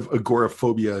bit of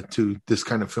agoraphobia to this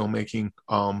kind of filmmaking.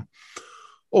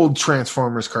 Old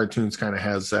Transformers cartoons kind of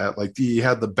has that. Like, you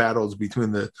had the battles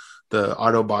between the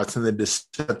Autobots and the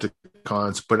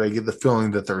Decepticons, but I get the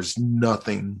feeling that there's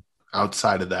nothing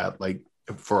outside of that, like,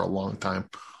 for a long time.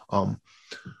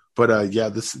 But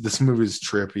this movie is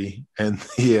trippy, and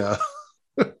the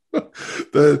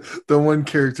one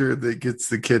character that gets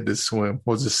the kid to swim,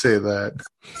 we'll just say that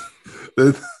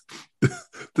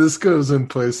this goes in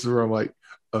places where I'm like,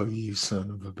 oh, you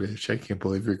son of a bitch, I can't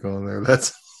believe you're going there.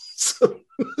 That's so...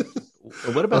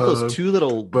 What about those two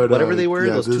little whatever they were,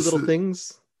 those two little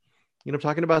things? You know, I'm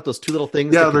talking about those two little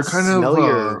things. Yeah, that they're kind smell of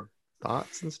your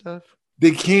thoughts and stuff.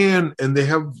 They can, and they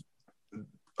have.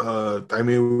 I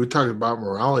mean, we talked about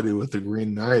morality with the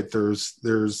Green Knight.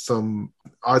 There's some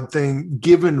odd thing,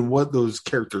 given what those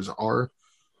characters are.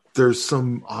 There's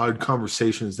some odd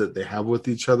conversations that they have with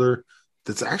each other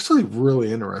that's actually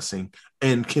really interesting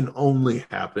and can only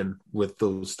happen with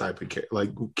those type of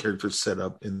characters set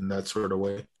up in that sort of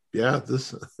way. Yeah,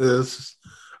 this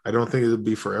I don't think it would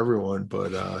be for everyone,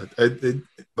 but it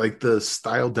like the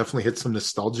style definitely hits some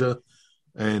nostalgia.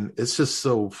 And it's just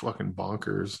so fucking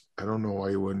bonkers. I don't know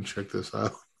why you wouldn't check this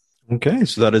out. Okay,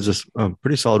 so that is a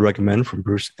pretty solid recommend from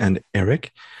Bruce and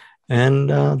Eric. And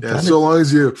long as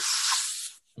you,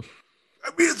 I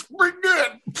mean, it's pretty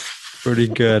good. Pretty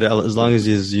good. As long as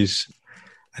you use,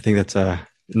 I think that's a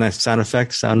nice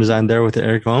sound design there with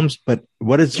Eric Holmes. But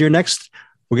what is your next?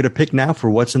 We're gonna pick now for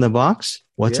what's in the box.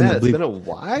 It's been a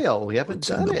while. We haven't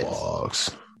done it.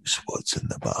 Box. What's in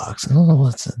the box? Oh,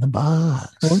 what's in the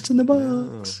box? What's in the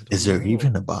box? Is there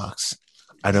even a box?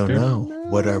 I don't know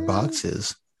what our box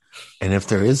is. And if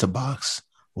there is a box,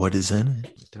 what is in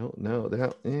it? Don't know.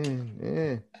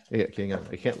 Hang on.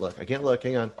 I can't look.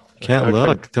 Hang on. Can't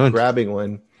look. Don't. Grabbing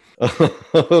one.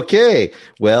 Okay.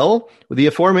 Well, the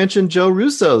aforementioned Joe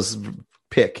Russo's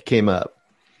pick came up.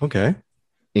 Okay.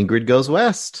 Ingrid Goes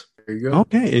West. There you go.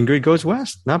 Okay, Ingrid Goes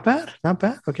West. Not bad.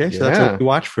 Okay, so that's what we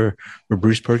watch for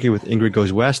Bruce Perky with Ingrid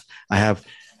Goes West. I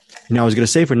was going to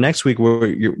say for next week,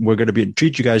 we're going to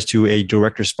treat you guys to a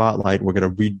director spotlight. We're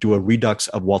going to do a redux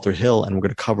of Walter Hill, and we're going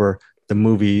to cover the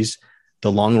movies,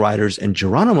 The Long Riders, and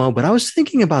Geronimo. But I was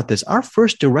thinking about this. Our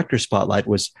first director spotlight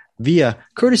was via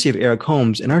courtesy of Eric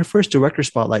Holmes, and our first director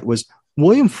spotlight was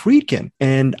William Friedkin.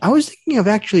 And I was thinking of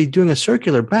actually doing a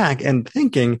circular back and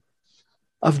thinking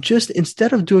of just,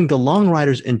 instead of doing The Long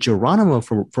Riders and Geronimo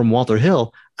from Walter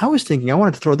Hill, I was thinking, I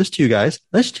wanted to throw this to you guys.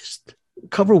 Let's just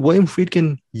cover William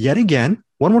Friedkin yet again,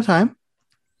 one more time.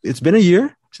 It's been a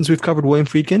year since we've covered William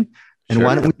Friedkin. And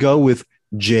Why don't we go with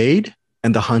Jade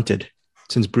and The Hunted,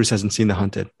 since Bruce hasn't seen The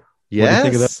Hunted?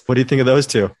 Yes. What do you think of those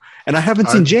two? And I haven't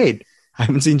seen Jade. I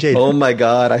haven't seen Jade. Oh my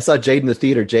God. I saw Jade in the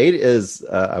theater. Jade is,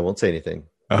 I won't say anything.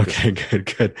 Okay,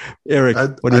 good. Eric, I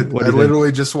what do you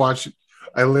literally just watched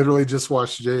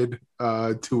Jade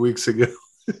 2 weeks ago.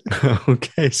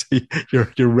 Okay, so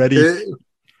you're ready.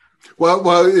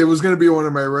 Well, it was going to be one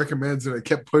of my recommends, and I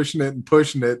kept pushing it,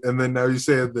 and then now you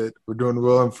said that we're doing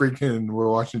Will and Freaking, and we're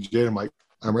watching Jade. I'm like,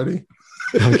 I'm ready.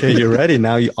 Okay, you're ready.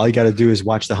 Now all you got to do is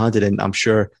watch The Hunted, and I'm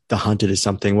sure The Hunted is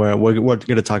something where we're going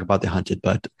to talk about The Hunted,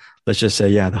 but let's just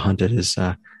say, The Hunted is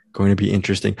going to be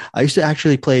interesting. I used to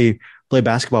actually play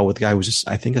basketball with a guy who was,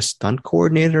 I think, a stunt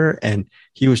coordinator, and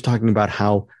he was talking about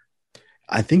how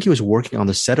I think he was working on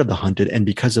the set of The Hunted, and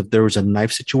because there was a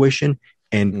knife situation,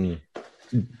 and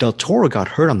Del Toro got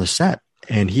hurt on the set,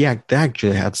 and they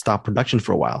actually had stopped production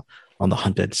for a while on The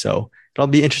Hunted. So it'll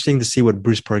be interesting to see what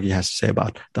Bruce Purkey has to say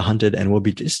about The Hunted, and we'll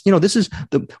be just, this is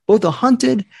both The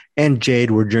Hunted and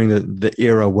Jade were during the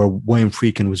era where William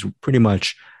Friedkin was pretty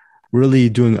much really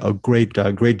doing a great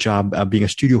job being a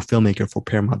studio filmmaker for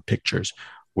Paramount Pictures,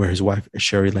 where his wife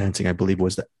Sherry Lansing, I believe,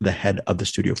 was the head of the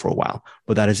studio for a while.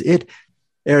 But that is it.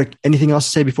 Eric, anything else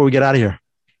to say before we get out of here?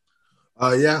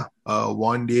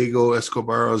 Juan Diego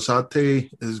Escobar Ozate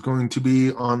is going to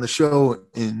be on the show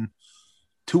in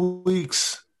 2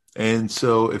 weeks. And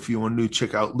so if you want to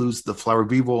check out Lose the Flower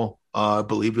of Evil, I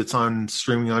believe it's on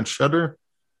streaming on Shudder.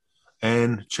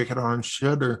 And check it out on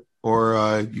Shudder.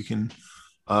 Or you can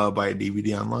buy a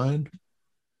DVD online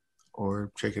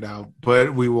or check it out.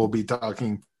 But we will be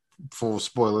talking full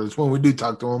spoilers when we do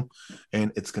talk to him,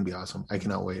 and it's gonna be awesome. I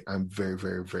cannot wait. I'm very,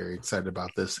 very, very excited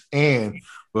about this, and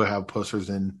we'll have posters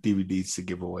and DVDs to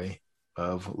give away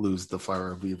of Lose the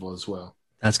Flower of Evil as well.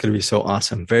 That's gonna be so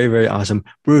awesome. Very, very awesome.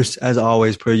 Bruce, as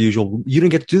always, per usual, you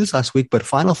didn't get to do this last week, but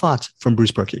final thoughts from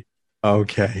Bruce Purkey.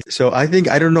 Okay, so I think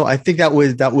that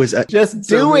was just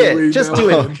do it. Just do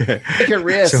it. Okay, take a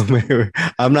risk. So maybe,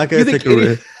 I'm not gonna take a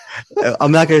risk.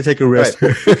 I'm not going to take a risk.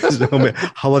 Right. So,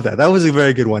 how about that? That was a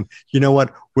very good one. You know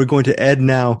what? We're going to end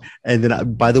now. And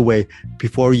then, by the way,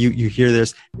 before you hear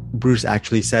this, Bruce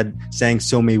actually sang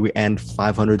So May We End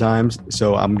 500 times.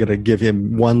 So I'm going to give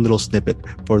him one little snippet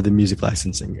for the music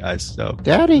licensing, guys. So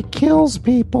Daddy kills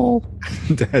people.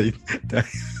 Daddy.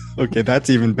 Okay, that's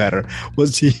even better. We'll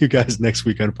see you guys next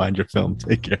week on Find Your Film.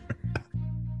 Take care.